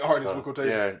 Yeah, artist with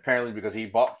quotation. Yeah, apparently because he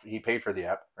paid for the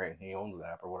app, right? He owns the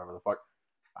app or whatever the fuck.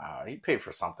 He paid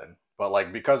for something, but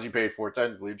like because he paid for it,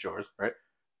 technically it's yours, right?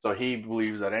 So he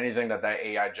believes that anything that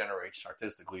AI generates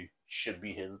artistically should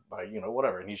be his by,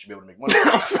 whatever, and he should be able to make money.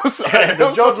 I'm so sorry. And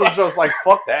the judge was just like,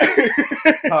 fuck that.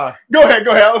 Go ahead.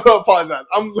 I apologize.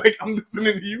 I'm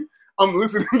listening to you.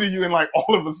 And like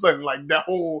all of a sudden, like that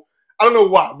whole, I don't know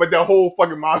why, but that whole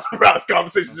fucking Miles Morales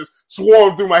conversation just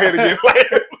swarmed through my head again.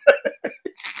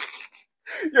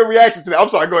 Your reaction to that. I'm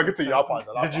sorry. Go ahead, continue. I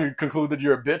apologize. Did you conclude that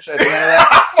you're a bitch at the end of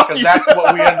that? Because that's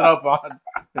what we ended up on.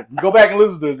 Go back and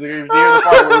listen to this. If you hear the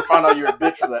part where we found out you're a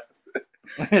bitch for that.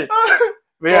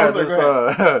 But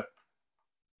yeah,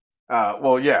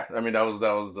 well, yeah. I mean, that was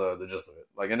the gist of it.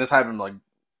 Like, and this happened, like,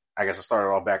 I guess it started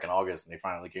off back in August, and they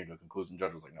finally came to a conclusion. The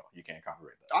judge was like, no, you can't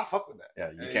copyright that. I fuck with that.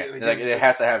 Yeah, you can't. Like, it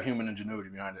has to have human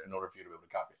ingenuity behind it in order for you to be able to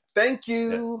copy it. Thank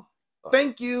you. Yeah.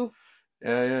 Thank you.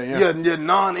 Yeah. Your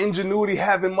non-ingenuity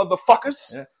having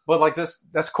motherfuckers. Yeah. But like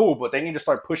that's cool, but they need to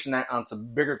start pushing that onto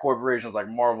bigger corporations like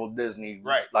Marvel, Disney,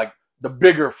 right? Like the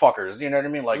bigger fuckers. You know what I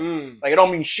mean? Like it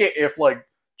don't mean shit if like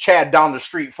Chad down the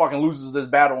street fucking loses this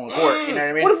battle in court. You know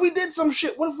what I mean? What if we did some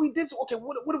shit? What if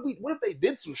they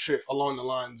did some shit along the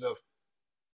lines of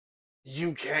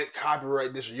you can't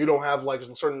copyright this, or you don't have like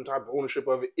a certain type of ownership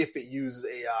of it if it uses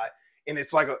AI, and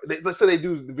it's like let's say they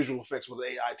do the visual effects with an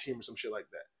AI team or some shit like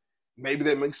that. Maybe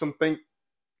that makes them think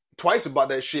twice about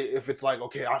that shit. If it's like,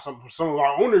 okay, some of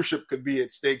our ownership could be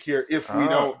at stake here if we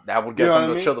don't. That would get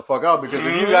them to chill the fuck out, because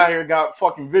if you got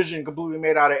fucking vision completely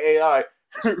made out of AI,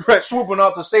 right, swooping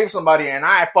up to save somebody, and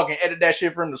I fucking edit that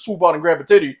shit for him to swoop out and grab a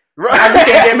titty. Right. You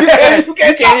can't get mad. You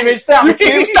can't even stop me. You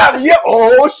can't stop me. Yeah.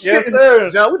 Oh shit. Yes, sir.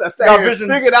 John, we done sat here and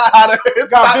figured out how to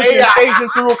got vision phasing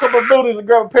through a couple of buildings and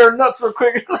grab a pair of nuts real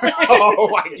quick. Oh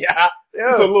my god. Yeah.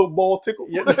 It's a little ball tickle.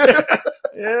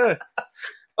 Yeah.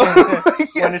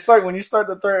 When you start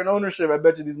to threaten ownership, I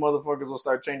bet you these motherfuckers will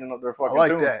start changing up their fucking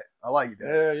tune. I like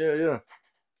that. Yeah.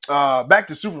 Back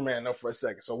to Superman though for a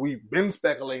second. So we've been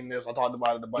speculating this. I talked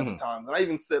about it a bunch of times, and I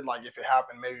even said like if it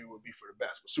happened, maybe it would be for the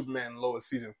best. But Superman and Lois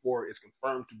season 4 is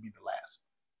confirmed to be the last.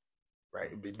 Right,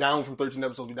 it'd be down from 13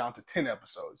 episodes, be down to 10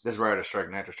 episodes. This writer strike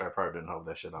and actor strike probably didn't help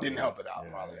that shit out. Didn't help it out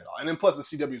probably at all. And then plus the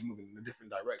CW is moving in a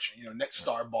different direction. You know, Next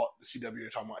Star bought the CW. They're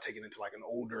talking about taking it to like an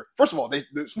older. First of all, the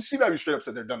CW straight up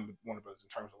said they're done with Warner Bros. In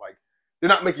terms of like they're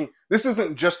not making. This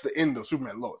isn't just the end of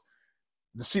Superman and Lois.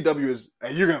 The CW is,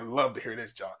 and you're gonna love to hear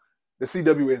this, John. The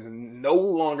CW is no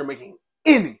longer making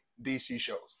any DC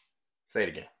shows. Say it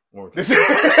again. One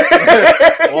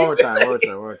more time.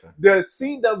 The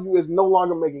CW is no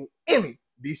longer making any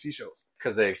DC shows.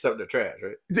 Because they accept the trash,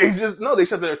 right? They accept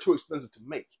that they're too expensive to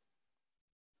make.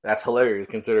 That's hilarious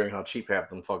considering how cheap half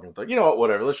them fucking things. You know what?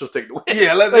 Whatever. Let's just take the win.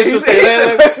 Yeah, let's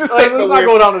not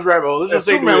go down this rabbit hole. Let's just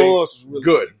take Superman the win. Lois was really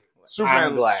good.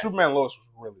 Superman Lois was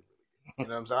really, really good. You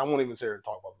know what I'm saying? I won't even sit here and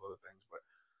talk about the other things, but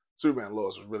Superman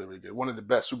Lois was really, really good. One of the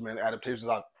best Superman adaptations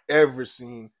I've ever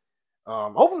seen.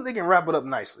 Hopefully they can wrap it up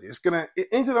nicely. It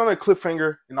ended on a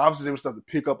cliffhanger, and obviously there was stuff to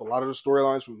pick up a lot of the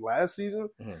storylines from last season.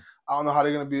 Mm-hmm. I don't know how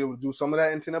they're going to be able to do some of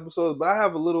that in 10 episodes, but I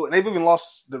have a little, and they've even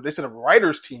lost, they said a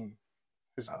writer's team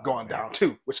has gone down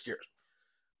too, which scares me.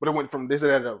 But it went from, they said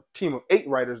they had a team of 8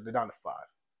 writers, they're down to 5.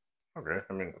 Okay.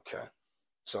 I mean, okay.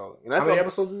 So, how many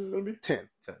episodes is it going to be? 10.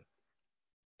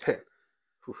 10.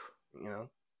 Oof. You know?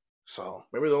 So.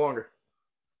 Maybe they're longer.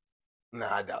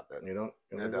 Nah, I doubt that. You don't?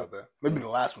 I doubt that. Maybe the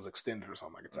last one's extended or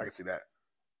something. I can see that.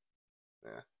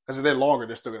 Yeah. Because if they're longer,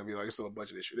 they're still going to be like, it's still a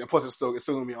budget issue. And plus, it's still going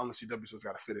to be on the CW, so it's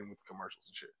got to fit in with the commercials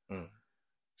and shit. Mm.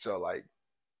 So, like,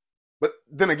 but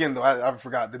then again, though, I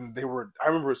forgot. Then I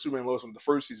remember Superman and Lois from the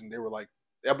first season, they were like,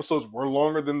 the episodes were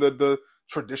longer than the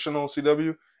traditional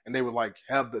CW, and they would like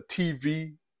have the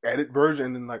TV edit version,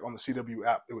 and then like on the CW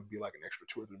app, it would be like an extra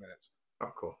 2 or 3 minutes.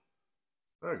 Oh, cool.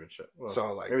 Very good shit. Well,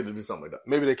 so like maybe they'll do something like that.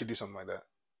 Maybe they could do something like that.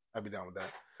 I'd be down with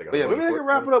that. But yeah, maybe they can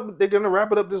wrap it up. They're gonna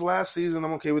wrap it up this last season.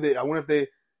 I'm okay with it. I wonder if they.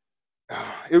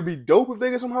 It would be dope if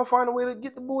they could somehow find a way to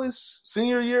get the boys'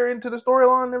 senior year into the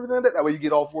storyline and everything like that. That way you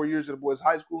get all 4 years of the boys'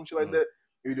 high school and shit like that.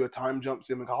 Maybe do a time jump,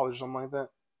 see them in college or something like that.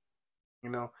 You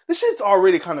know, this shit's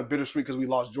already kind of bittersweet because we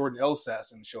lost Jordan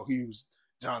Elsass in the show. He was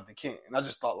Jonathan Kent, and I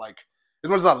just thought like, as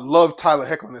much as I love Tyler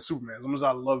Hoechlin as Superman, as much as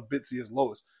I love Bitsy as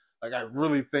Lois. Like, I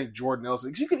really think Jordan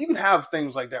Elsass, you can have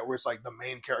things like that where it's like the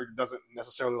main character doesn't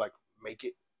necessarily like make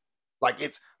it. Like,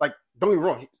 it's like, don't get me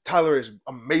wrong, Tyler is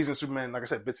amazing Superman. Like I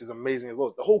said, Bitsy is amazing as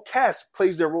Lois. The whole cast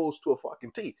plays their roles to a fucking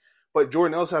T. But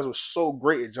Jordan Elsass was so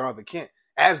great at Jonathan Kent.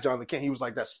 As Jonathan Kent, he was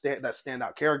like that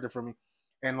standout character for me.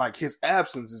 And like his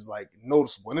absence is like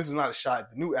noticeable. And this is not a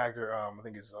shot. The new actor, I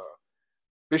think it's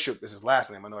Bishop is his last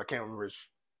name. I know I can't remember his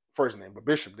first name, but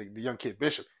Bishop, the young kid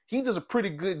Bishop, he does a pretty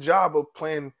good job of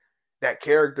playing that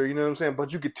character, you know what I'm saying?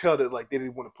 But you could tell that like they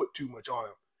didn't want to put too much on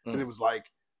him. Because it was like,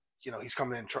 you know, he's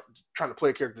coming in trying to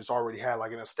play a character that's already had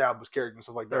like an established character and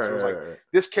stuff like that. So it was like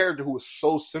this character who was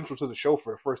so central to the show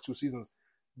for the first 2 seasons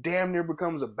damn near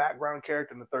becomes a background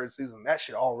character in the 3rd season. That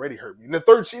shit already hurt me. And the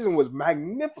 3rd season was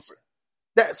magnificent.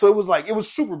 So it was like, it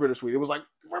was super bittersweet. It was like,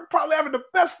 we're probably having the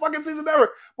best fucking season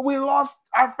ever, but we lost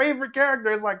our favorite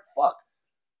character. It's like, fuck.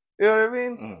 You know what I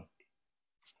mean?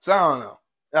 So I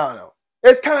don't know.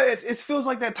 It's kind of, it feels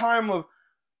like that time of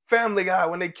Family Guy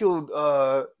when they killed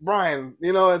Brian.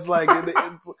 You know, it's like,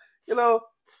 you know,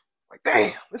 like,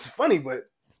 damn, this is funny, but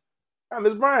I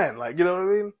miss Brian. Like, you know what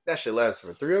I mean? That shit lasted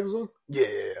for 3 episodes?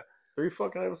 Yeah. 3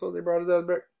 fucking episodes they brought his ass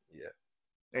back? Yeah.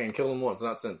 They ain't killed him once,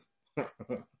 not since.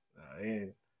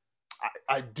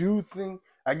 I do think,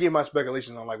 I gave my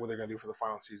speculations on like what they're going to do for the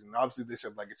final season. Obviously, they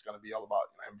said like it's going to be all about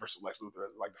him versus Lex Luthor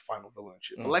as like the final villain and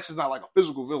shit. But Lex is not like a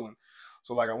physical villain.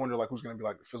 So, like, I wonder, like, who's going to be,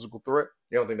 like, the physical threat?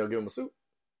 You don't think they'll give him a suit?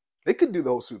 They could do the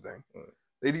whole suit thing.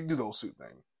 They did do the whole suit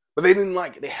thing. But they didn't,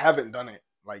 like, they haven't done it,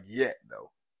 like, yet,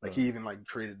 though. Like, he even, like,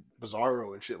 created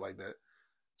Bizarro and shit like that.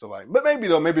 So, like, but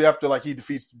maybe after, like, he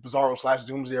defeats Bizarro /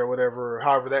 Doomsday or whatever, or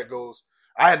however that goes.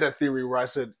 I had that theory where I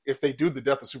said, if they do the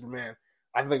death of Superman,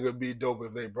 I think it would be dope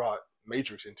if they brought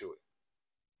Matrix into it.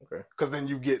 Okay. Because then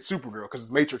you get Supergirl,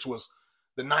 because Matrix was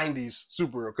the 90s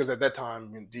Supergirl, because at that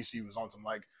time, DC was on some,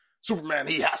 like, Superman,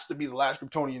 he has to be the last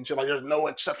Kryptonian shit. Like, there's no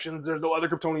exceptions. There's no other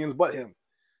Kryptonians but him.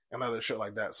 And other shit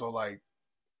like that. So, like,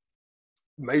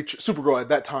 Supergirl at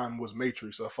that time was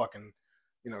Matrix, a fucking,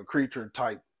 you know, creature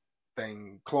type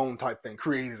thing, clone type thing,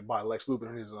 created by Lex Luthor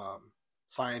and his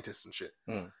scientists and shit.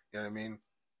 You know what I mean?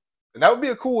 And that would be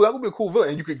a cool villain.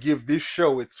 And you could give this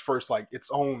show its first, like,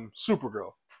 its own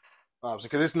Supergirl. Obviously,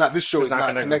 because this show is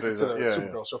not connected to the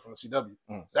Supergirl show from the CW.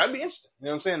 So that'd be interesting. You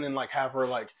know what I'm saying? And then, like, have her,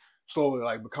 like, slowly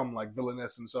like become like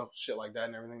villainess and stuff, shit like that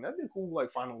and everything. That'd be a cool like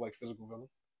final like physical villain.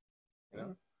 You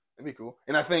know? That'd be cool.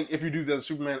 And I think if you do the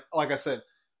Superman, like I said,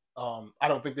 I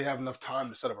don't think they have enough time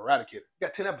to set up Eradicator. You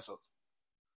got 10 episodes.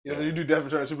 You know, you do Death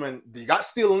Return of Superman. You got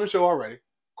Steel on the show already.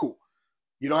 Cool.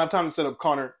 You don't have time to set up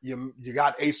Connor. You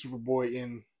got a Superboy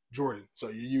in Jordan, so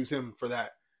you use him for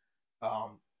that.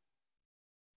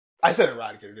 I said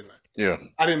Eradicator, didn't I? Yeah.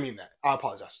 I didn't mean that. I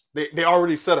apologize. They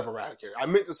already set up Eradicator. I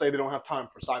meant to say they don't have time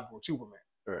for Cyborg Superman.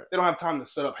 Right. They don't have time to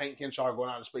set up Hank Henshaw going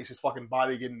out into space, his fucking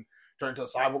body getting turned into a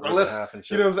cyborg. Unless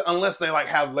you know what I'm saying? Unless they like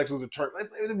have Lex Luthor turn,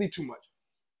 it'd be too much.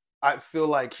 I feel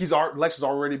like Lex has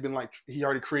already been like he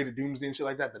already created Doomsday and shit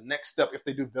like that. The next step, if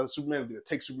they do the other Superman, would be to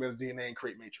take Superman's DNA and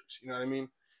create Matrix. You know what I mean?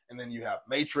 And then you have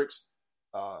Matrix,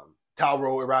 Talro,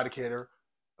 Eradicator,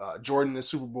 Jordan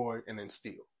is Superboy, and then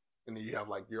Steel. And then you have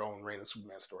like your own Reign of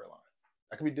Superman storyline.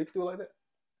 That could be Dick do it like that.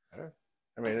 Yeah.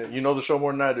 I mean, you know the show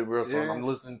more than I do, bro. So I'm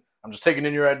listening. I'm just taking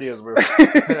in your ideas, bro.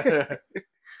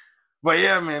 But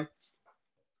yeah, man.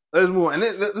 Let's move on. And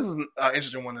this is an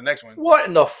interesting one. The next one. What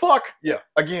in the fuck? Yeah.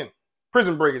 Again,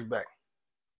 Prison Break is back.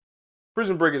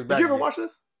 Prison Break is back. Did you ever watch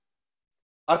this?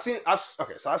 I've seen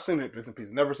it bits and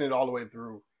pieces. Never seen it all the way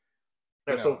through.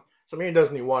 Yeah, so me and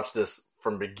Destiny watched this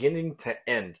from beginning to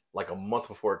end, like a month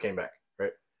before it came back.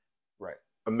 Right. Right.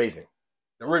 Amazing.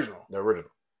 The original. Gotcha.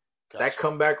 That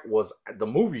comeback the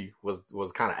movie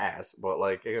was kind of ass, but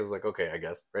like it was like okay, I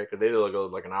guess, right? Because they did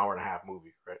like an hour and a half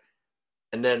movie, right?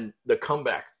 And then the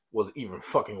comeback was even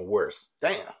fucking worse.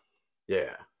 Damn.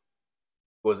 Yeah.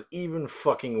 Was even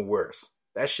fucking worse.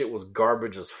 That shit was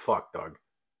garbage as fuck, dog.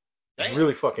 Damn.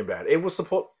 Really fucking bad. It was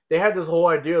they had this whole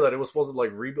idea that it was supposed to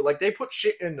like reboot. Like they put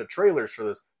shit in the trailers for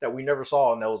this that we never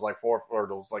saw, and that was like 4 or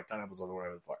those like 10 episodes or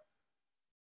whatever the fuck.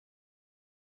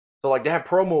 So like they had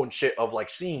promo and shit of like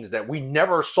scenes that we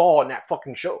never saw in that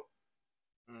fucking show.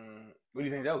 What do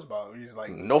you think that was about? Just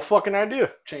like no fucking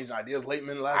idea. Changing ideas late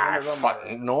minute last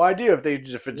minute. No idea if it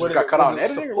just got cut out in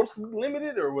editing. Was it supposed to be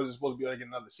limited, or was it supposed to be like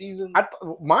another season?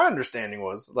 My understanding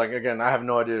was like again, I have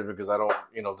no idea because I don't.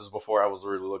 This is before I was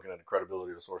really looking at the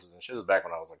credibility of the sources and shit. This is back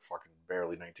when I was like fucking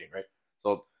barely 19, right?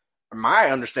 So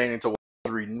my understanding to what I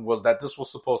was reading was that this was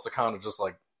supposed to kind of just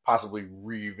like possibly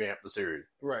revamp the series,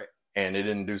 right? And it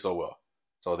didn't do so well.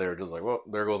 So they were just like, well,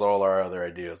 there goes all our other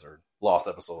ideas or lost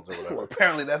episodes or whatever. Well,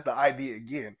 apparently that's the idea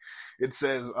again. It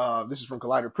says, this is from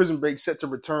Collider, Prison Break set to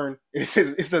return. It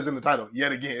says in the title,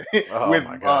 yet again,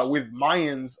 with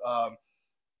Mayans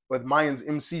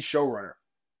MC showrunner,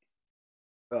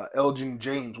 Elgin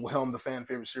James will helm the fan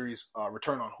favorite series,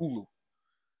 return on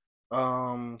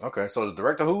Hulu. Okay, so it's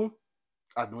direct to Hulu?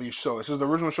 I believe so. It says the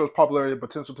original show's popularity and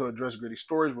potential to address gritty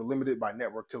stories were limited by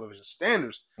network television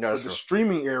standards. Yeah, but the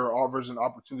streaming era offers an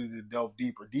opportunity to delve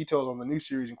deeper. Details on the new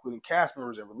series, including cast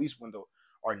members and release window,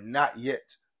 are not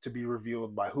yet to be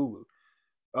revealed by Hulu.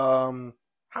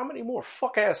 How many more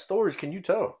fuck-ass stories can you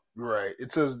tell? Right.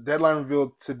 It says deadline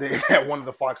revealed today that one of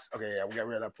the Fox... Okay, yeah, we got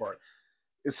rid of that part.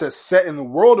 It says set in the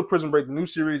world of Prison Break, the new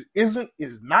series is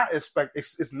not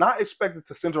expected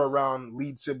to center around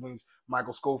lead siblings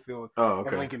Michael Schofield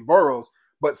and Lincoln Burrows.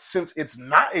 But since it's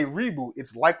not a reboot,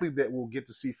 it's likely that we'll get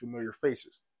to see familiar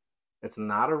faces. It's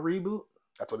not a reboot?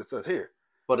 That's what it says here.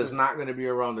 But it's not going to be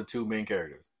around the two main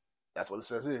characters. That's what it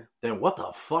says here. Then what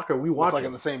the fuck are we watching? It's like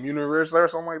in the same universe or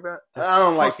something like that. That's I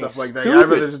don't like stuff like that. I'd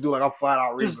rather just do like a flat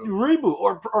out reboot. Just reboot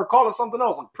or call it something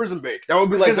else like Prison Break. That would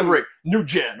be like Prison Break, New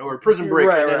Gen, or Prison Break,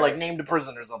 right, and then right. like name the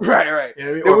prison or something. Right. You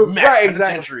know what I mean? Or Max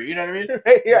Penitentiary. You know what I mean?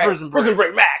 Yeah. Prison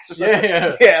Break Max.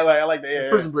 Yeah. I like that. Yeah.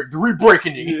 Prison Break, the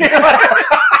re-breaking.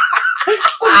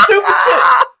 Some stupid shit.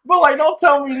 But like, don't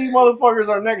tell me these motherfuckers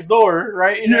are next door,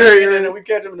 right? And then we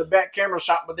catch them in the back camera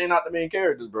shot, but they're not the main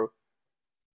characters, bro.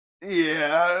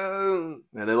 Yeah.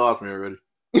 Man, they lost me already.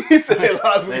 He said they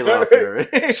lost me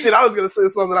already. Shit, I was going to say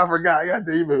something I forgot. God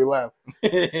damn, you made me laugh.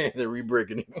 They're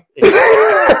re-breaking him.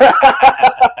 That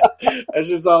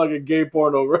just sound like a gay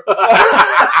porno, bro.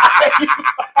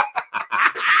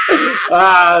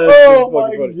 Oh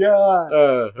my god.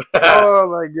 Oh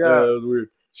my god. Yeah, that was weird.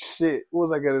 Shit. What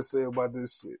was I going to say about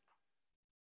this shit?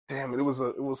 Damn it. It was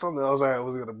something else I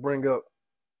was going to bring up.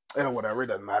 And whatever. It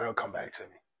doesn't matter. It'll come back to me.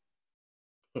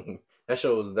 That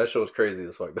show was crazy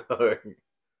as fuck, dog.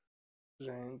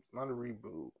 James, not a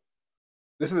reboot.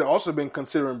 This has also been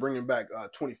considering bringing back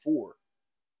 24.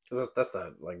 Cause that's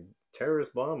that like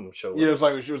terrorist bomb show. Yeah, it's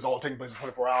like it was all taking place in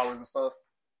 24 hours and stuff.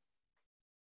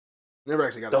 Never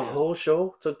actually got the whole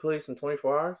show took place in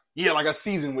 24 hours. Yeah, like a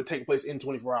season would take place in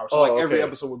 24 hours. So every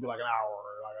episode would be like an hour or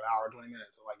like an hour 20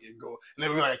 minutes. So like you go, and then it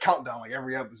would be like a countdown like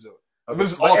every episode. Okay.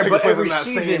 This is all taking place every in that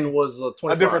season same was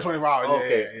 24 a different 24 hours.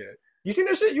 Okay. Yeah. You seen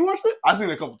that shit? You watched it? I seen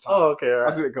it a couple times. Oh, okay. Right.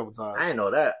 I seen it a couple times. I didn't know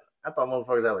that. I thought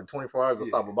motherfuckers had like 24 hours to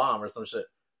stop a bomb or some shit.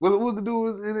 What was the dude who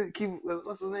was in it?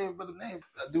 What's his name? But the name,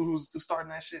 that dude who's starting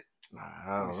that shit.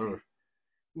 I don't know.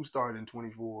 Who started in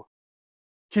 24?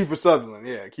 Kiefer Sutherland.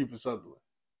 Yeah, Kiefer Sutherland.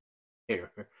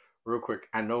 Here, real quick.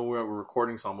 I know we're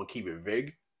recording, so I'm gonna keep it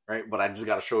vague, right? But I just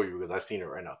gotta show you because I seen it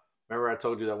right now. Remember, I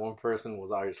told you that one person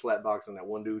was out here slapboxing that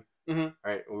one dude,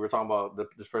 right? We were talking about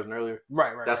this person earlier.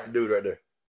 Right. That's the dude right there.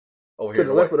 Over to here,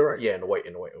 the left or the right? Yeah, in the white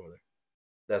over there.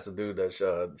 That's the dude that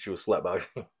she was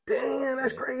slapboxing. Damn,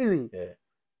 that's crazy. Yeah.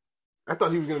 I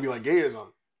thought he was gonna be like gay or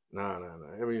something. No.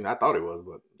 I mean, I thought he was,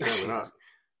 but apparently not.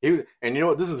 He was, and you know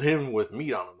what? This is him with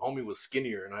meat on him. Homie was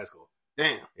skinnier in high school.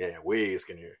 Damn. Yeah, way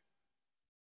skinnier.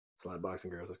 Slapboxing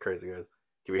girls, that's crazy, guys.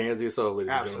 Keep your hands to yourself,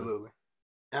 ladies. Absolutely.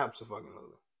 Absolutely.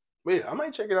 But yeah, I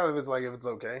might check it out if it's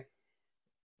okay.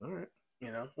 All right.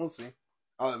 You know, we'll see.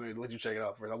 I'll let you check it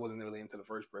out first. I wasn't really into the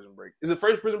first Prison Break. Is the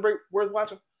first Prison Break worth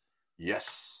watching?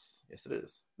 Yes, it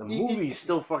is. The movie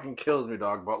still fucking kills me,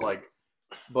 dog.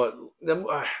 But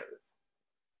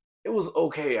it was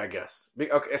okay, I guess.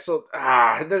 Okay, so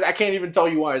I can't even tell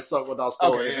you why it sucked without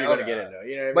spoiling if you're gonna get into it.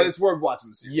 You know what I mean? But it's worth watching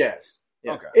the series. Yes.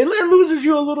 Yeah. Okay. It loses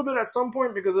you a little bit at some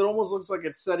point because it almost looks like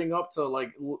it's setting up to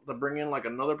bring in like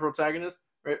another protagonist,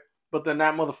 right? But then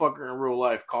that motherfucker in real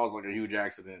life caused like a huge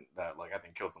accident that like I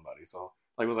think killed somebody. So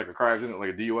like it was like a car accident, like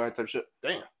a DUI type shit.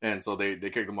 Damn. And so they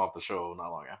kicked him off the show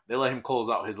not long after. They let him close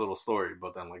out his little story,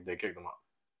 but then like they kicked him out.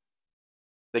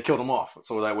 They killed him off,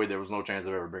 so that way there was no chance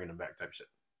of ever bringing him back type shit.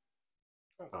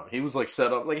 He was like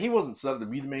set up, like he wasn't set up to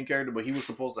be the main character, but he was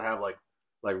supposed to have like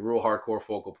real hardcore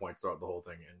focal points throughout the whole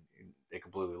thing, and they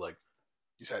completely like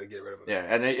just had to get rid of it. Yeah,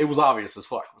 and it was obvious as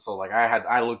fuck. So like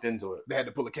I looked into it. They had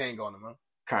to pull a Kang on him, huh?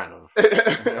 Kind of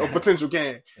a potential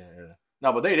Kang. Yeah.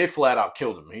 No, but they flat out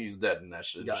killed him. He's dead in that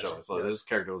shit. Gotcha. Show. So this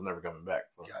character was never coming back.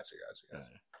 So. Gotcha. Yeah.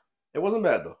 It wasn't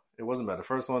bad though. It wasn't bad. The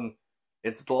first one,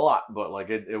 it's a lot, but like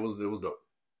it was dope.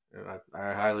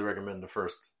 I highly recommend the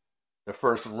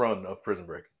first run of Prison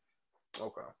Break.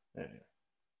 Okay. Yeah.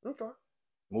 Okay.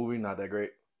 Movie not that great,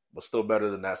 but still better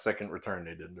than that second return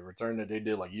they did. The return that they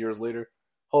did like years later,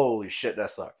 holy shit,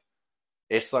 that sucked.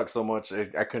 It sucked so much.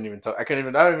 I couldn't even tell. I don't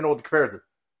even know what to compare it to.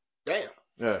 Damn.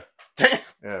 Yeah. Damn.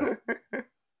 Yeah.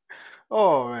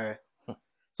 Oh man.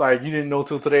 Sorry, you didn't know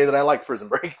till today that I liked Prison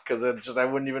Break because I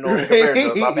wouldn't even know what to compare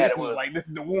it to. How bad it was. Like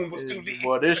the wound was too deep.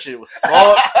 Boy, this shit was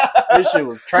soft. This shit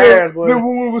was trash. Boy. The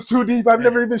wound was too deep. I've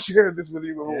never even shared this with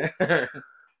you before.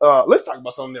 Yeah. Let's talk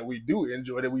about something that we did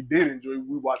enjoy.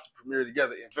 We watched the premiere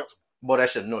together. Invincible. Boy, that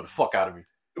shit annoyed the fuck out of me.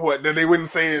 What? They wouldn't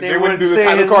say it. They wouldn't do the say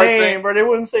title his card name, thing, bro. They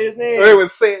wouldn't say his name. They would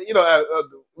say,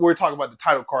 we're talking about the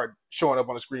title card showing up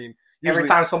on the screen. Every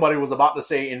time somebody was about to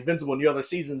say Invincible in the other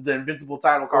seasons, the Invincible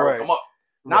title card would come up.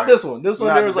 Not this one. This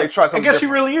one, there was like, I guess she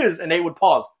really is. And they would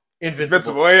pause.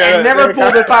 Invincible. Yeah, and never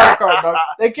pulled the title card, dog.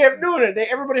 They kept doing it.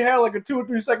 Everybody had like a 2 or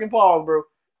 3 second pause, bro.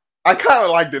 I kind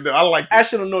of liked it, though. I liked it. I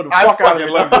should have known the fuck out of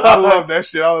it. I love that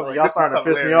shit. I was like, y'all starting to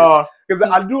piss me off. Because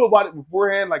I knew about it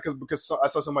beforehand, like, because I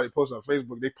saw somebody post on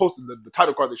Facebook. They posted the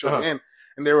title card they showed at the end,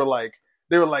 and they were like,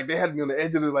 they had me on the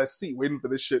edge of the seat waiting for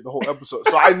this shit the whole episode.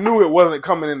 So I knew it wasn't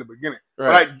coming in the beginning.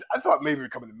 Right. But I thought maybe it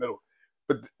would come in the middle.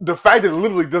 But the fact that it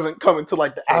literally doesn't come until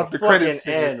like the after credits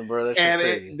scene, bro,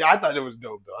 and I thought it was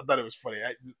dope though. I thought it was funny.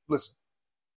 Listen,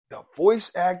 the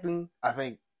voice acting I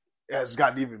think has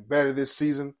gotten even better this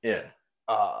season. Yeah.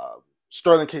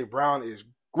 Sterling K. Brown is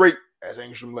great as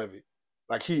Angstrom Levy.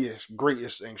 Like he is great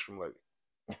as Angstrom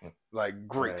Levy. Like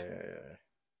great. Yeah.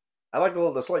 I like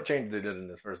the slight change they did in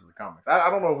this versus the comics. I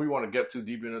don't know if we want to get too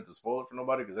deep into it to spoil it for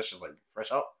nobody because that's just like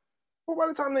fresh out. Well, by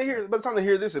the time they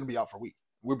hear this, it'll be out for a week.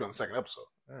 We've done the second episode,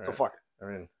 right. So fuck it. I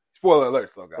mean, spoiler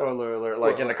alerts though, guys. Spoiler alert!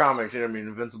 Like in the comics, you know what I mean?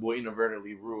 Invincible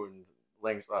inadvertently ruined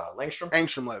Langstrom.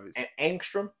 Angstrom Levy's.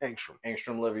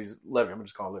 Angstrom Levy. I'm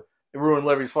just calling it. It ruined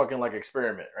Levy's fucking like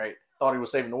experiment, right? Thought he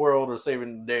was saving the world or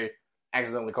saving the day.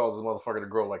 Accidentally caused this motherfucker to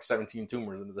grow like 17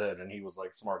 tumors in his head, and he was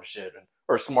like smart as shit,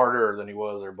 or smarter than he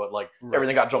was, but like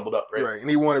everything got jumbled up, right? Right, and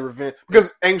he wanted revenge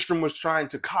because Angstrom was trying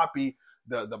to copy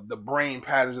the brain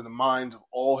patterns and the minds of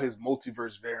all his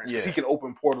multiverse variants. Because he can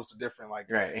open portals to different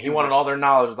right. And he wanted all their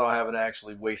knowledge without having to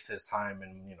actually waste his time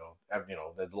and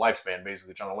his lifespan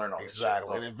basically trying to learn all this shit.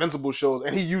 Exactly. And Invincible shows,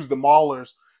 and he used the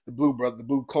Maulers, the blue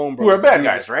clone brothers, who are bad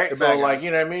guys, right? So like guys.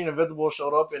 You know what I mean? Invincible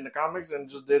showed up in the comics and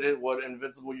just did what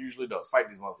Invincible usually does: fight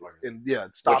these motherfuckers. And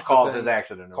which caused his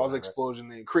accident, cause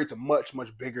explosion, and it creates a much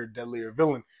bigger, deadlier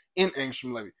villain in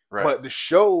Angstrom Levy. Right. But the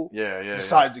show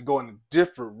decided to go in a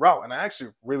different route, and I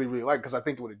actually really like it because I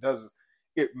think what it does is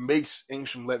it makes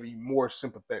Angstrom Levy more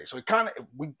sympathetic. So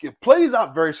it plays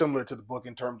out very similar to the book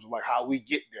in terms of like how we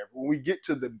get there. But when we get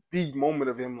to the big moment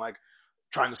of him like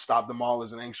trying to stop the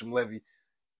Maulers and Angstrom Levy,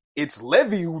 it's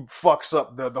Levy who fucks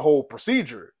up the whole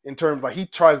procedure in terms like he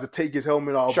tries to take his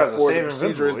helmet off before the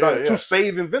procedure is done to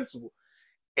save Invincible.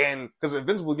 And because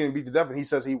Invincible getting beat to death, and he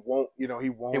says he won't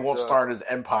start his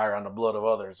empire on the blood of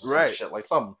others, or some shit like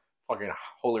some fucking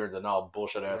holier than thou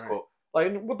bullshit ass quote.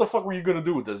 Like, what the fuck were you gonna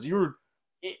do with this?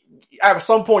 At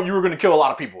some point you were gonna kill a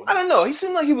lot of people. I don't know. He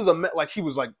seemed like he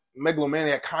was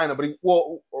megalomaniac kind of, but he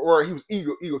was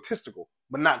egotistical,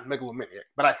 but not megalomaniac.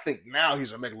 But I think now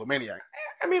he's a megalomaniac.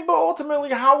 I mean, but ultimately,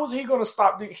 how was he going to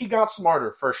stop? He got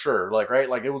smarter for sure, like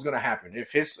it was going to happen.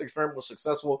 If his experiment was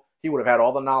successful, he would have had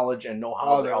all the knowledge and know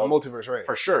how the multiverse, right?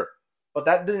 For sure. But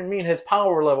that didn't mean his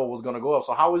power level was going to go up.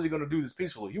 So how was he going to do this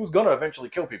peacefully? He was going to eventually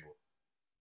kill people.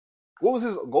 What was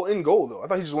his goal, though? I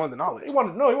thought he just wanted the knowledge. He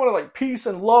wanted like peace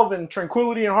and love and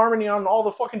tranquility and harmony on all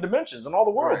the fucking dimensions and all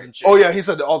the worlds and shit. Oh yeah, he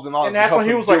said all the knowledge. And that's when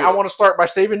he was like, I want to start by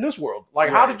saving this world.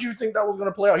 Like, how did you think that was going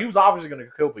to play out? He was obviously going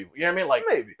to kill people. You know what I mean? Like,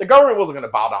 maybe the government wasn't going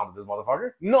to bow down to this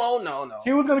motherfucker. No.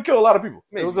 He was going to kill a lot of people.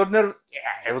 Maybe.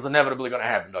 It was inevitably going to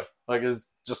happen, though. Like, it's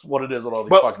just what it is with all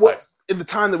these fucking types. In the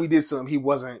time that we did some, he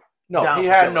wasn't. No, he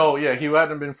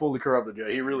hadn't been fully corrupted yet.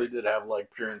 He really did have like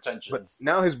pure intentions. But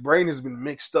now his brain has been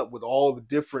mixed up with all the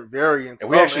different variants. And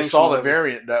we actually saw the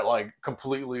variant that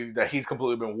he's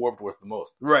completely been warped with the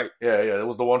most. Right. Yeah. It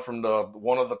was the one from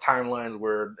one of the timelines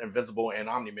where Invincible and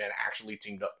Omni-Man actually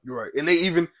teamed up. Right. And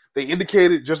they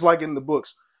indicated, just like in the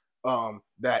books,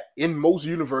 that in most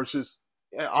universes,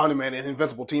 Omni-Man and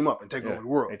Invincible team up and take over the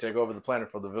world. They take over the planet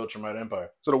for the Viltrumite Empire.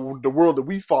 So the world that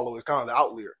we follow is kind of the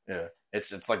outlier. Yeah.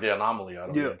 It's like the anomaly out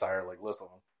of the entire list of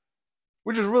them,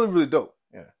 which is really, really dope.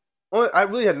 Yeah, I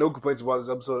really had no complaints about this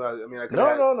episode. I mean, I could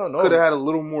have had a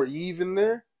little more Eve in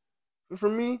there for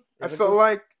me. I felt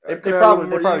like they probably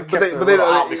kept it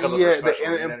out because of their special,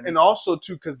 and also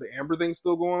too because the Amber thing's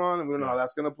still going on, and we don't know how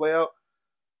that's going to play out.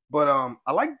 But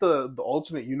I like the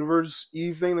alternate universe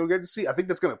Eve thing that we get to see. I think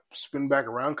that's going to spin back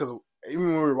around because even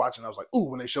when we were watching, I was like, ooh,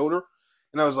 when they showed her,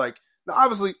 and I was like, now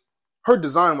obviously. Her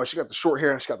design, where she got the short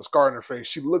hair and she got the scar on her face,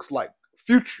 she looks like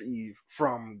future Eve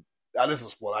from. This is a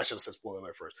spoiler. I should have said spoiler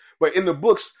alert first. But in the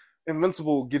books,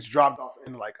 Invincible gets dropped off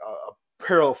in like a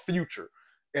parallel future,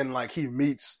 and like he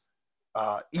meets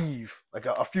Eve, like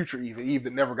a future Eve, an Eve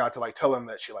that never got to like tell him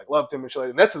that she like loved him and shit.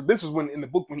 And this is when in the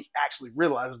book when he actually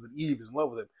realizes that Eve is in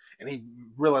love with him, and he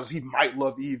realizes he might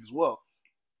love Eve as well.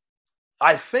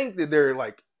 I think that they're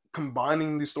like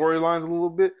combining the storylines a little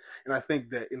bit, and I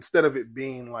think that instead of it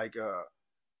being like a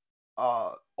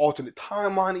alternate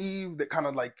timeline Eve that kind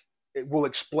of like it will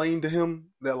explain to him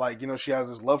that like she has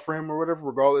this love for him or whatever,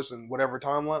 regardless in whatever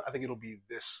timeline, I think it'll be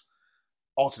this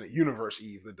alternate universe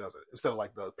Eve that does it instead of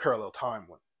like the parallel time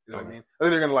one. You know what I mean? I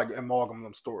think they're gonna like amalgam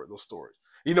those stories.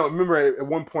 Remember at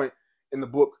one point in the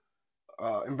book,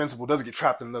 Invincible doesn't get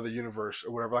trapped in another universe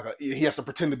or whatever. Like he has to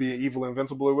pretend to be an evil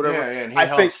Invincible or whatever. Yeah, and he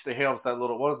helps that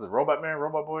little, what is it, Robot Man,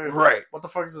 Robot Boy? Right. What the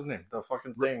fuck is his name? The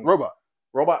fucking thing.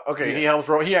 Robot. Okay, yeah.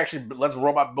 He actually lets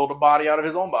Robot build a body out of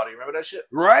his own body. Remember that shit?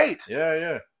 Right.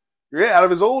 Yeah, out of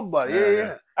his old body.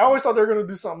 Yeah. I always thought they were gonna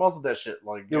do something else with that shit,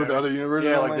 like with the other universe.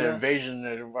 Yeah, like the invasion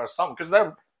or something. Because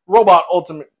that Robot,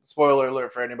 ultimate spoiler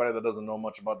alert for anybody that doesn't know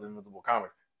much about the Invincible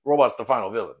comics. Robot's the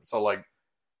final villain. So like.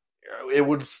 It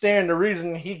would stand to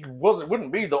reason he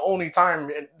wouldn't be the only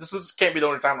time. This can't be the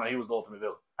only time that he was the ultimate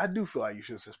villain. I do feel like you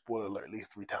should say spoiler alert at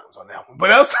least 3 times on that one. But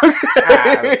else,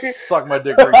 suck my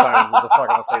dick 3 times. What the fuck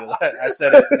I say to that? I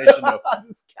said it. They should know.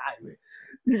 This guy, man.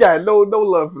 You got no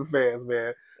love for the fans,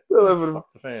 man. No love for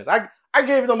the fans. I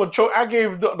gave them a choice. I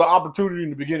gave the opportunity in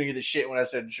the beginning of this shit when I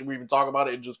said, should we even talk about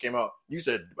it? It just came out. You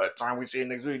said by the time we see it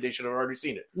next week, they should have already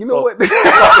seen it. You know what?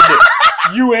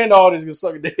 You and all this can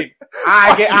suck a dick.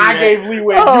 I gave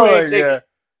leeway. You ain't taking it.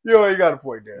 You got a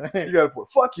point there. You got a point.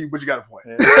 Fuck you, but you got a point.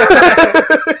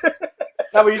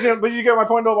 No, but you get my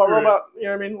point though about Robot. You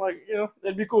know what I mean? Like,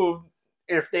 it'd be cool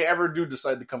if they ever do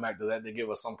decide to come back to that. They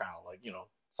give us some kind of like,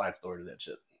 side story to that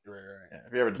shit. Right. Yeah,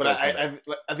 if you ever decide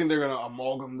I think they're gonna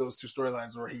amalgam those 2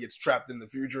 storylines where he gets trapped in the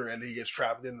future and he gets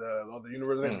trapped in the other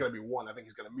universe. I think it's gonna be one. I think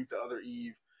he's gonna meet the other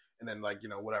Eve. And then, like,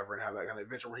 whatever, and have that kind of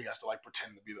adventure where he has to, like,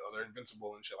 pretend to be the other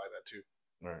Invincible and shit like that, too.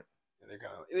 Right.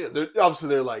 And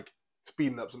they're like,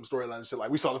 speeding up some storylines and shit. Like,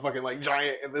 we saw the fucking, like,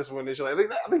 Giant in this one and shit.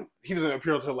 Like, I think he doesn't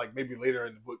appear until, like, maybe later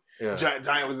in the book. Yeah.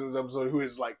 Giant was in this episode who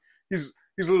is, like, he's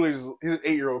literally just, he's an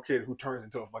 8-year-old kid who turns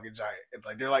into a fucking giant. And,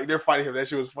 like, they're fighting him. That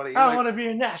shit was funny. I want to be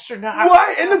an astronaut.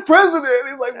 Why? And the president,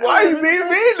 he's like, why are you being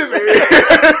mean to me?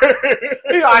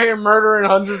 He's out here murdering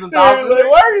hundreds and thousands. Like,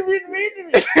 why are you being mean to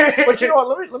me? But you know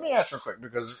what? Let me ask real quick,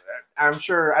 because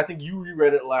I think you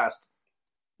reread it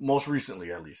most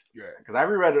recently at least. Yeah. Because I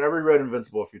reread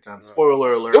Invincible a few times.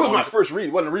 Spoiler alert. It was my first read.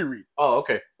 It wasn't a reread. Oh,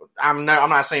 okay. I'm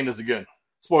not saying this again.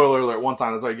 spoiler alert, one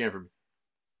time, that's all you get from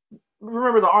me.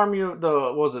 Remember the army of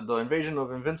the invasion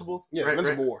of Invincibles? Yeah, right,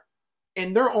 Invincible right? War.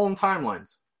 In their own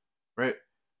timelines, right?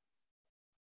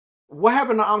 What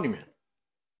happened to Omni-Man?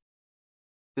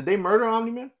 Did they murder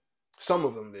Omni-Man? Some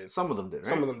of them did. Some of them did, right?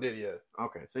 Some of them did, yeah.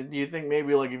 Okay, so do you think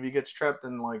maybe like if he gets trapped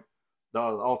in like the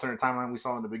alternate timeline we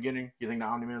saw in the beginning, you think the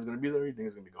Omni-Man is going to be there? Or you think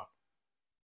it's going to be gone?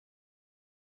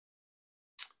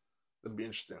 That'd be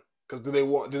interesting. Because do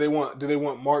they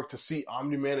want Mark to see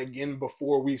Omni-Man again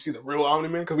before we see the real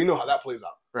Omni-Man? Because we know how that plays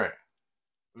out, right?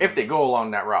 If they go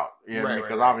along that route, yeah, right,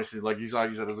 because right. obviously, like you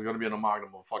said, there's going to be an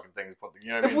amalgam of fucking things. But you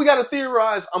know what I mean? If we gotta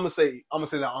theorize, I'm gonna say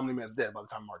that Omni-Man's dead by the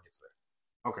time Mark gets there.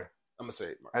 Okay, I'm gonna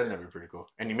say I think that'd be pretty cool.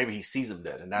 And maybe he sees him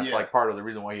dead, and that's Yeah. like part of the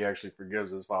reason why he actually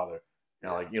forgives his father. You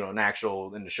know, like an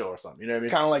actual in the show or something. You know what I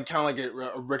mean? Kind of like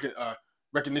a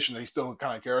recognition that he still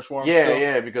kind of cares for him. Yeah, still.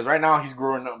 yeah. Because right now he's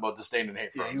growing nothing but disdain and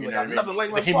hate for him. He's You like, know what I mean? nothing like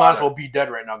He's my like, he father. might as well be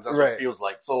dead right now because that's what Right. it feels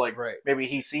like. So like Right. maybe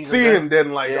he sees him dead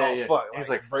and like, yeah, oh yeah. fuck. He's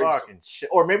like breaks fucking shit.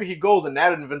 Or maybe he goes and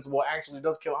that Invincible actually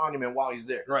does kill Omni-Man while he's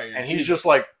there. Right. And he's just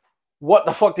like, what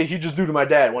the fuck did he just do to my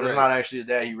dad? When it's Right. not actually his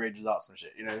dad, he rages out some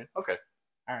shit. You know what I mean? Okay.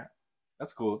 All right.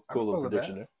 That's cool. Cool little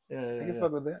prediction there. Yeah, I can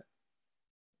fuck with that.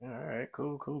 Yeah, all right,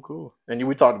 cool. And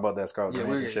we talked about that ScarJo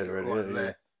and shit already.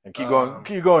 Yeah. And keep going,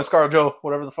 ScarJo,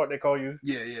 whatever the fuck they call you.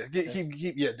 Yeah.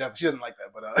 Definitely. She doesn't like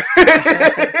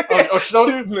that, Oh, she told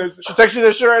you? She text you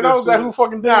that shit right now? Is that who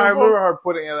fucking did it? I remember her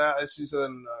putting it out. She said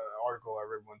in an article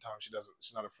I read one time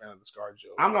she's not a fan of the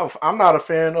ScarJo. I'm not a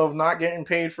fan of not getting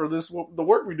paid for the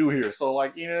work we do here. So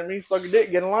like, you know what I mean? Suck a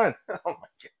dick, get in line. Oh my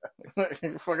god.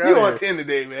 Fuck You out on 10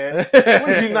 today, man. What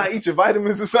did you not eat your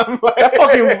vitamins or something like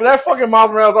that fucking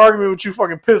Miles Morales argument with you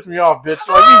fucking pissed me off, bitch.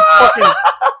 Like you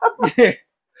fucking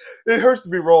It hurts to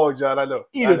be wrong, John. I know.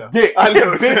 Eat a dick. I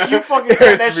know. Bitch, you fucking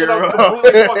said that shit up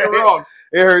completely fucking wrong.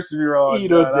 It hurts to be wrong. Eat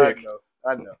John. a dick.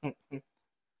 I know.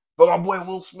 But my boy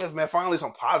Will Smith, man, finally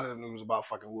some positive news about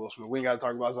fucking Will Smith. We ain't got to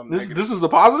talk about something negative. This is a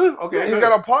positive? Okay. Yeah, he's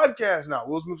got a podcast now.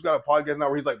 Will Smith's got a podcast now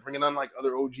where he's like bringing on like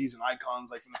other OGs and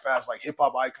icons like from the past, like hip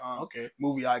hop icons,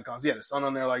 movie icons. He had his son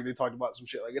on there, like they talked about some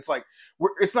shit. Like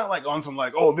it's not like on some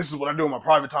like, oh, this is what I do in my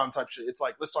private time type shit. It's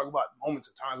like let's talk about moments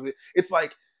and times. It's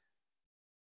like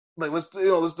let's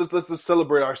just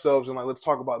celebrate ourselves and like let's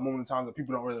talk about moments and times that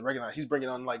people don't really recognize. He's bringing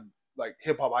on like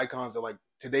hip hop icons that like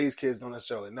today's kids don't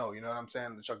necessarily know. You know what I'm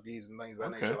saying? The Chuck D's and things of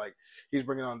that nature. Like he's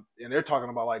bringing on, and they're talking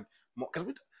about like because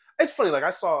it's funny. Like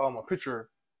I saw a picture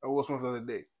of Will Smith the other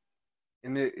day,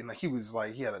 and like he was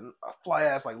like he had a fly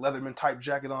ass like Leatherman type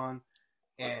jacket on,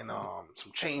 and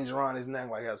some chains around his neck.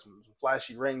 Like he had some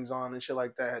flashy rings on and shit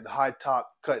like that. Had the high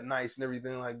top cut nice and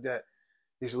everything like that.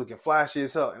 He's looking flashy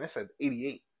as hell, and it said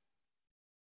 88.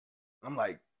 I'm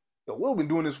like, yo, Will been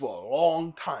doing this for a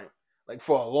long time. Like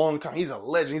for a long time. He's a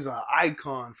legend. He's an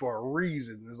icon for a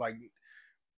reason. It's like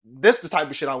that's the type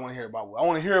of shit I want to hear about Will. I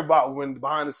want to hear about when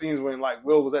behind the scenes when like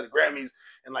Will was at the Grammys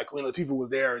and like Queen Latifah was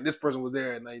there and this person was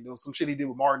there and like some shit he did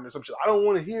with Martin or some shit. I don't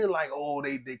want to hear like, oh,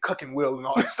 they cucking Will and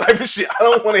all this type of shit. I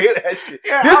don't want to hear that shit.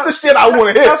 Yeah, this the shit I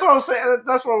want to hear. That's what I'm saying.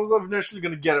 That's what I was initially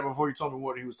gonna get at before you told me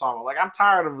what he was talking about. Like I'm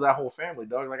tired of that whole family,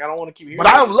 dog. Like I don't want to keep hearing. But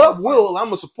I love Will. I'm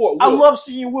gonna support Will. I love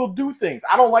seeing Will do things.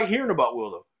 I don't like hearing about Will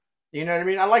though. You know what I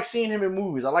mean? I like seeing him in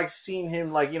movies. I like seeing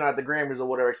him like at the Grammys or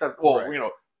whatever. Except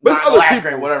but it's other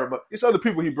people, whatever. But it's other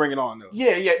people he bringing on though.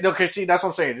 Yeah. Okay, see, that's what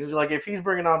I'm saying. It's like if he's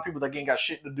bringing on people that ain't got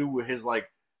shit to do with his life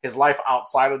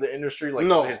outside of the industry,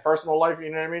 like his personal life. You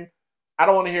know what I mean? I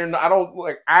don't want to hear.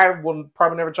 I will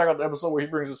probably never check out the episode where he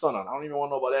brings his son on. I don't even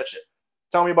want to know about that shit.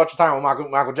 Tell me about your time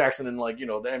with Michael Jackson and the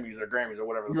Emmys or Grammys or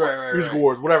whatever the fuck, music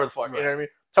awards, whatever the fuck. You know what I mean?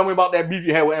 Tell me about that beef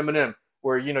you had with Eminem,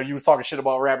 where you was talking shit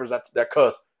about rappers that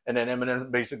cuss. And then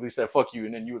Eminem basically said, fuck you.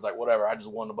 And then you was like, whatever, I just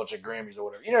won a bunch of Grammys or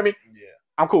whatever. You know what I mean? Yeah.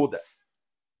 I'm cool with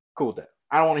that.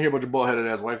 I don't want to hear about your bald-headed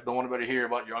ass wife. Don't want anybody to hear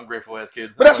about your ungrateful ass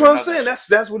kids. But that's what I'm saying.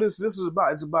 That's what this is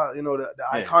about. It's about, the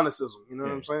iconicism. You know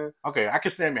what I'm saying? Okay, I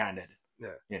can stand behind that.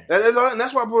 Yeah.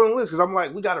 That's why I put it on the list, because I'm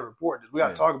like, we got to report this. We got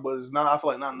to talk about this. I feel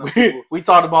like not enough people. We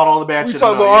talked about all the bad shit. We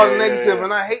talked about all the negative,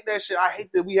 and I hate that shit. I hate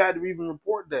that we had to even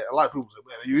report that. A lot of people say,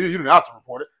 man, you didn't have to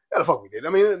report it. Yeah, the fuck we did. I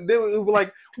mean, it was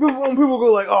like, when people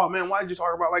go like, oh man, why'd you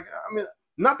talk about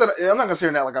not that I'm not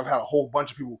considering that like I've had a whole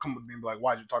bunch of people come up to me and be like,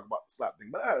 why'd you talk about the slap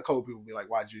thing? But I had a couple of people be like,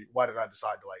 why did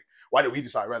we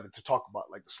decide rather to talk about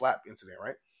like the slap incident,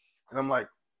 right? And I'm like,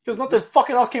 because nothing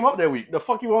fucking else came up that week. The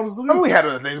fuck you want us to do? I mean, we had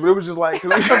other things, but it was just like,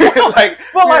 everybody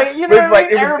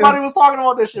was talking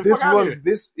about this shit.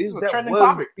 This is the trending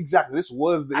topic. Exactly. This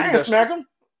was the. I didn't smack him.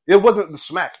 It wasn't the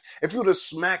smack. If you would have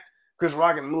smacked Chris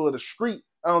Rock in the middle of the street,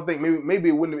 I don't think maybe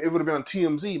it wouldn't. It would have been on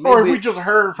TMZ. Maybe, or if we just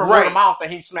heard from word of mouth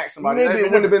that he smacked somebody, maybe it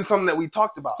wouldn't have been something that we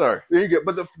talked about. Sorry, there you go.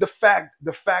 But the fact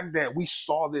that we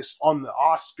saw this on the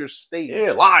Oscar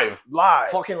stage, live,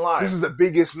 fucking live. This is the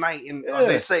biggest night in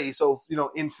they say so.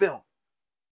 In film.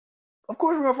 Of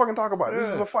course we're gonna fucking talk about it.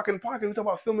 This is a fucking podcast. We talk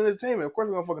about film and entertainment. Of course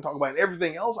we're gonna fucking talk about it. And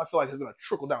everything else, I feel like, has been a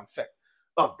trickle down effect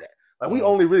of that. Like we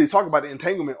only really talk about the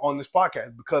entanglement on this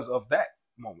podcast because of that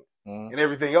moment, and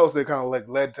everything else that kind of like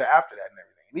led to after that and everything.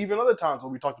 And even other times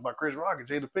when we talked about Chris Rock and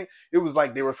Jada Pinkett, it was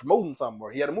like they were promoting something,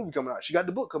 or he had a movie coming out. She got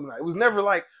the book coming out. It was never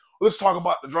like, let's talk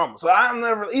about the drama. So I'm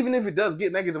never, even if it does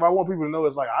get negative, I want people to know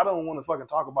it's like, I don't want to fucking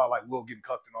talk about like Will getting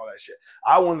cucked and all that shit.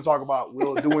 I want to talk about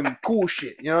Will doing cool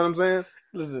shit. You know what I'm saying?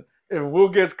 Listen, if Will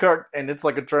gets cucked and it's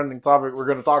like a trending topic, we're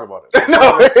going to talk about it.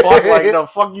 The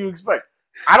fuck you expect?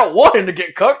 I don't want him to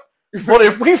get cucked. But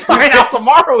if we find out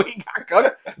tomorrow he got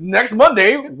cucked, next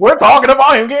Monday, we're talking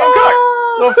about him getting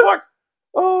cucked. The fuck?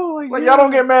 Oh, like y'all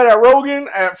don't get mad at Rogan,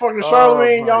 at fucking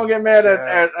Charlemagne. Y'all don't get mad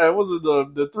at was it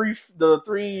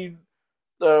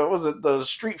the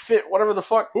street fit, whatever the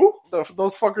fuck? Who?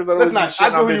 Those fuckers that always I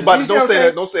know who you about to don't say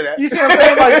that. Don't say that. You see what I'm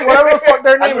saying? Like whatever the fuck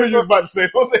their name is. I know you was about to say.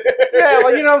 Don't say that. Yeah,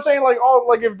 like you know what I'm saying? Like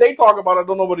like if they talk about it,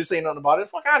 don't nobody say nothing about it.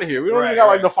 Fuck out of here. We don't even got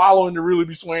like the following to really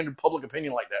be swaying to public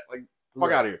opinion like that. Like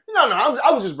fuck out of here. No,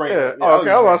 I was just bringing it up. Yeah,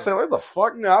 okay, I was saying, what the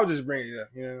fuck? No, I was just bringing it up.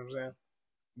 You know what I'm saying?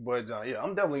 But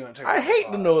I'm definitely gonna check. I hate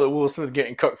to know that Will Smith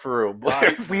getting cooked for real, but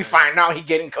if we find out he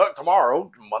getting cooked tomorrow,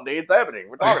 Monday it's happening.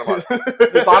 We're talking about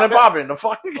it. It's on and popping. The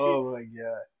fuck. Oh my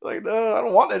god! Like, I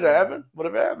don't want that to happen. But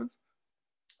if it happens,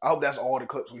 I hope that's all the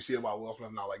clips we see about Will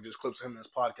Smith now. Like just clips of him in his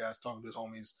podcast talking to his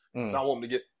homies. I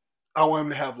want him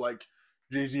to have like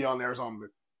Jay-Z on there or something,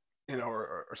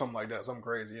 or something like that, something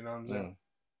crazy. You know what I'm saying?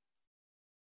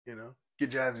 Get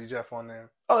Jazzy Jeff on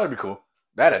there. Oh, that'd be cool.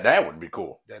 That would be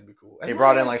cool. That'd be cool. He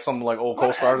brought in like some like old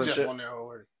co-stars and Jeff shit. On there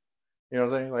already. You know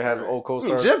what I'm saying? Like have old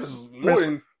co-stars. Jeff is more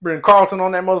than bring Carlton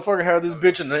on that motherfucker. Have this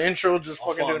bitch in the intro, just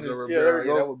fucking doing this. Yeah, there we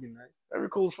go. That would be nice. That'd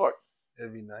be cool as fuck.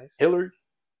 That'd be nice. Hillary.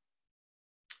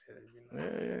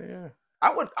 Yeah.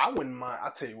 I wouldn't mind. I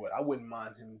tell you what, I wouldn't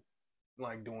mind him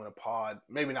like doing a pod.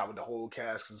 Maybe not with the whole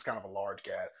cast because it's kind of a large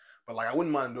cast. But like I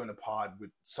wouldn't mind doing a pod with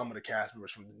some of the cast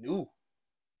members from the new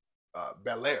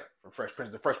Bel Air from Fresh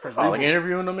Prince, the Fresh Prince. Oh, like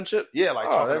interviewing them and shit. Yeah, like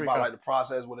talking about like the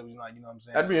process, whatever. Like you know what I'm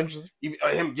saying. That'd be interesting. Even,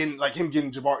 him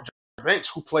getting Jabbar Banks,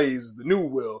 who plays the new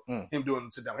Will, him doing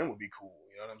sit down, him would be cool.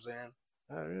 You know what I'm saying?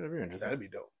 That'd be interesting. That'd be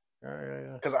dope.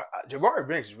 Yeah. Because Jabbar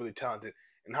Banks is really talented,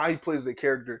 and how he plays the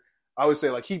character. I would say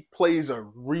like he plays a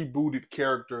rebooted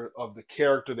character of the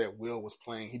character that Will was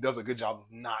playing. He does a good job of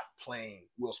not playing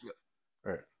Will Smith.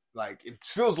 Right. Like it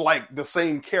feels like the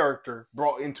same character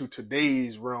brought into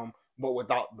today's realm, but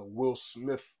without the Will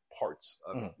Smith parts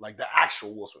of it, like the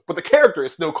actual Will Smith. But the character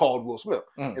is still called Will Smith,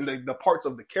 and the parts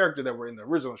of the character that were in the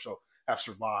original show have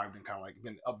survived and kind of like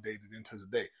been updated into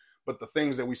today. But the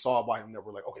things that we saw about him that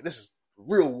were like, okay, this is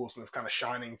real Will Smith kind of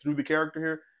shining through the character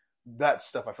here. That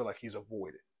stuff I feel like he's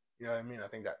avoided. You know what I mean? I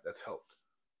think that's helped.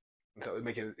 And so it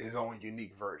make it his own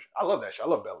unique version. I love that show. I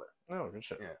love Bel Air. Oh, good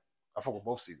shit. Yeah. I fuck with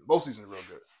both seasons. Both seasons are real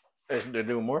good. They're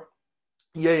doing more?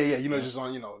 Yeah. You know, just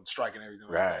on, strike and everything.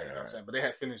 Right. Like that, you know what I'm saying? But they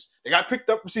had finished. They got picked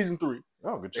up for season 3.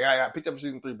 Oh, good shit. They got picked up for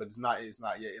season 3, but it's not yet in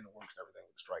the works and everything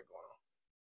with the strike going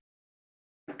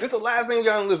on. This is the last thing we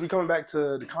got on the list. We're coming back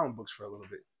to the comic books for a little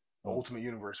bit. The Ultimate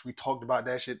Universe. We talked about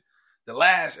that shit the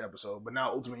last episode, but now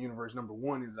Ultimate Universe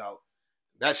 #1 is out.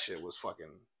 That shit was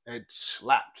it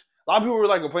slapped. A lot of people were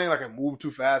like complaining like it moved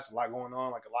too fast, a lot going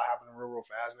on, like a lot happening real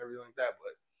fast and everything like that.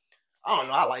 But I don't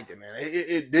know, I liked it, man.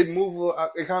 It did move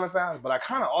it kind of fast, but I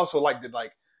kind of also liked it.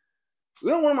 Like,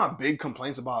 one of my big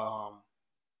complaints about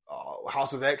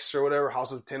House of X or whatever,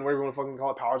 House of 10, whatever you want to fucking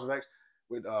call it, Powers of X,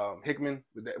 with Hickman,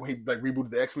 when he like rebooted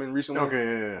the X-Men recently.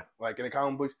 Okay, yeah. Like in the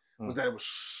comic books, was that it was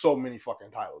so many fucking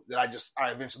titles that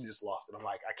I eventually just lost it. I'm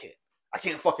like, I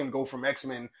can't fucking go from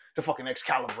X-Men to fucking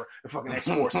Excalibur to fucking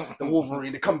X-Force to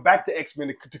Wolverine to come back to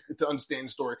X-Men to understand the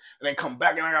story and then come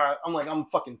back and I'm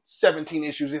fucking 17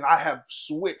 issues in. I have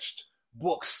switched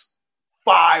books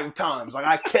 5 times. Like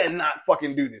I cannot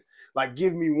fucking do this. Like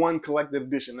give me one collected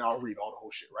edition and I'll read all the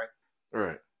whole shit, right?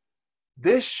 Right.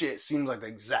 This shit seems like the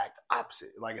exact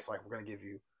opposite. Like it's like we're gonna give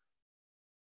you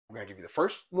the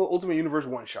first little Ultimate Universe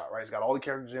one shot, right? It's got all the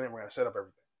characters in it. We're gonna set up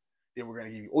everything. Then we're going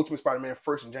to give you Ultimate Spider-Man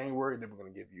first in January. Then we're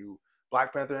going to give you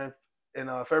Black Panther in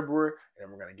February. And then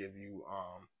we're going to give you,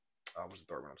 what's the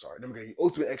third one? I'm sorry. Then we're going to give you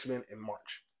Ultimate X-Men in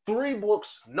March. 3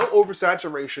 books, no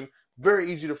oversaturation,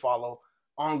 very easy to follow,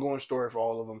 ongoing story for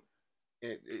all of them.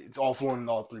 It's all flowing in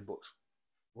all 3 books.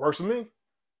 Works for me.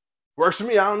 Works for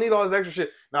me. I don't need all this extra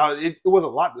shit. Now, it was a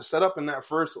lot to set up in that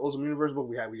first Ultimate Universe book.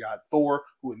 We got Thor,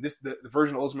 who in the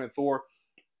version of Ultimate Thor,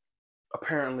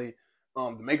 apparently,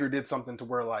 the maker did something to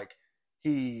where like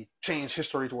he changed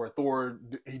history to where Thor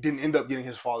he didn't end up getting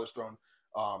his father's throne.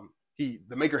 The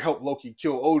maker helped Loki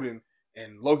kill Odin,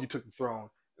 and Loki took the throne,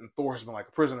 and Thor has been like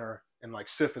a prisoner, and like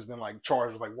Sif has been like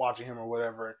charged with like watching him or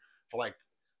whatever for like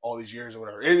all these years or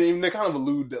whatever. And even they kind of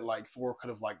allude that like Thor could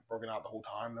have like broken out the whole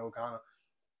time though, kind of.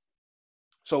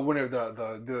 So whenever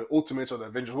the Ultimates or the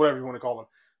Avengers, whatever you want to call them,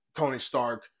 Tony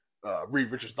Stark,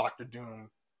 Reed Richards, Doctor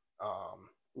Doom,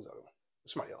 who's the other one?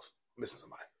 Somebody else. I'm missing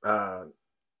somebody.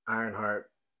 Ironheart,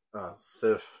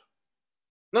 Sif.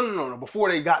 No.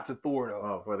 Before they got to Thor, though.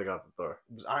 Oh, before they got to Thor.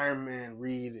 It was Iron Man,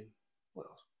 Reed, and what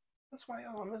else? That's somebody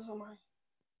else. I'm missing somebody.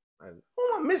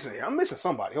 Who am I missing here? I'm missing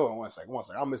somebody. Hold on one second.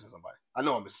 I'm missing somebody. I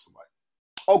know I'm missing somebody.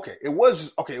 Okay, it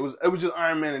was just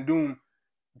Iron Man and Doom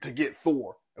to get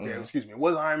Thor. Okay, excuse me. It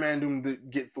was Iron Man and Doom to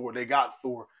get Thor. They got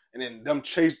Thor, and then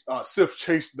Sif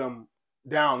chased them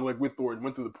down like with Thor and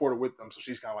went through the portal with them. So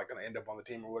she's kind of like going to end up on the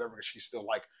team or whatever because she's still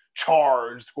like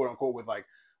charged, quote unquote, with like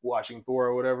watching Thor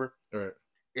or whatever. Right.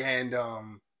 And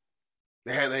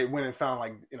they went and found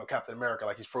like Captain America,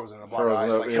 like he's frozen in a block of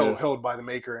ice, like held by the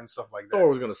maker and stuff like that. Thor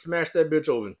was gonna smash that bitch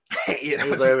open. Yeah,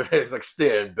 it's like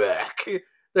stand back.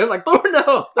 They're like, Thor,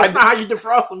 no, that's not how you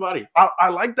defrost somebody. I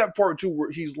like that part too,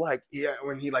 where he's like, yeah,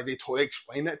 when he like they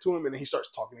explain that to him, and then he starts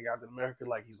talking to Captain America,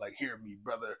 like he's like, hear me,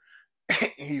 brother.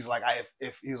 He's like,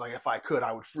 if I could,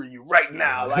 I would free you right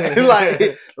now. Like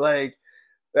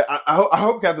I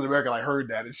hope Captain America like heard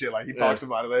that and shit. Like he talks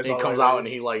about it. He comes out and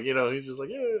he like he's just like,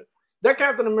 yeah, that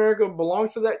Captain America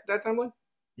belongs to that timeline.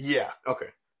 Yeah. Okay.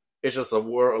 It's just a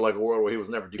world where he was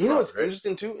never defrosted. What's right?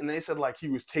 interesting too, and they said like he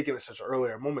was taken at such an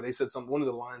earlier moment. They said one of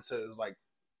the lines said it was like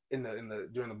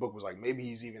during the book was like maybe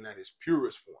he's even at his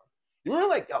purest form. You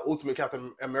remember like Ultimate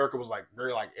Captain America was like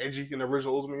very like edgy in the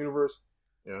original Ultimate Universe.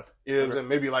 Yeah, you know what I'm saying?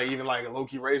 Maybe like even like a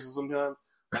low-key racist sometimes.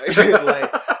 Like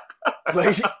remember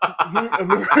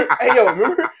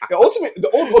the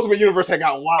old Ultimate Universe had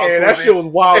got wild. Yeah, that shit was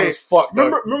wild as fuck.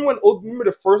 Remember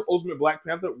the first Ultimate Black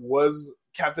Panther was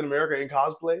Captain America in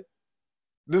cosplay?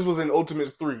 This was in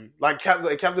Ultimates 3. Like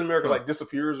Captain America like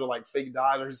disappears or like fake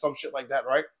dies or some shit like that,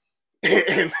 right?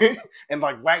 and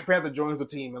like Black Panther joins the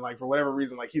team, and like for whatever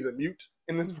reason, like he's a mute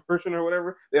in this version or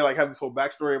whatever. They like have this whole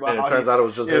backstory about how it turns out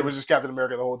it was just Captain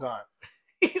America the whole time.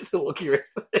 He's a low-key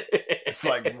racist. It's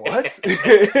like what?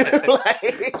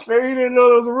 Like, maybe you didn't know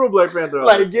there was a real Black Panther.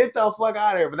 Like get the fuck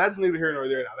out of here. But that's neither here nor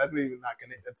there now. That's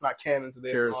it's not canon to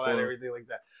this and all that, everything like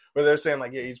that. But they're saying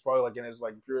like he's probably like in his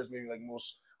like purest, maybe like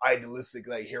most idealistic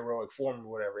like heroic form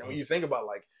or whatever. And when you think about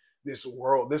like this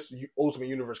world, this Ultimate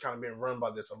Universe kind of being run by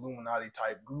this Illuminati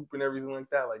type group and everything like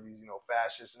that, like these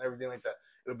fascists and everything like that,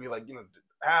 it'll be like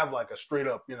have like a straight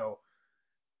up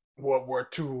World War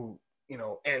II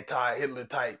anti-Hitler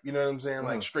type, you know what I'm saying,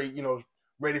 like straight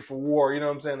ready for war, you know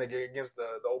what I'm saying, like against the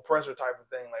oppressor type of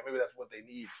thing. Like maybe that's what they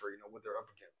need for what they're up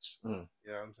against. You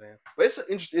know what I'm saying? But it's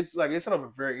set up a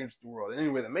very interesting world. And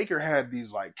anyway, the maker had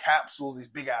these like capsules, these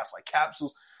big ass like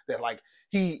capsules that like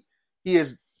he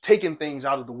has taken things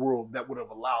out of the world that would have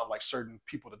allowed like certain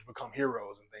people to become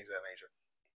heroes and things of that nature.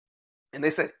 And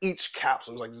they said each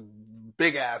capsule was like this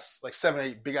big ass, like 7 or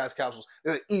 8 big ass capsules.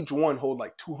 Each one hold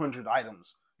like 200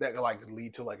 items that could like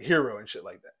lead to like a hero and shit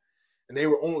like that. And they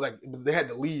were only like they had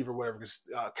to leave or whatever because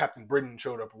Captain Britain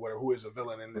showed up or whatever, who is a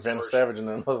villain in this Venom Savage and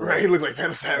then right, he looks like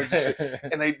Venom Savage and shit.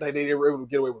 And they were able to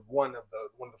get away with one of the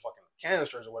fucking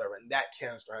canisters or whatever, and that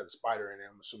canister has a spider in it.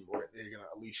 I'm assuming they're gonna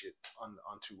unleash it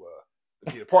onto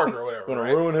Peter Parker or whatever. Gonna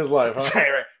ruin his life, huh?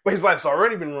 Right. But his life's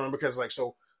already been ruined because like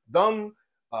them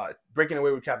breaking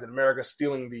away with Captain America,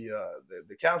 stealing the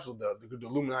capsule, the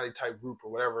Illuminati type group or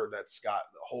whatever that's got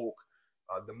the Hulk,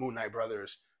 the Moon Knight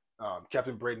brothers,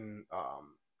 Captain Britain,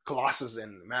 Colossus,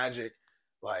 and Magic,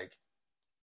 like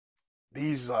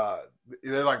these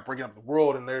they're like breaking up the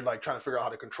world and they're like trying to figure out how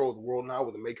to control the world now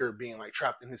with the Maker being like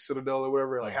trapped in his citadel or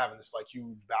whatever, like having this like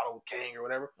huge battle with Kang or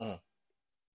whatever.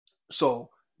 So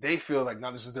they feel like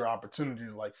now this is their opportunity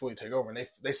to like fully take over, and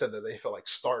they said that they felt like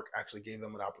Stark actually gave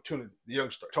them an opportunity. The young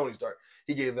Tony Stark,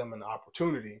 he gave them an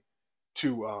opportunity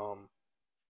to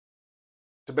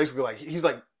basically like he's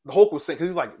like the Hulk was saying because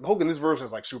he's like the Hulk in this version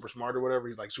is like super smart or whatever.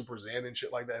 He's like super zen and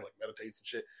shit like that, like meditates and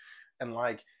shit, and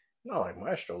like not like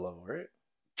Maestro level, right?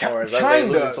 Or is that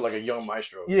kind of to like a young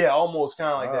Maestro? Yeah, almost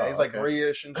kind of like that. He's like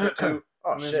grayish and shit too.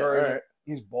 Oh shit! Right.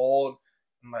 He's bald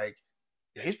and like.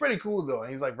 Yeah, he's pretty cool though,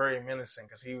 and he's like very menacing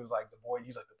because he was like the boy.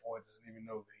 He's like the boy doesn't even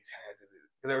know that he's handed it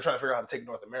because they were trying to figure out how to take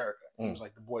North America. He was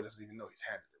like the boy doesn't even know he's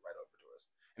handed it right over to us,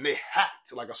 and and they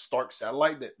hacked like a Stark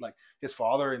satellite that like his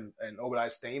father and Obadiah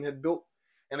Stane had built,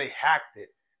 and they hacked it,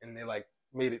 and they like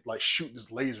made it like shoot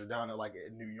this laser down at like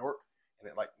in New York, and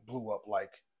it like blew up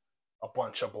like a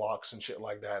bunch of blocks and shit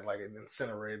like that, like it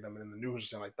incinerated them, and in the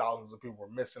news saying like thousands of people were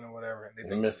missing or whatever,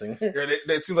 and they're missing.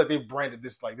 It seems like they've branded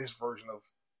this like this version of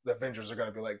the Avengers are going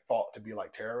to be like thought to be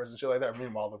like terrorists and shit like that.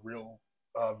 Meanwhile, the real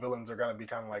villains are going to be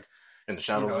kind of like in the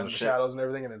shadows, in the shadows and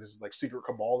everything, and it's like secret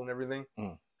cabal and everything.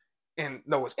 And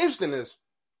no, what's interesting is,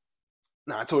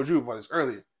 now I told you about this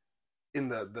earlier. In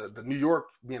the New York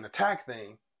being attacked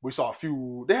thing, we saw a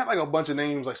few. They had like a bunch of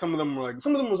names. Like some of them was like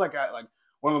one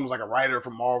of them was like a writer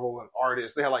from Marvel, an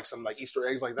artist. They had like some like Easter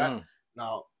eggs like that.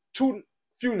 Now, few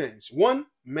names. One,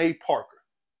 May Parker.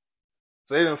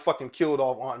 So they done fucking killed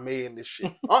off Aunt May in this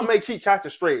shit. Aunt May keep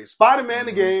catching strays. Spider-Man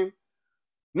the game.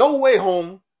 No Way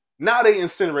Home. Now they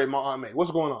incinerate my Aunt May.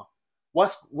 What's going on?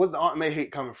 What's the Aunt May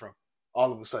hate coming from?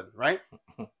 All of a sudden, right?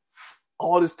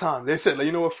 All this time, they said, like,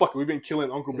 you know what? Fuck it. We've been killing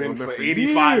Uncle Ben for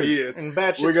 85 years. And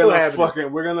bad shit we're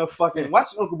gonna fucking watch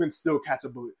Uncle Ben still catch a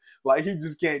bullet. Like, he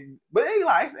just can't. But hey,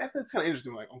 like, that's kind of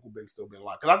interesting. Like, Uncle Ben still being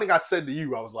alive. Because I think I said to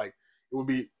you, I was like, it would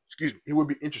be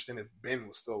interesting if Ben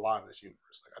was still alive in this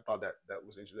universe. Like, I thought that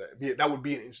was interesting. That would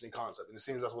be an interesting concept. And it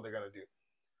seems that's what they're gonna do.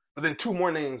 But then 2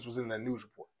 more names was in that news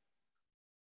report.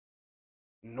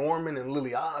 Norman and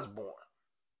Lily Osborn.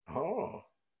 Oh.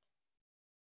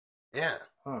 Yeah.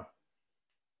 Huh.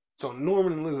 So if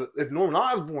Norman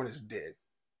Osborn is dead,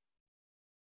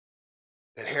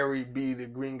 could Harry be the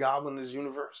Green Goblin in this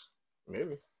universe?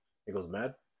 Maybe. He goes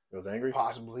mad? He goes angry?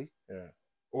 Possibly. Yeah.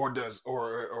 Or does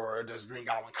Green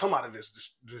Goblin come out of this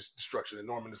destruction and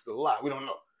Norman is still alive? We don't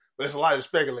know. But there's a lot to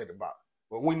speculate about.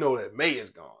 But we know that May is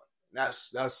gone.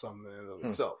 That's something in and of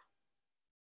itself.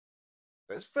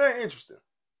 It's very interesting.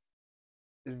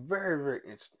 It's very, very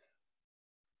interesting.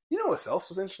 You know what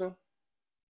else is interesting?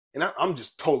 And I'm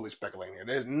just totally speculating here.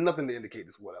 There's nothing to indicate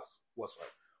this whatsoever.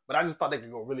 But I just thought they could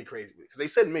go really crazy with it. Because they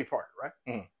said May Parker, right?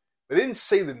 They didn't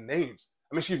say the names.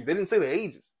 They didn't say the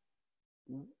ages.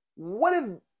 What if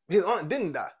his aunt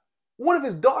didn't die? What if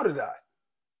his daughter died?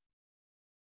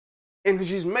 And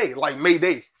she's May, like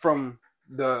Mayday from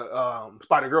the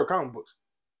Spider-Girl comic books.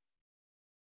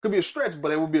 Could be a stretch,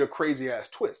 but it would be a crazy-ass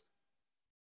twist.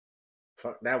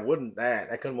 Fuck,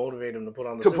 that could motivate him to put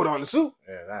on the suit. Put on the suit?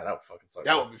 Yeah, that would fucking suck.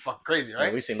 That would be fucking crazy, right?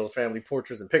 Yeah, we've seen those family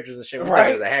portraits and pictures and shit.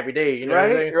 Right. It was a happy day, you know what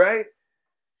I'm saying? Right.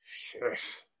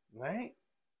 Right?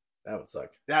 That would suck.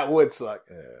 That would suck.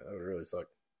 Yeah, that would really suck.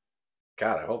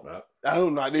 God, I hope not. I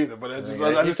hope not either, but I just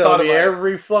thought about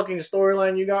every fucking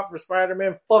storyline you got for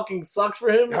Spider-Man fucking sucks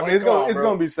for him. I mean, it's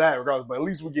gonna be sad regardless, but at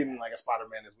least we're getting like a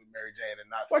Spider-Man that's with Mary Jane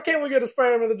and not. Why can't we get a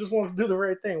Spider-Man that just wants to do the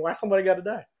right thing? Why somebody got to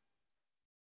die?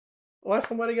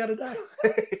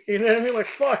 You know what I mean? Like,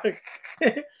 fuck.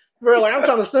 Bro, like, I'm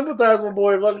trying to sympathize with my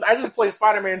boy. But I just played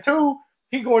Spider-Man 2.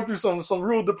 He going through some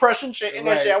real depression shit and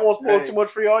that shit. I won't spoil too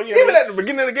much for y'all. You know? Even at the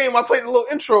beginning of the game, I played a little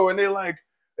intro and they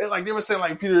were saying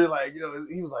like Peter, like, you know,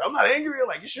 he was like, I'm not angry.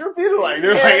 Like, you sure, Peter? Like,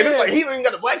 they're like, it's like he even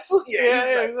got the black suit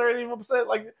yet. He's already upset.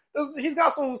 Like, he's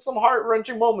got some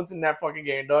heart-wrenching moments in that fucking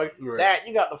game, dog. Right. That,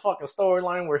 you got the fucking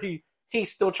storyline where he's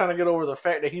still trying to get over the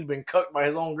fact that he's been cucked by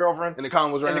his own girlfriend. And the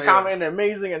comment was right now. And the comment,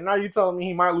 amazing. And now you telling me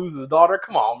he might lose his daughter?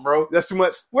 Come on, bro. That's too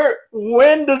much.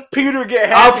 When does Peter get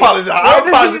happy? I apologize. I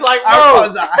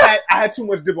apologize. I had too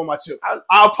much dip on my chip.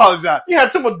 I apologize. You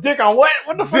had too much dick on what?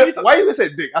 What the fuck? Why you even say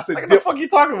dick? I said like, dip. What the fuck you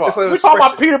talking about? We're talking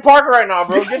about Peter Parker right now,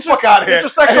 bro. Get the fuck out of here. Get your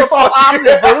sexual thoughts out of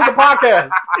this, bro. This is a podcast.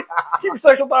 Keep your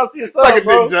sexual thoughts to yourself, like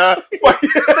bro. Stay to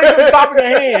the top of your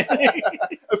hand.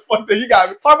 That's fucked. You got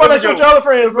me. Talk about that shit with your other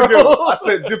friends, bro. I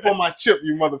said dip on my chip,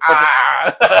 you motherfucker.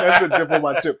 I said dip on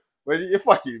my chip. But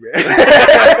fuck you, man.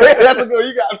 That's a good.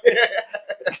 You got me.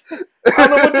 I don't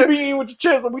know what you be eating with your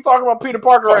chips when we talking about Peter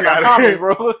Parker right now. Comics,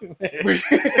 bro.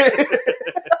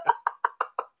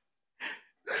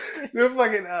 The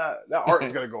fucking that art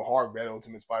is gonna go hard, man.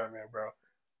 Ultimate Spider-Man, bro.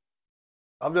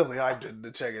 I'm definitely hyped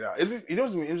to check it out. You know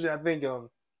what's interesting? I think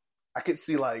I could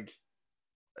see like,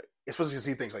 especially to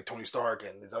see things like Tony Stark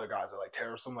and these other guys that like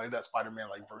terror, something like that. Spider-Man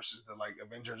like versus the like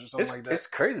Avengers or something like that. It's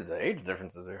crazy the age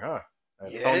differences here, huh?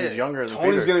 Yeah. Tony's younger than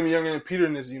Tony's Peter. Gonna be younger than Peter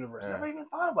in this universe. Yeah. I never even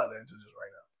thought about that until just right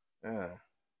now.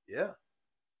 Yeah.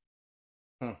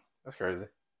 That's crazy.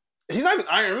 He's not even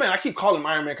Iron Man. I keep calling him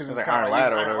Iron Man because it's like kind of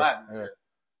Iron like Lad or Iron whatever. Lad.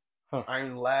 Huh.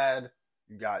 Iron Lad.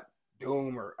 You got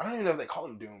Doom, or I don't even know if they call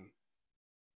him Doom.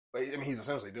 But I mean, he's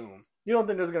essentially Doom. You don't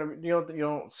think there's gonna be? You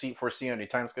don't foresee any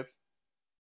time skips?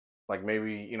 Like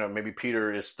maybe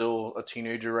Peter is still a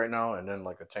teenager right now, and then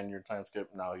like a 10-year time skip.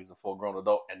 Now he's a full-grown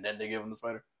adult, and then they give him the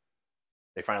spider.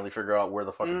 They finally figure out where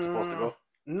the fuck it's supposed to go.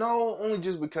 No, only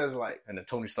just because like, and then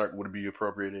Tony Stark would be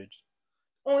appropriate age.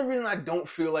 only reason I don't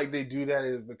feel like they do that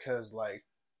is because like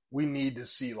we need to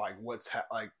see like what's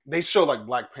like they show like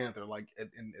Black Panther like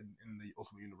in the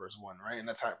Ultimate Universe 1, right? And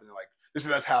that's happening like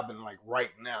that's happening like right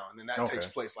now, and then that takes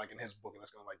place like in his book, and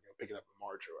that's gonna like pick it up in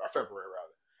March or February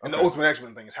rather. And the Ultimate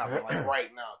X-Men thing is happening like right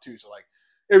now too, so like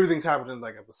everything's happening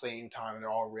like at the same time, and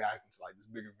they're all reacting to like this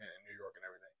big event in New York and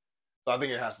everything. So I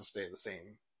think it has to stay the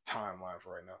same timeline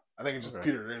for right now. I think it's just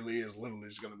Peter really is literally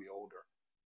just gonna be older.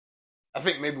 I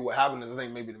think maybe what happened is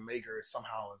maybe the maker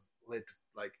somehow has led to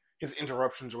like his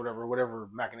interruptions or whatever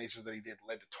machinations that he did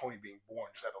led to Tony being born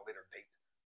just at a later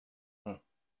date.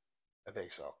 I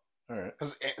think so. All right.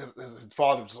 Because his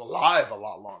father was alive a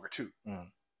lot longer too. You know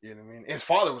what I mean? His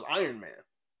father was Iron Man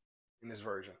in this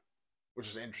version, which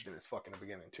is interesting as fuck in the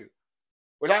beginning too.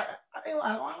 Which I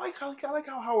like how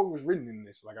it was written in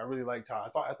this. Like I really liked how I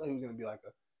thought he was gonna be like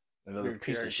another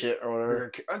piece of shit or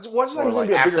whatever. Or like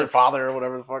absent father or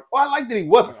whatever the fuck. Well, I like that he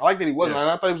wasn't. And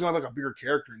I thought he was gonna have like a bigger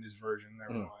character in this version and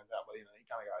everything like that. But he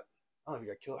kind of got. I don't know if he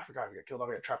got killed. I forgot if he got killed.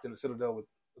 I got trapped in the Citadel with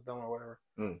them or whatever.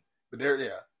 But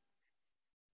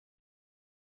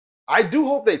I do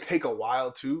hope they take a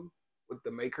while too with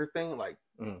the Maker thing. Like,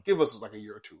 give us like a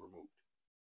year or two removed.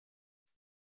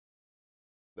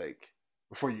 Like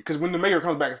before because when the Maker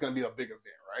comes back, it's gonna be a big event,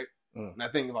 right? And I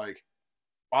think like.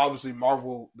 Obviously,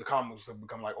 Marvel, the comics have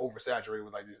become like oversaturated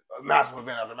with like these massive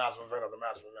event after massive event after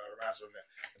massive event after massive event.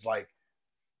 It's like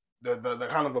the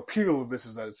kind of appeal of this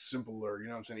is that it's simpler, you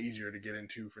know what I'm saying, easier to get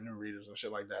into for new readers and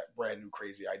shit like that, brand new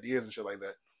crazy ideas and shit like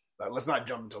that. Like, let's not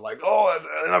jump into like,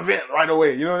 an event right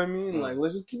away, you know what I mean? Like,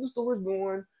 let's just keep the stories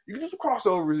going. You can do some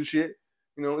crossovers and shit.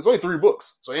 You know, it's only 3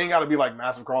 books, so it ain't got to be like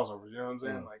massive crossovers, you know what I'm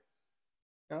saying? Like,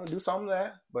 you know, do something of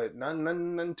that, but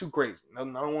nothing too crazy. I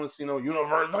don't want to see no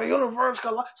universe. No universe.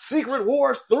 Secret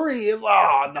Wars 3 is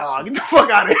get the fuck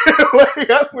out of here. Like, I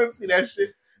don't want to see that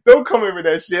shit. Don't come in with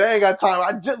that shit. I ain't got time.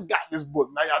 I just got this book.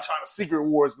 Now y'all trying to Secret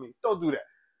Wars me. Don't do that.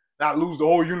 Now lose the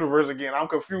whole universe again. I'm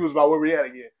confused about where we at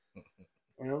again.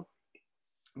 You know.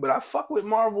 But I fuck with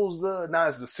Marvel's now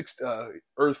it's the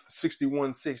Earth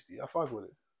 6160. I fuck with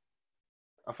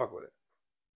it.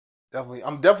 Definitely,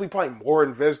 I'm definitely probably more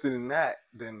invested in that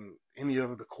than any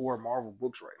of the core Marvel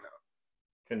books right now.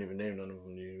 Couldn't even name none of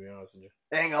them, to be honest with you.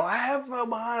 Dang, I have fell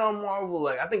behind on Marvel.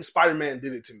 Like, I think Spider-Man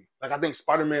did it to me. Like, I think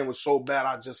Spider-Man was so bad,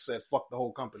 I just said, fuck the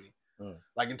whole company.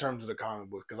 Like, in terms of the comic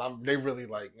books. Because they really,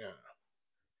 like, yeah.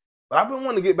 But I've been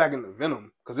wanting to get back into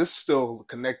Venom. Because it's still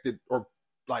connected, or,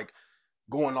 like,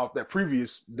 going off that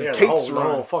previous the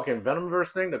whole fucking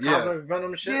Venomverse thing, the comic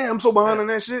Venom shit. Yeah, I'm so behind on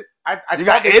that shit. You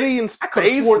got Eddie in space. I could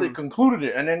have swore they concluded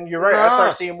it, and then you're right. I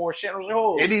started seeing more shit. I was like,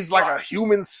 oh, Eddie's like a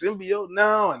human symbiote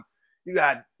now, and you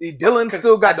got Dylan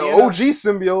still got the OG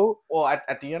symbiote. Well,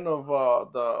 at the end of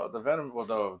the Venom,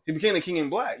 he became the King in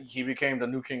Black. He became the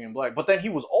new King in Black, but then he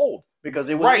was old because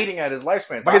it was eating at his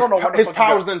lifespan. So but I don't know what his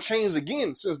powers done changed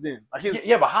again since then. Like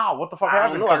but how? What the fuck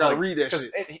happened? I don't know. I gotta read that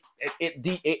shit.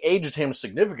 It aged him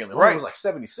significantly. Right, he was like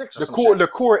 76. Or the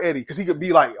core Eddie, because he could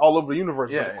be like all over the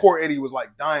universe. Yeah, but the core Eddie was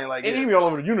like dying. Like he could be all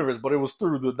over the universe, but it was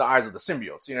through the eyes of the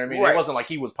symbiotes. You know what I mean? It wasn't like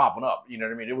he was popping up. You know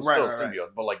what I mean? It was still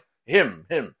symbiotes, but like him.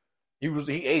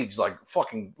 He aged like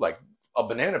fucking like a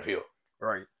banana peel.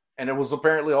 Right. And it was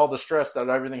apparently all the stress that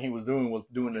everything he was doing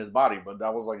in his body, but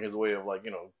that was like his way of like,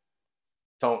 you know,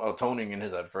 atoning in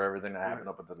his head for everything that happened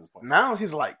up until this point. Now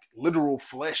his like literal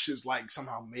flesh is like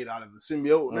somehow made out of the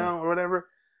symbiote now or whatever.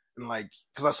 And like,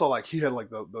 because I saw like he had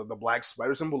like the black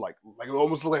spider symbol, like it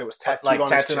almost looked like it was tattooed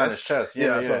on his chest.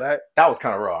 Yeah, I saw that. That was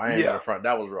kind of raw. I ain't in the front.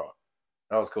 That was raw.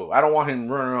 That was cool. I don't want him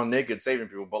running around naked saving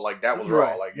people, but like that was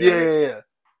raw. Like yeah,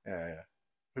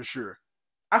 for sure.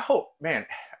 I hope, man,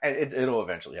 it'll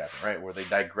eventually happen, right? Where they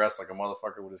digress like a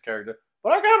motherfucker with his character.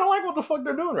 But I kind of like what the fuck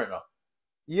they're doing right now.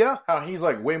 Yeah. How he's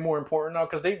like way more important now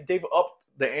because they've upped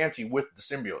the ante with the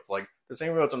symbiotes. Like the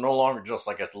symbiotes are no longer just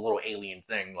like at the little alien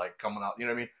thing like coming out. You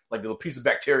know what I mean? Like the little piece of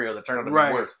bacteria that turned out to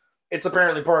be worse. It's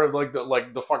apparently part of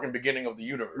like the fucking beginning of the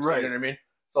universe. Right. You know what I mean?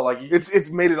 So like it's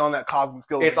made it on that cosmic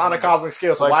scale. It's on a cosmic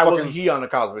scale. So why wasn't he on the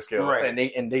cosmic scale? Right.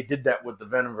 And they did that with the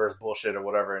Venomverse bullshit or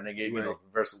whatever. And they gave the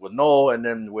verse with Noel, and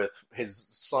then with his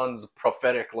son's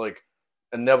prophetic like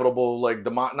inevitable like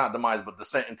not demise but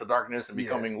descent into darkness and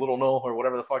becoming Little Noel or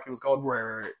whatever the fuck he was called.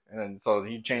 Right. And then, so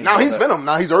he changed. Now he's Venom.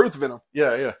 Now he's Earth Venom.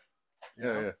 Yeah.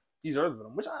 He's Earth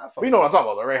Venom, which you know what I'm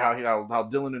talking about, though, right? How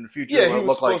Dylan in the future he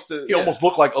was supposed to. He almost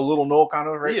looked like a Little Noel kind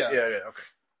of, right? Yeah. Okay.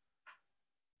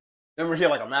 Remember, he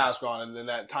had like a mask on, and then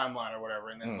that timeline or whatever,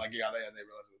 and then they realized it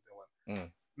was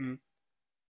Dylan.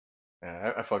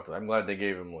 Yeah, I fucked it. I'm glad they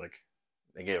gave him like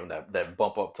They gave him that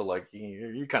bump up to like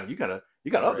you kind of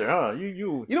up there, huh?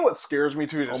 You know what scares me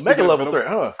too? Omega level threat,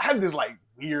 huh? I have this like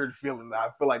weird feeling that I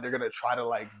feel like they're gonna try to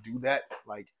like do that,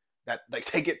 like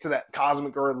take it to that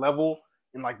cosmic or level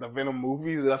in like the Venom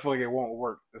movies. That I feel like it won't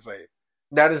work to say.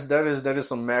 That is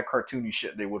some mad cartoony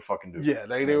shit they would fucking do. Yeah,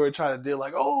 they would try to do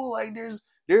like, oh, like there's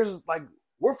like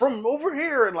we're from over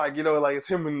here, and like like it's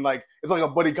him and like it's like a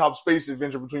buddy cop space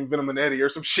adventure between Venom and Eddie or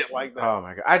some shit like that. Oh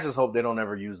my god! I just hope they don't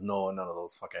ever use Noah in none of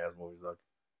those fucking ass movies. Though.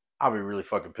 I'll be really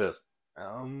fucking pissed.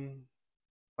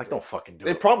 Like don't fucking do it.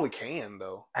 They probably can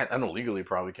though. I know legally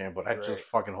probably can, but I just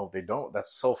fucking hope they don't.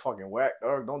 That's so fucking whack,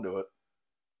 dog. Don't do it.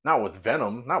 Not with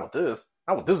Venom. Not with this.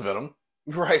 Not with this Venom.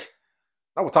 Right.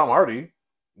 Not with Tom Hardy.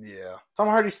 Yeah. Tom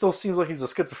Hardy still seems like he's a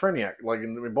schizophrenic, like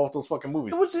in both those fucking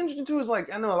movies. What's interesting too is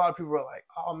like I know a lot of people are like,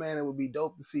 "Oh man, it would be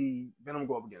dope to see Venom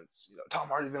go up against Tom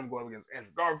Hardy, Venom go up against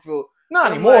Andrew Garfield."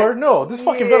 Not anymore. Like, no, this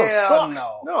fucking Venom sucks.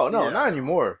 No, not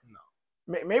anymore. No.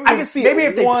 Maybe I can see. Maybe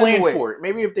if they plan for it.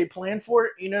 Maybe if they plan for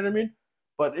it, you know what I mean.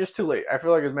 But it's too late. I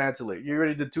feel like it's mad too late. You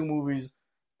already did 2 movies.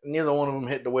 Neither one of them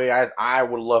hit the way I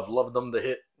would love them to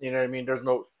hit. You know what I mean? There's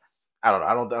no. I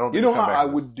don't know. You know how I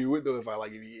would do it though if I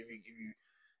like if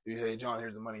you say, John,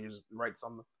 here's the money, you just write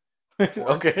something.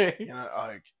 Okay. You know,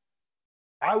 like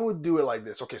I would do it like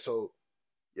this. Okay, so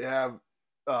you have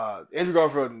Andrew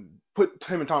Garfield put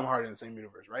him and Tom Hardy in the same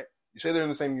universe, right? You say they're in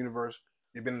the same universe.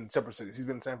 They've been in separate cities. He's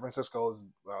been in San Francisco. It's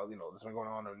been going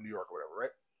on in New York or whatever,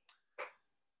 right?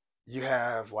 You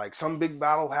have like some big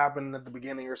battle happen at the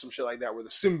beginning or some shit like that where the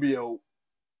symbiote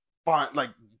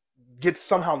gets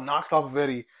somehow knocked off of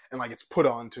Eddie and like it's put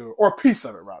onto, or a piece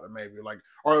of it rather, maybe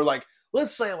or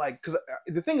let's say because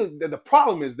the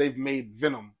problem is they've made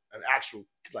Venom an actual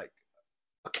like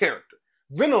a character.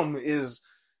 Venom is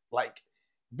the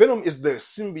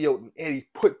symbiote and Eddie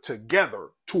put together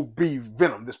to be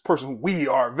Venom. This person who we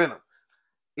are Venom.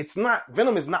 It's not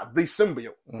Venom is not the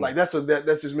symbiote. Like that's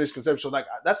just misconception. So like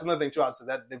that's another thing too. I said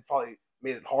that they probably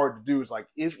made it hard to do. Is like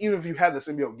even if you had the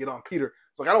symbiote get on Peter,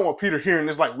 it's like I don't want Peter hearing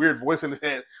this like weird voice in his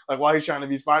head like while he's trying to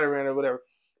be Spider-Man or whatever.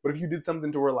 But if you did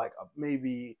something to where like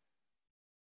maybe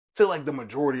say like the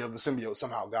majority of the symbiote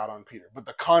somehow got on Peter, but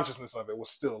the consciousness of it was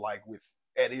still like with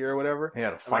Eddie or whatever. He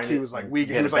had to find it. He was like weak.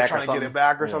 He was like trying to get it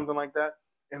back or something like that.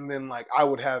 And then like I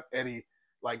would have Eddie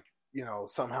like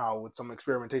somehow with some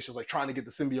experimentations like trying to get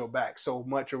the symbiote back so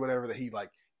much or whatever that he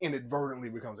like inadvertently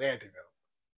becomes anti-Venom.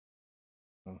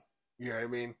 You know what I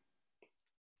mean?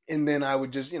 And then I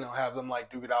would just have them like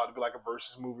duke it out to be like a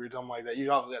versus movie or something like that. You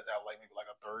obviously have to have like maybe like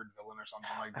a third villain or something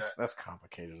like that. That's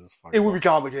complicated as fuck. It would be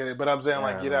complicated, but I'm saying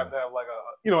like you'd have to have like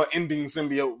a an ending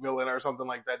symbiote villain or something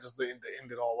like that just to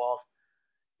end it all off.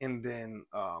 And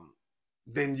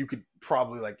then you could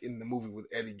probably like in the movie with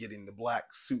Eddie getting the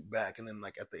black suit back, and then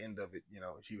like at the end of it,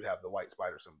 he would have the white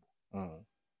spider symbol.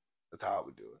 That's how I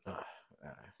would do it.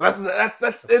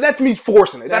 That's me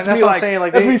forcing it. That's me like saying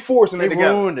like that's me forcing it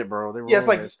together. They ruined it, bro. They ruined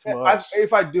it. It's too much.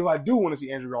 If I do want to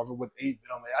see Andrew Garfield with 8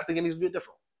 Venom, I think it needs to be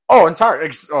different. Oh,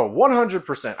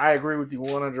 100%. I agree with you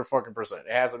 100%.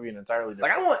 It has to be an entirely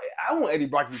different. Like I want Eddie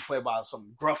Brock to be played by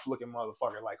some gruff looking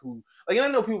motherfucker, like who, like I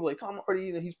know people like Tom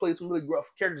Hardy, he's played some really gruff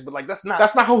characters, but like that's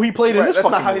not how he played in this. That's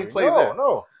not how he plays.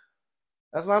 No,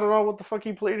 that's not at all what the fuck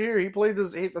he played here. He played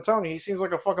this. I'm telling you, he seems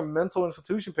like a fucking mental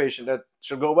institution patient that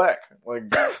should go back. Like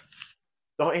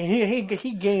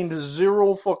he gained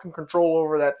zero fucking control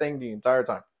over that thing the entire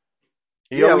time.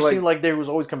 He always seemed like they was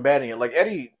always combating it. Like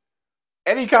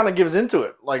Eddie kind of gives into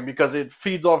it, like because it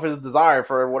feeds off his desire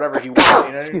for whatever he wants.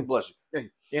 You know what I mean? Bless you.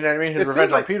 You know what I mean? His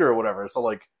revenge on Peter or whatever. So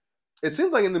like, it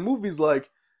seems like in the movies, like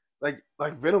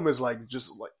Venom is like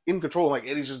just like in control. Like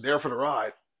Eddie's just there for the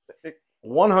ride.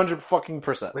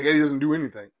 100%. Like Eddie doesn't do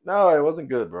anything. No, it wasn't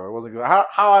good, bro. It wasn't good. How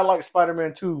I like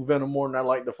Spider-Man 2 Venom more than I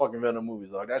like the fucking Venom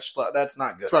movies, dog. That's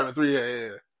not good. Spider-Man 3, yeah.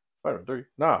 Spider-Man 3?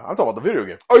 Nah, I'm talking about the video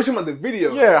game. Oh, you're talking about the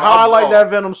video? Yeah, how I like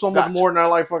that Venom so much more than I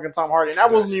like fucking Tom Hardy. And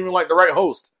that wasn't even like the right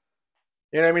host.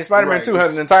 You know what I mean? Spider-Man 2 had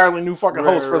an entirely new fucking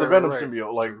host for the Venom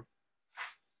symbiote. Like,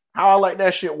 how I like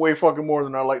that shit way fucking more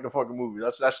than I like the fucking movie.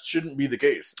 That shouldn't be the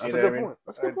case. That's a good point.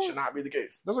 That should not be the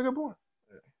case. That's a good point.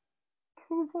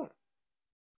 Good point.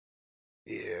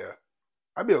 Yeah,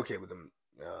 I'd be okay with them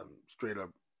straight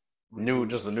up.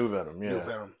 Just a new Venom. Yeah, new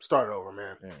Venom. Start over,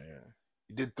 man. Yeah.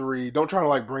 You did 3. Don't try to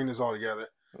like bring this all together.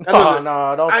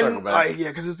 No, don't circle back. Yeah,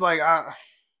 because it's like I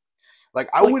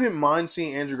wouldn't mind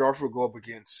seeing Andrew Garfield go up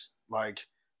against like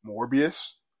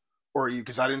Morbius, or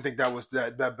because I didn't think that was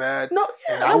that bad. No,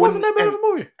 that wasn't that bad of a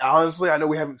movie. Honestly, I know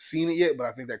we haven't seen it yet, but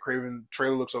I think that Craven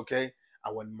trailer looks okay.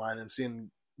 I wouldn't mind him seeing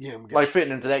him like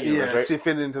fitting into that universe, right?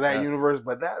 Fitting into that universe,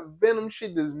 but that Venom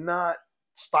shit does not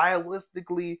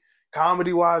stylistically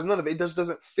comedy wise, none of it. It just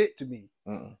doesn't fit to me.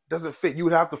 Doesn't fit. You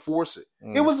would have to force it.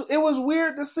 It was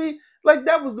weird to see. Like,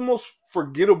 that was the most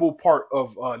forgettable part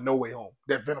of No Way Home,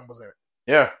 that Venom was in.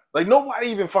 Yeah. Like, nobody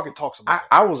even fucking talks about it.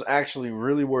 I was actually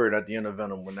really worried at the end of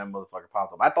Venom when that motherfucker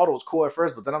popped up. I thought it was cool at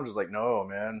first, but then I'm just like, no,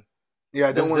 man. Yeah,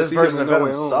 I don't want to see version him of in No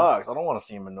Way Venom Home. sucks. I don't want to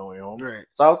see him in No Way Home. Right.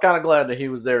 So I was kind of glad that he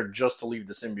was there just to leave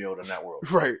the symbiote in that world.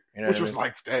 Right. You know Which was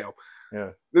like, damn.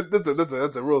 Yeah.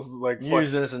 That's a real, like,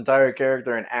 using this entire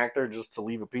character and actor just to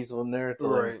leave a piece of him there to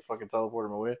like, fucking teleport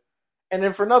him away. And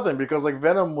then for nothing, because like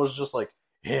Venom was just like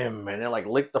him and then like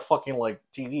licked the fucking like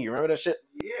TV. You remember that shit?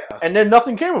 Yeah. And then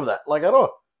nothing came of that, like at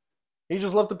all. He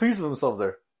just left a piece of himself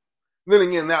there. Then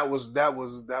again, that was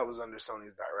under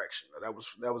Sony's direction.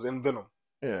 That was in Venom.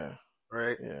 Yeah.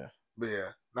 Right? Yeah. But yeah,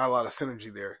 not a lot of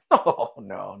synergy there. Oh,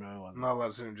 no, it wasn't. Not a lot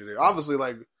of synergy there. Obviously,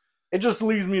 like, it just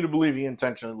leads me to believe he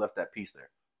intentionally left that piece there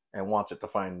and wants it to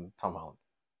find Tom Holland.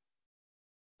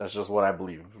 That's just what I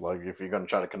believe. Like, if you're going to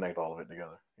try to connect all of it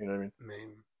together. You know what I mean?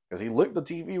 Maybe. Because he licked the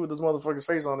TV with his motherfucker's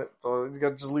face on it. So it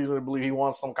just leads me to believe he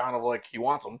wants some kind of, like, he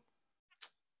wants him.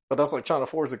 But that's like trying to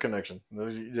force a connection.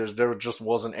 There just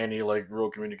wasn't any, like,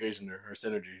 real communication there or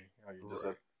synergy. How you just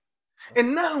said.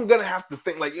 And now I'm gonna have to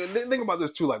think, like, think about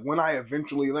this too. Like, when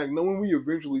we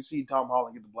eventually see Tom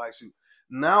Holland get the black suit,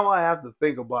 now I have to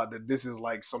think about that this is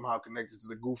like somehow connected to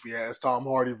the goofy ass Tom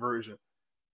Hardy version.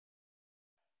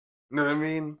 You know what I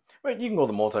mean? But you can go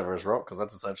the multiverse route because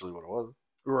that's essentially what it was.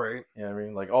 Right. Yeah, I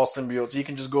mean, like all symbiotes. You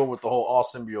can just go with the whole all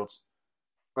symbiotes.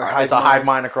 Like, it's a hive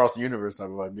mind across the universe type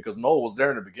of vibe because Noel was there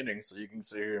in the beginning, so you can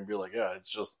sit here and be like, yeah, it's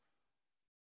just.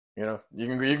 You know, you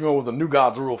can go with the New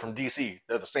Gods rule from DC.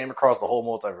 They're the same across the whole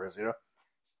multiverse, you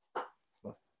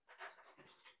know?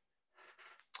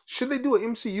 Should they do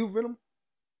an MCU Venom?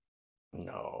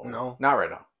 No. Not right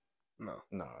now.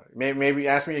 No. Maybe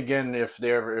ask me again if they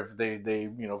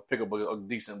you know, pick up a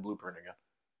decent blueprint again.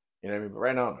 You know what I mean? But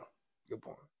right now, no. Good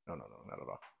point. No, not at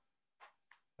all.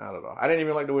 Not at all. I didn't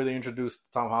even like the way they introduced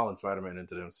Tom Holland Spider-Man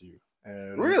into the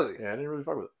MCU. Really? Yeah, I didn't really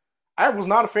fuck with it. I was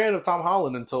not a fan of Tom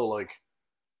Holland until, like,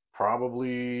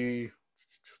 probably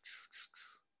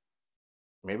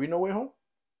maybe No Way Home.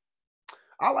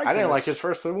 I didn't like his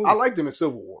first two movies. I liked him in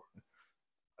Civil War.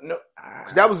 No,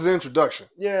 that was his introduction.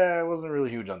 Yeah, I wasn't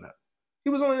really huge on that. He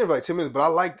was only there for like 10 minutes, but I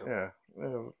liked him. Yeah,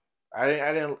 I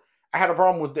didn't. I had a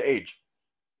problem with the age.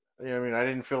 You know what I mean? I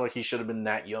didn't feel like he should have been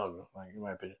that young, like in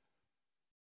my opinion.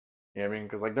 You know what I mean?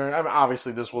 Because like,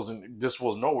 obviously this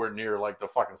was nowhere near like the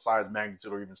fucking size,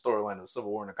 magnitude, or even storyline of the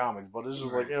Civil War in the comics. But it's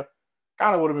just like, you know,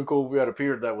 kind of would have been cool if we had a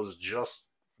period that was just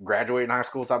graduating high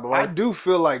school type of vibe. I do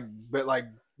feel like, but like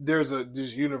there's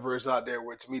this universe out there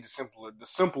where, to me, the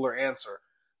simpler answer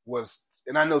was,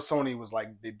 and I know Sony was like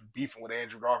they beefing with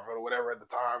Andrew Garfield or whatever at the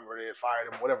time, or they had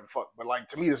fired him, whatever the fuck. But like,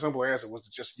 to me, the simpler answer was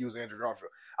to just use Andrew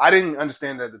Garfield. I didn't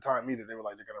understand that at the time either. They were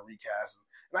like, they're gonna recast,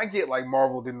 and I get like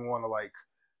Marvel didn't want to like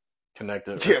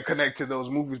connect to those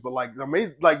movies, but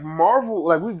like Marvel,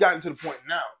 like we've gotten to the point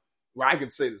now where I can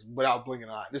say this without blinking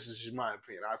an eye. This is just my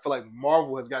opinion. I feel like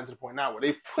Marvel has gotten to the point now where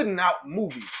they're putting out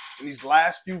movies in these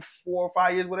last few 4 or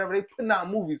 5 years, whatever. They're putting out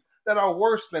movies that are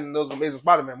worse than those Amazing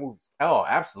Spider-Man movies. Oh,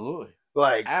 absolutely.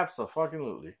 Like,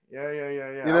 absolutely. Yeah.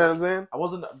 You know what I'm saying? I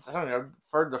wasn't telling you.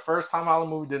 The first Tom Holland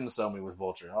movie didn't sell me with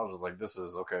Vulture. I was just like, this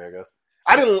is okay, I guess.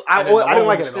 I didn't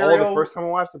like it at all the first time I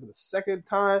watched it, but the second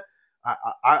time,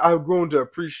 I've grown to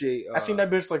appreciate. I've seen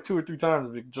that bitch like 2 or 3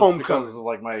 times just because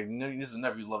like my nieces and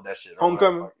nephews love that shit.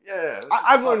 Homecoming? Yeah.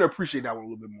 I've learned to appreciate that one a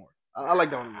little bit more. I like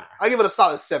that one. I give it a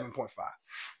solid 7.5.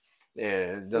 Yeah,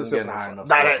 it doesn't get high enough.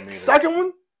 Now that second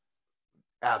one,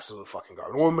 absolute fucking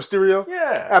garbage. The one with Mysterio?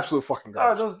 Yeah. Absolute fucking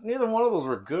garbage. Neither one of those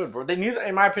were good, bro.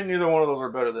 In my opinion, neither one of those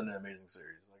were better than the Amazing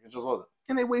series. Like, it just wasn't.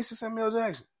 And they wasted Samuel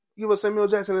Jackson. You give us Samuel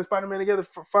Jackson and Spider-Man together.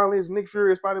 Finally, it's Nick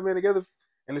Fury and Spider-Man together.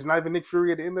 And it's not even Nick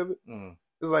Fury at the end of it.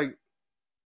 It's like,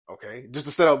 okay, just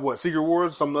to set up what, Secret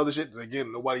Wars, some other shit that,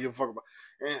 again, nobody give a fuck about.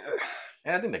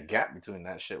 And I think the gap between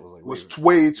that shit was like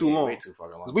way too long. Way too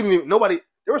fucking long. We didn't even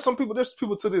there's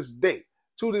people to this day.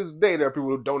 To this day, there are people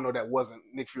who don't know that wasn't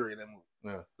Nick Fury in that movie.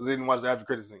 Yeah, because they didn't watch the after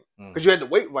credit scene. Because you had to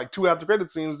wait like 2 after credit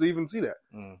scenes to even see that.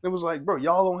 It was like, bro,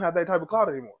 y'all don't have that type of clout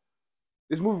anymore.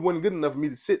 This movie wasn't good enough for me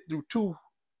to sit through 2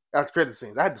 after credit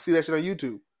scenes. I had to see that shit on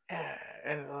YouTube. Yeah.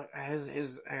 And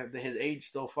his age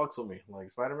still fucks with me.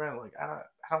 Like Spider-Man, like I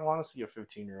don't want to see a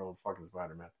 15-year-old fucking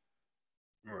Spider-Man.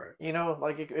 Right. You know,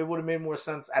 like it would have made more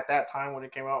sense at that time when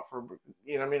it came out for,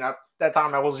 you know what I mean? At that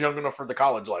time I was young enough for the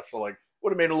college life, so like would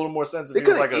have made a little more sense if he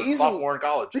was like a sophomore in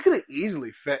college. They could have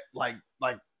easily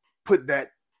put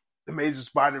that Amazing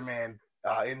Spider-Man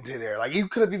into there. Like you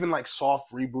could have even like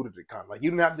soft rebooted it, kind of like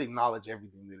you didn't have to acknowledge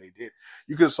everything that they did.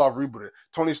 You could have soft rebooted it.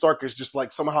 Tony Stark is just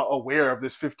like somehow aware of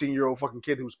this 15-year-old fucking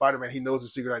kid who's Spider-Man. He knows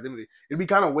his secret identity. It'd be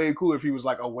kind of way cooler if he was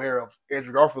like aware of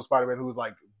Andrew Garfield's Spider-Man, who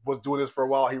like was doing this for a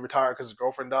while. He retired because his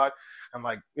girlfriend died, and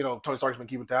like Tony Stark's been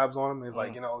keeping tabs on him. And he's like,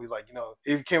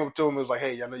 he came up to him and was like,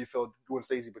 hey, I know you failed Gwen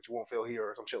Stacy, but you won't fail here,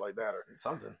 or some shit like that, or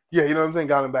something. Yeah, you know what I'm saying?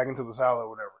 Got him back into the saddle or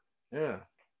whatever. Yeah,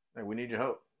 like we need your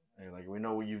help. Like, we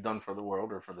know what you've done for the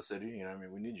world or for the city. You know what I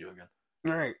mean? We need you again.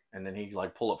 Right. And then he,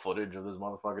 like, pull up footage of this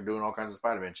motherfucker doing all kinds of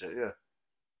Spider-Man shit. Yeah.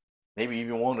 Maybe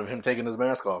even one of him taking his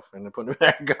mask off and then putting it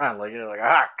back on. Like,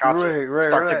 gotcha. Right,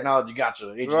 Stark technology, gotcha.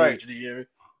 HD, right. HD, you know?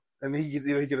 And he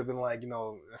could have been like, in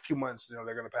a few months, they're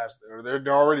going to pass, or they're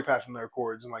already passing their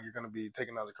accords, and like, you're going to be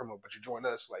taken as a criminal, but you join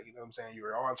us, like, you know what I'm saying?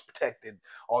 You're arms protected,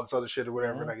 all this other shit or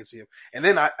whatever, and I could see him. And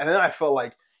then I felt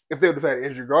like if they would have had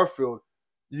Andrew Garfield,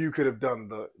 you could have done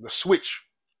the switch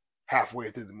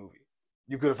halfway through the movie.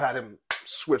 You could have had him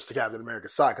switch to Captain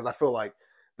America's side, because I feel like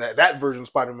that version of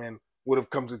Spider-Man would have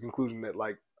come to the conclusion that,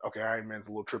 like, okay, Iron Man's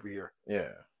a little trippy here.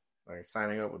 Yeah. Like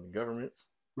signing up with the government.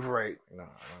 Right. No.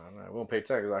 We won't pay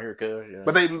taxes out here, cuz. Yeah.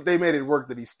 But they made it work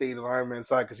that he stayed on Iron Man's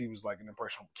side because he was like an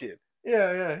impressionable kid.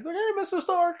 Yeah. He's like, hey, Mr.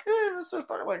 Stark. Hey, Mr.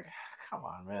 Stark. Like, come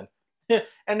on, man. Yeah.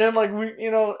 And then, like,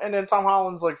 and then Tom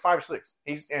Holland's like 5'6".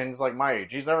 He's like my age.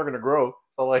 He's never going to grow.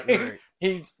 So, like, right.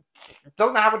 He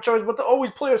doesn't have a choice but to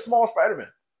always play a small Spider-Man.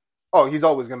 Oh, he's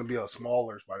always going to be a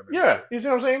smaller Spider-Man. Yeah, you see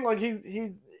what I'm saying? Like, he's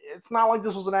it's not like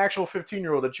this was an actual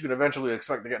 15-year-old that you could eventually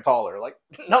expect to get taller. Like,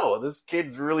 no, this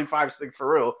kid's really 5'6"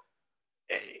 for real.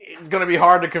 It's going to be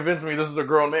hard to convince me this is a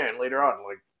grown man later on.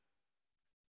 Like,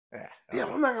 yeah,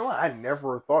 I'm not gonna lie. I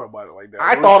never thought about it like that.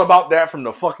 I thought about that from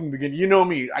the fucking beginning. You know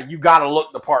me. You gotta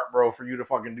look the part, bro, for you to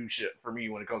fucking do shit for me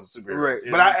when it comes to superheroes. Right.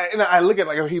 You know? But I look at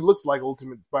like he looks like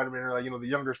Ultimate Spider-Man, or like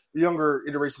the younger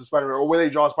iterations of Spider-Man, or where they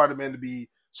draw Spider-Man to be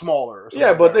smaller. Or something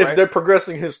yeah, but like that, if they're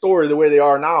progressing his story the way they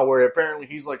are now, where apparently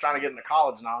he's like trying to get into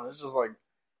college now, it's just like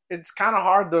it's kind of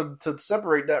hard to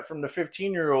separate that from the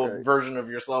 15-year-old version of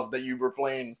yourself that you were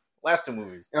playing last two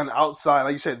movies. On the outside,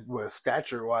 like you said, with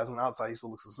stature-wise, on the outside, he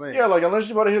still looks the same. Yeah, like, unless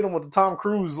you about to hit him with the Tom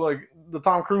Cruise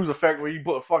effect, where you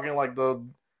put fucking, like, those,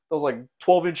 like,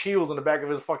 12-inch heels in the back of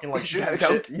his fucking, like, shoes and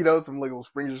shit. Some, like, little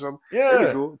springs or something. Yeah. That'd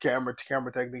be cool. Camera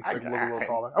techniques make him look a little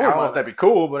taller. I don't know if that'd be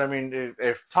cool, but, I mean,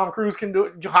 if Tom Cruise can do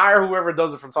it, you hire whoever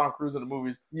does it from Tom Cruise in the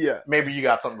movies. Yeah. Maybe you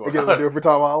got something going on. Do it for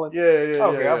Tom Holland? Yeah.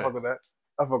 Okay, yeah. I fuck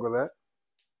with that.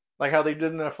 Like how they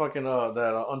did in that fucking,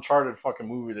 that Uncharted fucking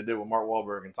movie they did with Mark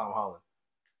Wahlberg and Tom Holland.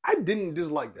 I didn't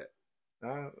dislike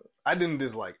that. I didn't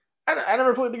dislike it. I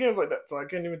never played the games like that, so I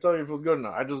can't even tell you if it was good or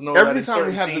not. I just know every that in time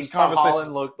certain we have scenes, this Tom conversation,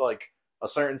 Holland looked like a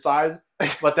certain size,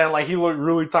 but then like he looked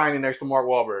really tiny next to Mark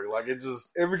Wahlberg. Like it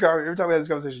just every time we have this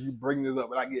conversation, you bring this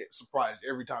up, and I get surprised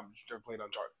every time you ever played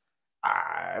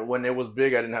Uncharted. When it was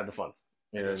big, I didn't have the funds.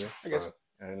 You know what I mean? I guess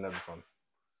I didn't have the funds.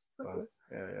 So,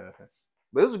 yeah.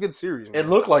 But it was a good series. Man. It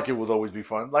looked like it would always be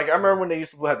fun. Like I remember when they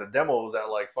used to have the demos at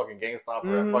like fucking GameStop.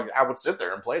 Or I would sit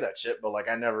there and play that shit, but like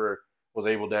I never was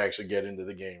able to actually get into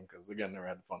the game because again, never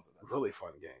had the fun with that. Really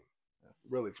fun game.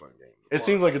 Really fun game. It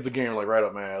seems like it's a game like right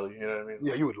up my alley. You know what I mean?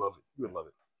 Yeah, you would love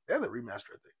it. They had the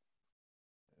remaster, I think.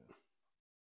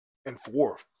 And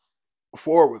 4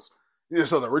 was.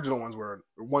 So the original ones were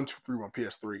 1, 2, 3 on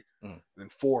PS3, and then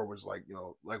 4 was like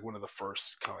like one of the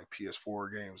first kind of like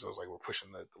PS4 games. I was like, we're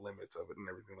pushing the limits of it and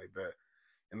everything like that.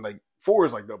 And like 4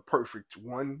 is like the perfect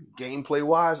one gameplay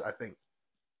wise. I think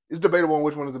it's debatable on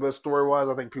which one is the best story wise.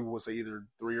 I think people would say either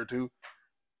 3 or 2,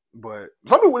 but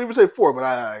some people would even say 4. But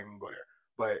I can go there.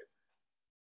 But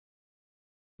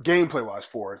gameplay wise,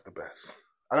 4 is the best.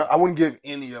 I wouldn't give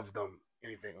any of them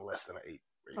anything less than an 8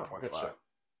 or 8.5.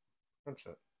 Good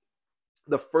shit.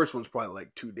 The first one's probably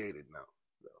like too dated now,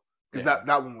 because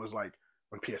that one was like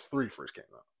when PS3 first came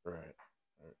out.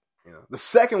 Right. The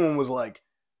second one was like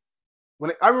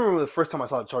I remember the first time I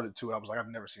saw Uncharted 2, I was like, I've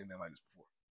never seen anything like this before.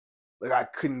 Like I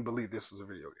couldn't believe this was a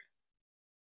video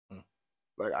game.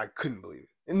 Like I couldn't believe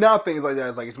it. And now things like that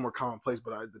is like it's more commonplace,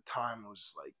 but at the time it was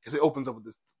just like because it opens up with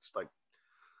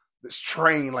this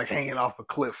train like hanging off a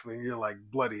cliff, and you're like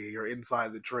bloody. You're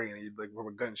inside the train, and you're like from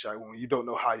a gunshot wound. You don't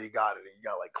know how you got it, and you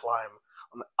got to like climb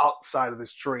on the outside of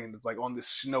this train that's like on this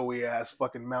snowy ass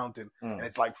fucking mountain, and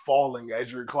it's like falling as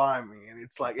you're climbing, and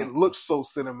it's like it looks so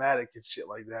cinematic and shit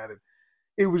like that, and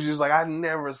it was just like I'd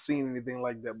never seen anything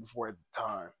like that before at the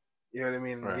time. You know what I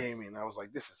mean? In gaming, and I was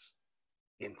like, this is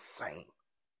insane.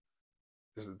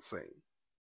 This is insane.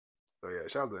 So yeah,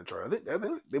 shout out to Uncharted. I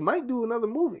think they might do another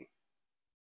movie.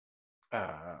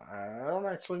 I don't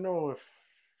actually know if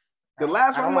the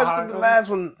last one. How much did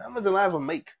the last one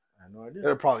make? I have no idea.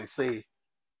 They'll probably say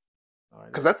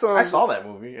Because that's I saw that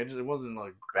movie. It wasn't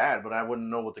like bad, but I wouldn't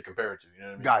know what to compare it to. You know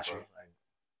what I mean? Got you. So I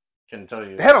can tell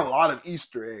you. They had a lot of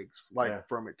Easter eggs,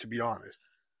 from it. To be honest.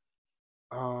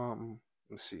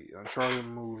 Let's see. Uncharted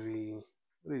movie.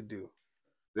 What did they do?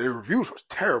 The reviews was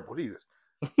terrible. Jesus.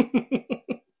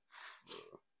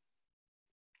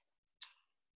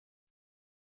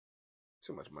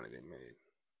 Too much money they made.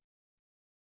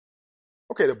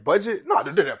 Okay, the budget. No,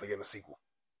 they're definitely getting a sequel.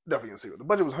 Definitely getting a sequel. The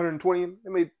budget was 120, and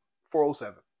they made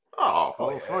 407.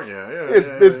 Oh, yeah. Fuck yeah.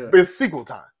 It's sequel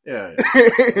time. Yeah.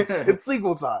 It's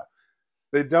sequel time.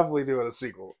 They definitely doing a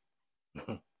sequel.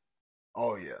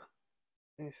 Oh yeah.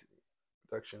 Let me see.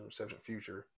 Production, reception,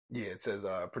 future. Yeah, it says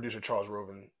producer Charles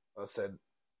Roven said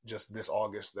just this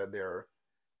August that they're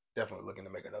definitely looking to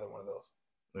make another one of those.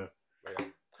 Yeah.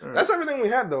 Right. That's everything we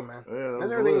had, though, man. Yeah,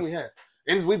 that's everything we had.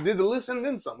 And we did the list and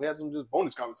then some. We had some just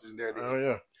bonus conversation there. Oh,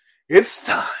 yeah. It's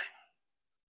time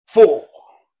for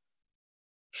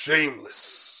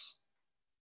Shameless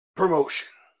Promotion.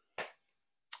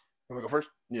 Can we go first?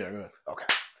 Yeah, go ahead. Okay.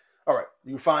 All right.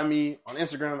 You can find me on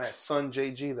Instagram at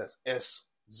SunJG. That's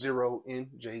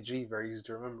S0NJG. Very easy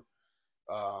to remember.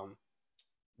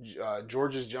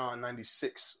 George's John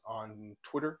 96 on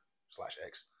Twitter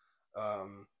 /X.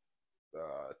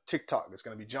 TikTok. It's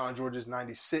going to be John George's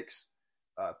 96.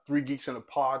 3 Geeks in a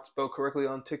Pod spelled correctly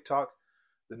on TikTok.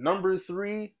 The number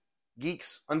 3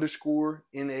 Geeks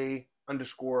 _NA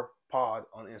 _pod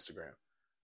on Instagram.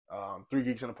 3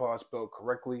 Geeks in a Pod spelled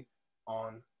correctly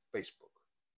on Facebook.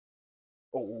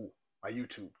 Oh, my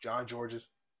YouTube, John George's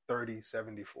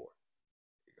 3074.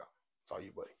 There you go. That's all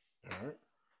you, buddy.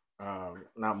 All right.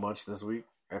 Not much this week.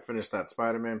 I finished that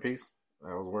Spider-Man piece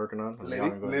I was working on.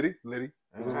 Liddy.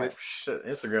 It was lit. Shit,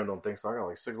 Instagram don't think so. I got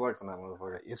like 6 likes on that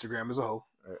motherfucker. Instagram is a hoe.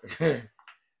 Yeah,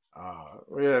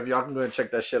 if y'all can go ahead and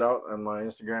check that shit out on my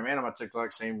Instagram and on my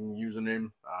TikTok, same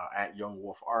username, at Young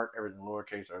Wolf Art, everything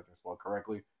lowercase, everything spelled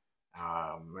correctly.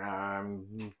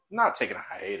 I'm not taking a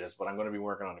hiatus, but I'm going to be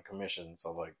working on a commission,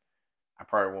 so like I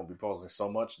probably won't be posting so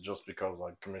much just because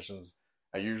like commissions,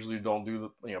 I usually don't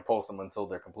post them until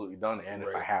they're completely done, and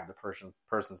if I have the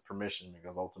person's permission,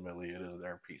 because ultimately it is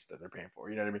their piece that they're paying for.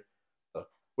 You know what I mean? So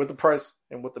with the price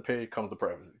and with the pay comes the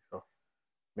privacy. So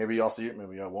maybe y'all see it,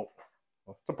 maybe y'all won't.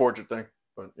 Well, it's a portrait thing,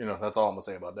 but that's all I'm gonna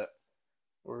say about that.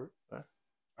 Word.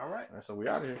 All right. So we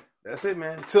out of here. That's it,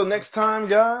 man. Until next time,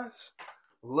 guys.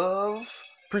 Love.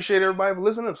 Appreciate everybody for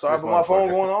listening. I'm sorry for my phone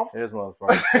going off. Here's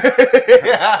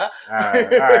motherfucker. All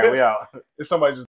right, we out. If somebody just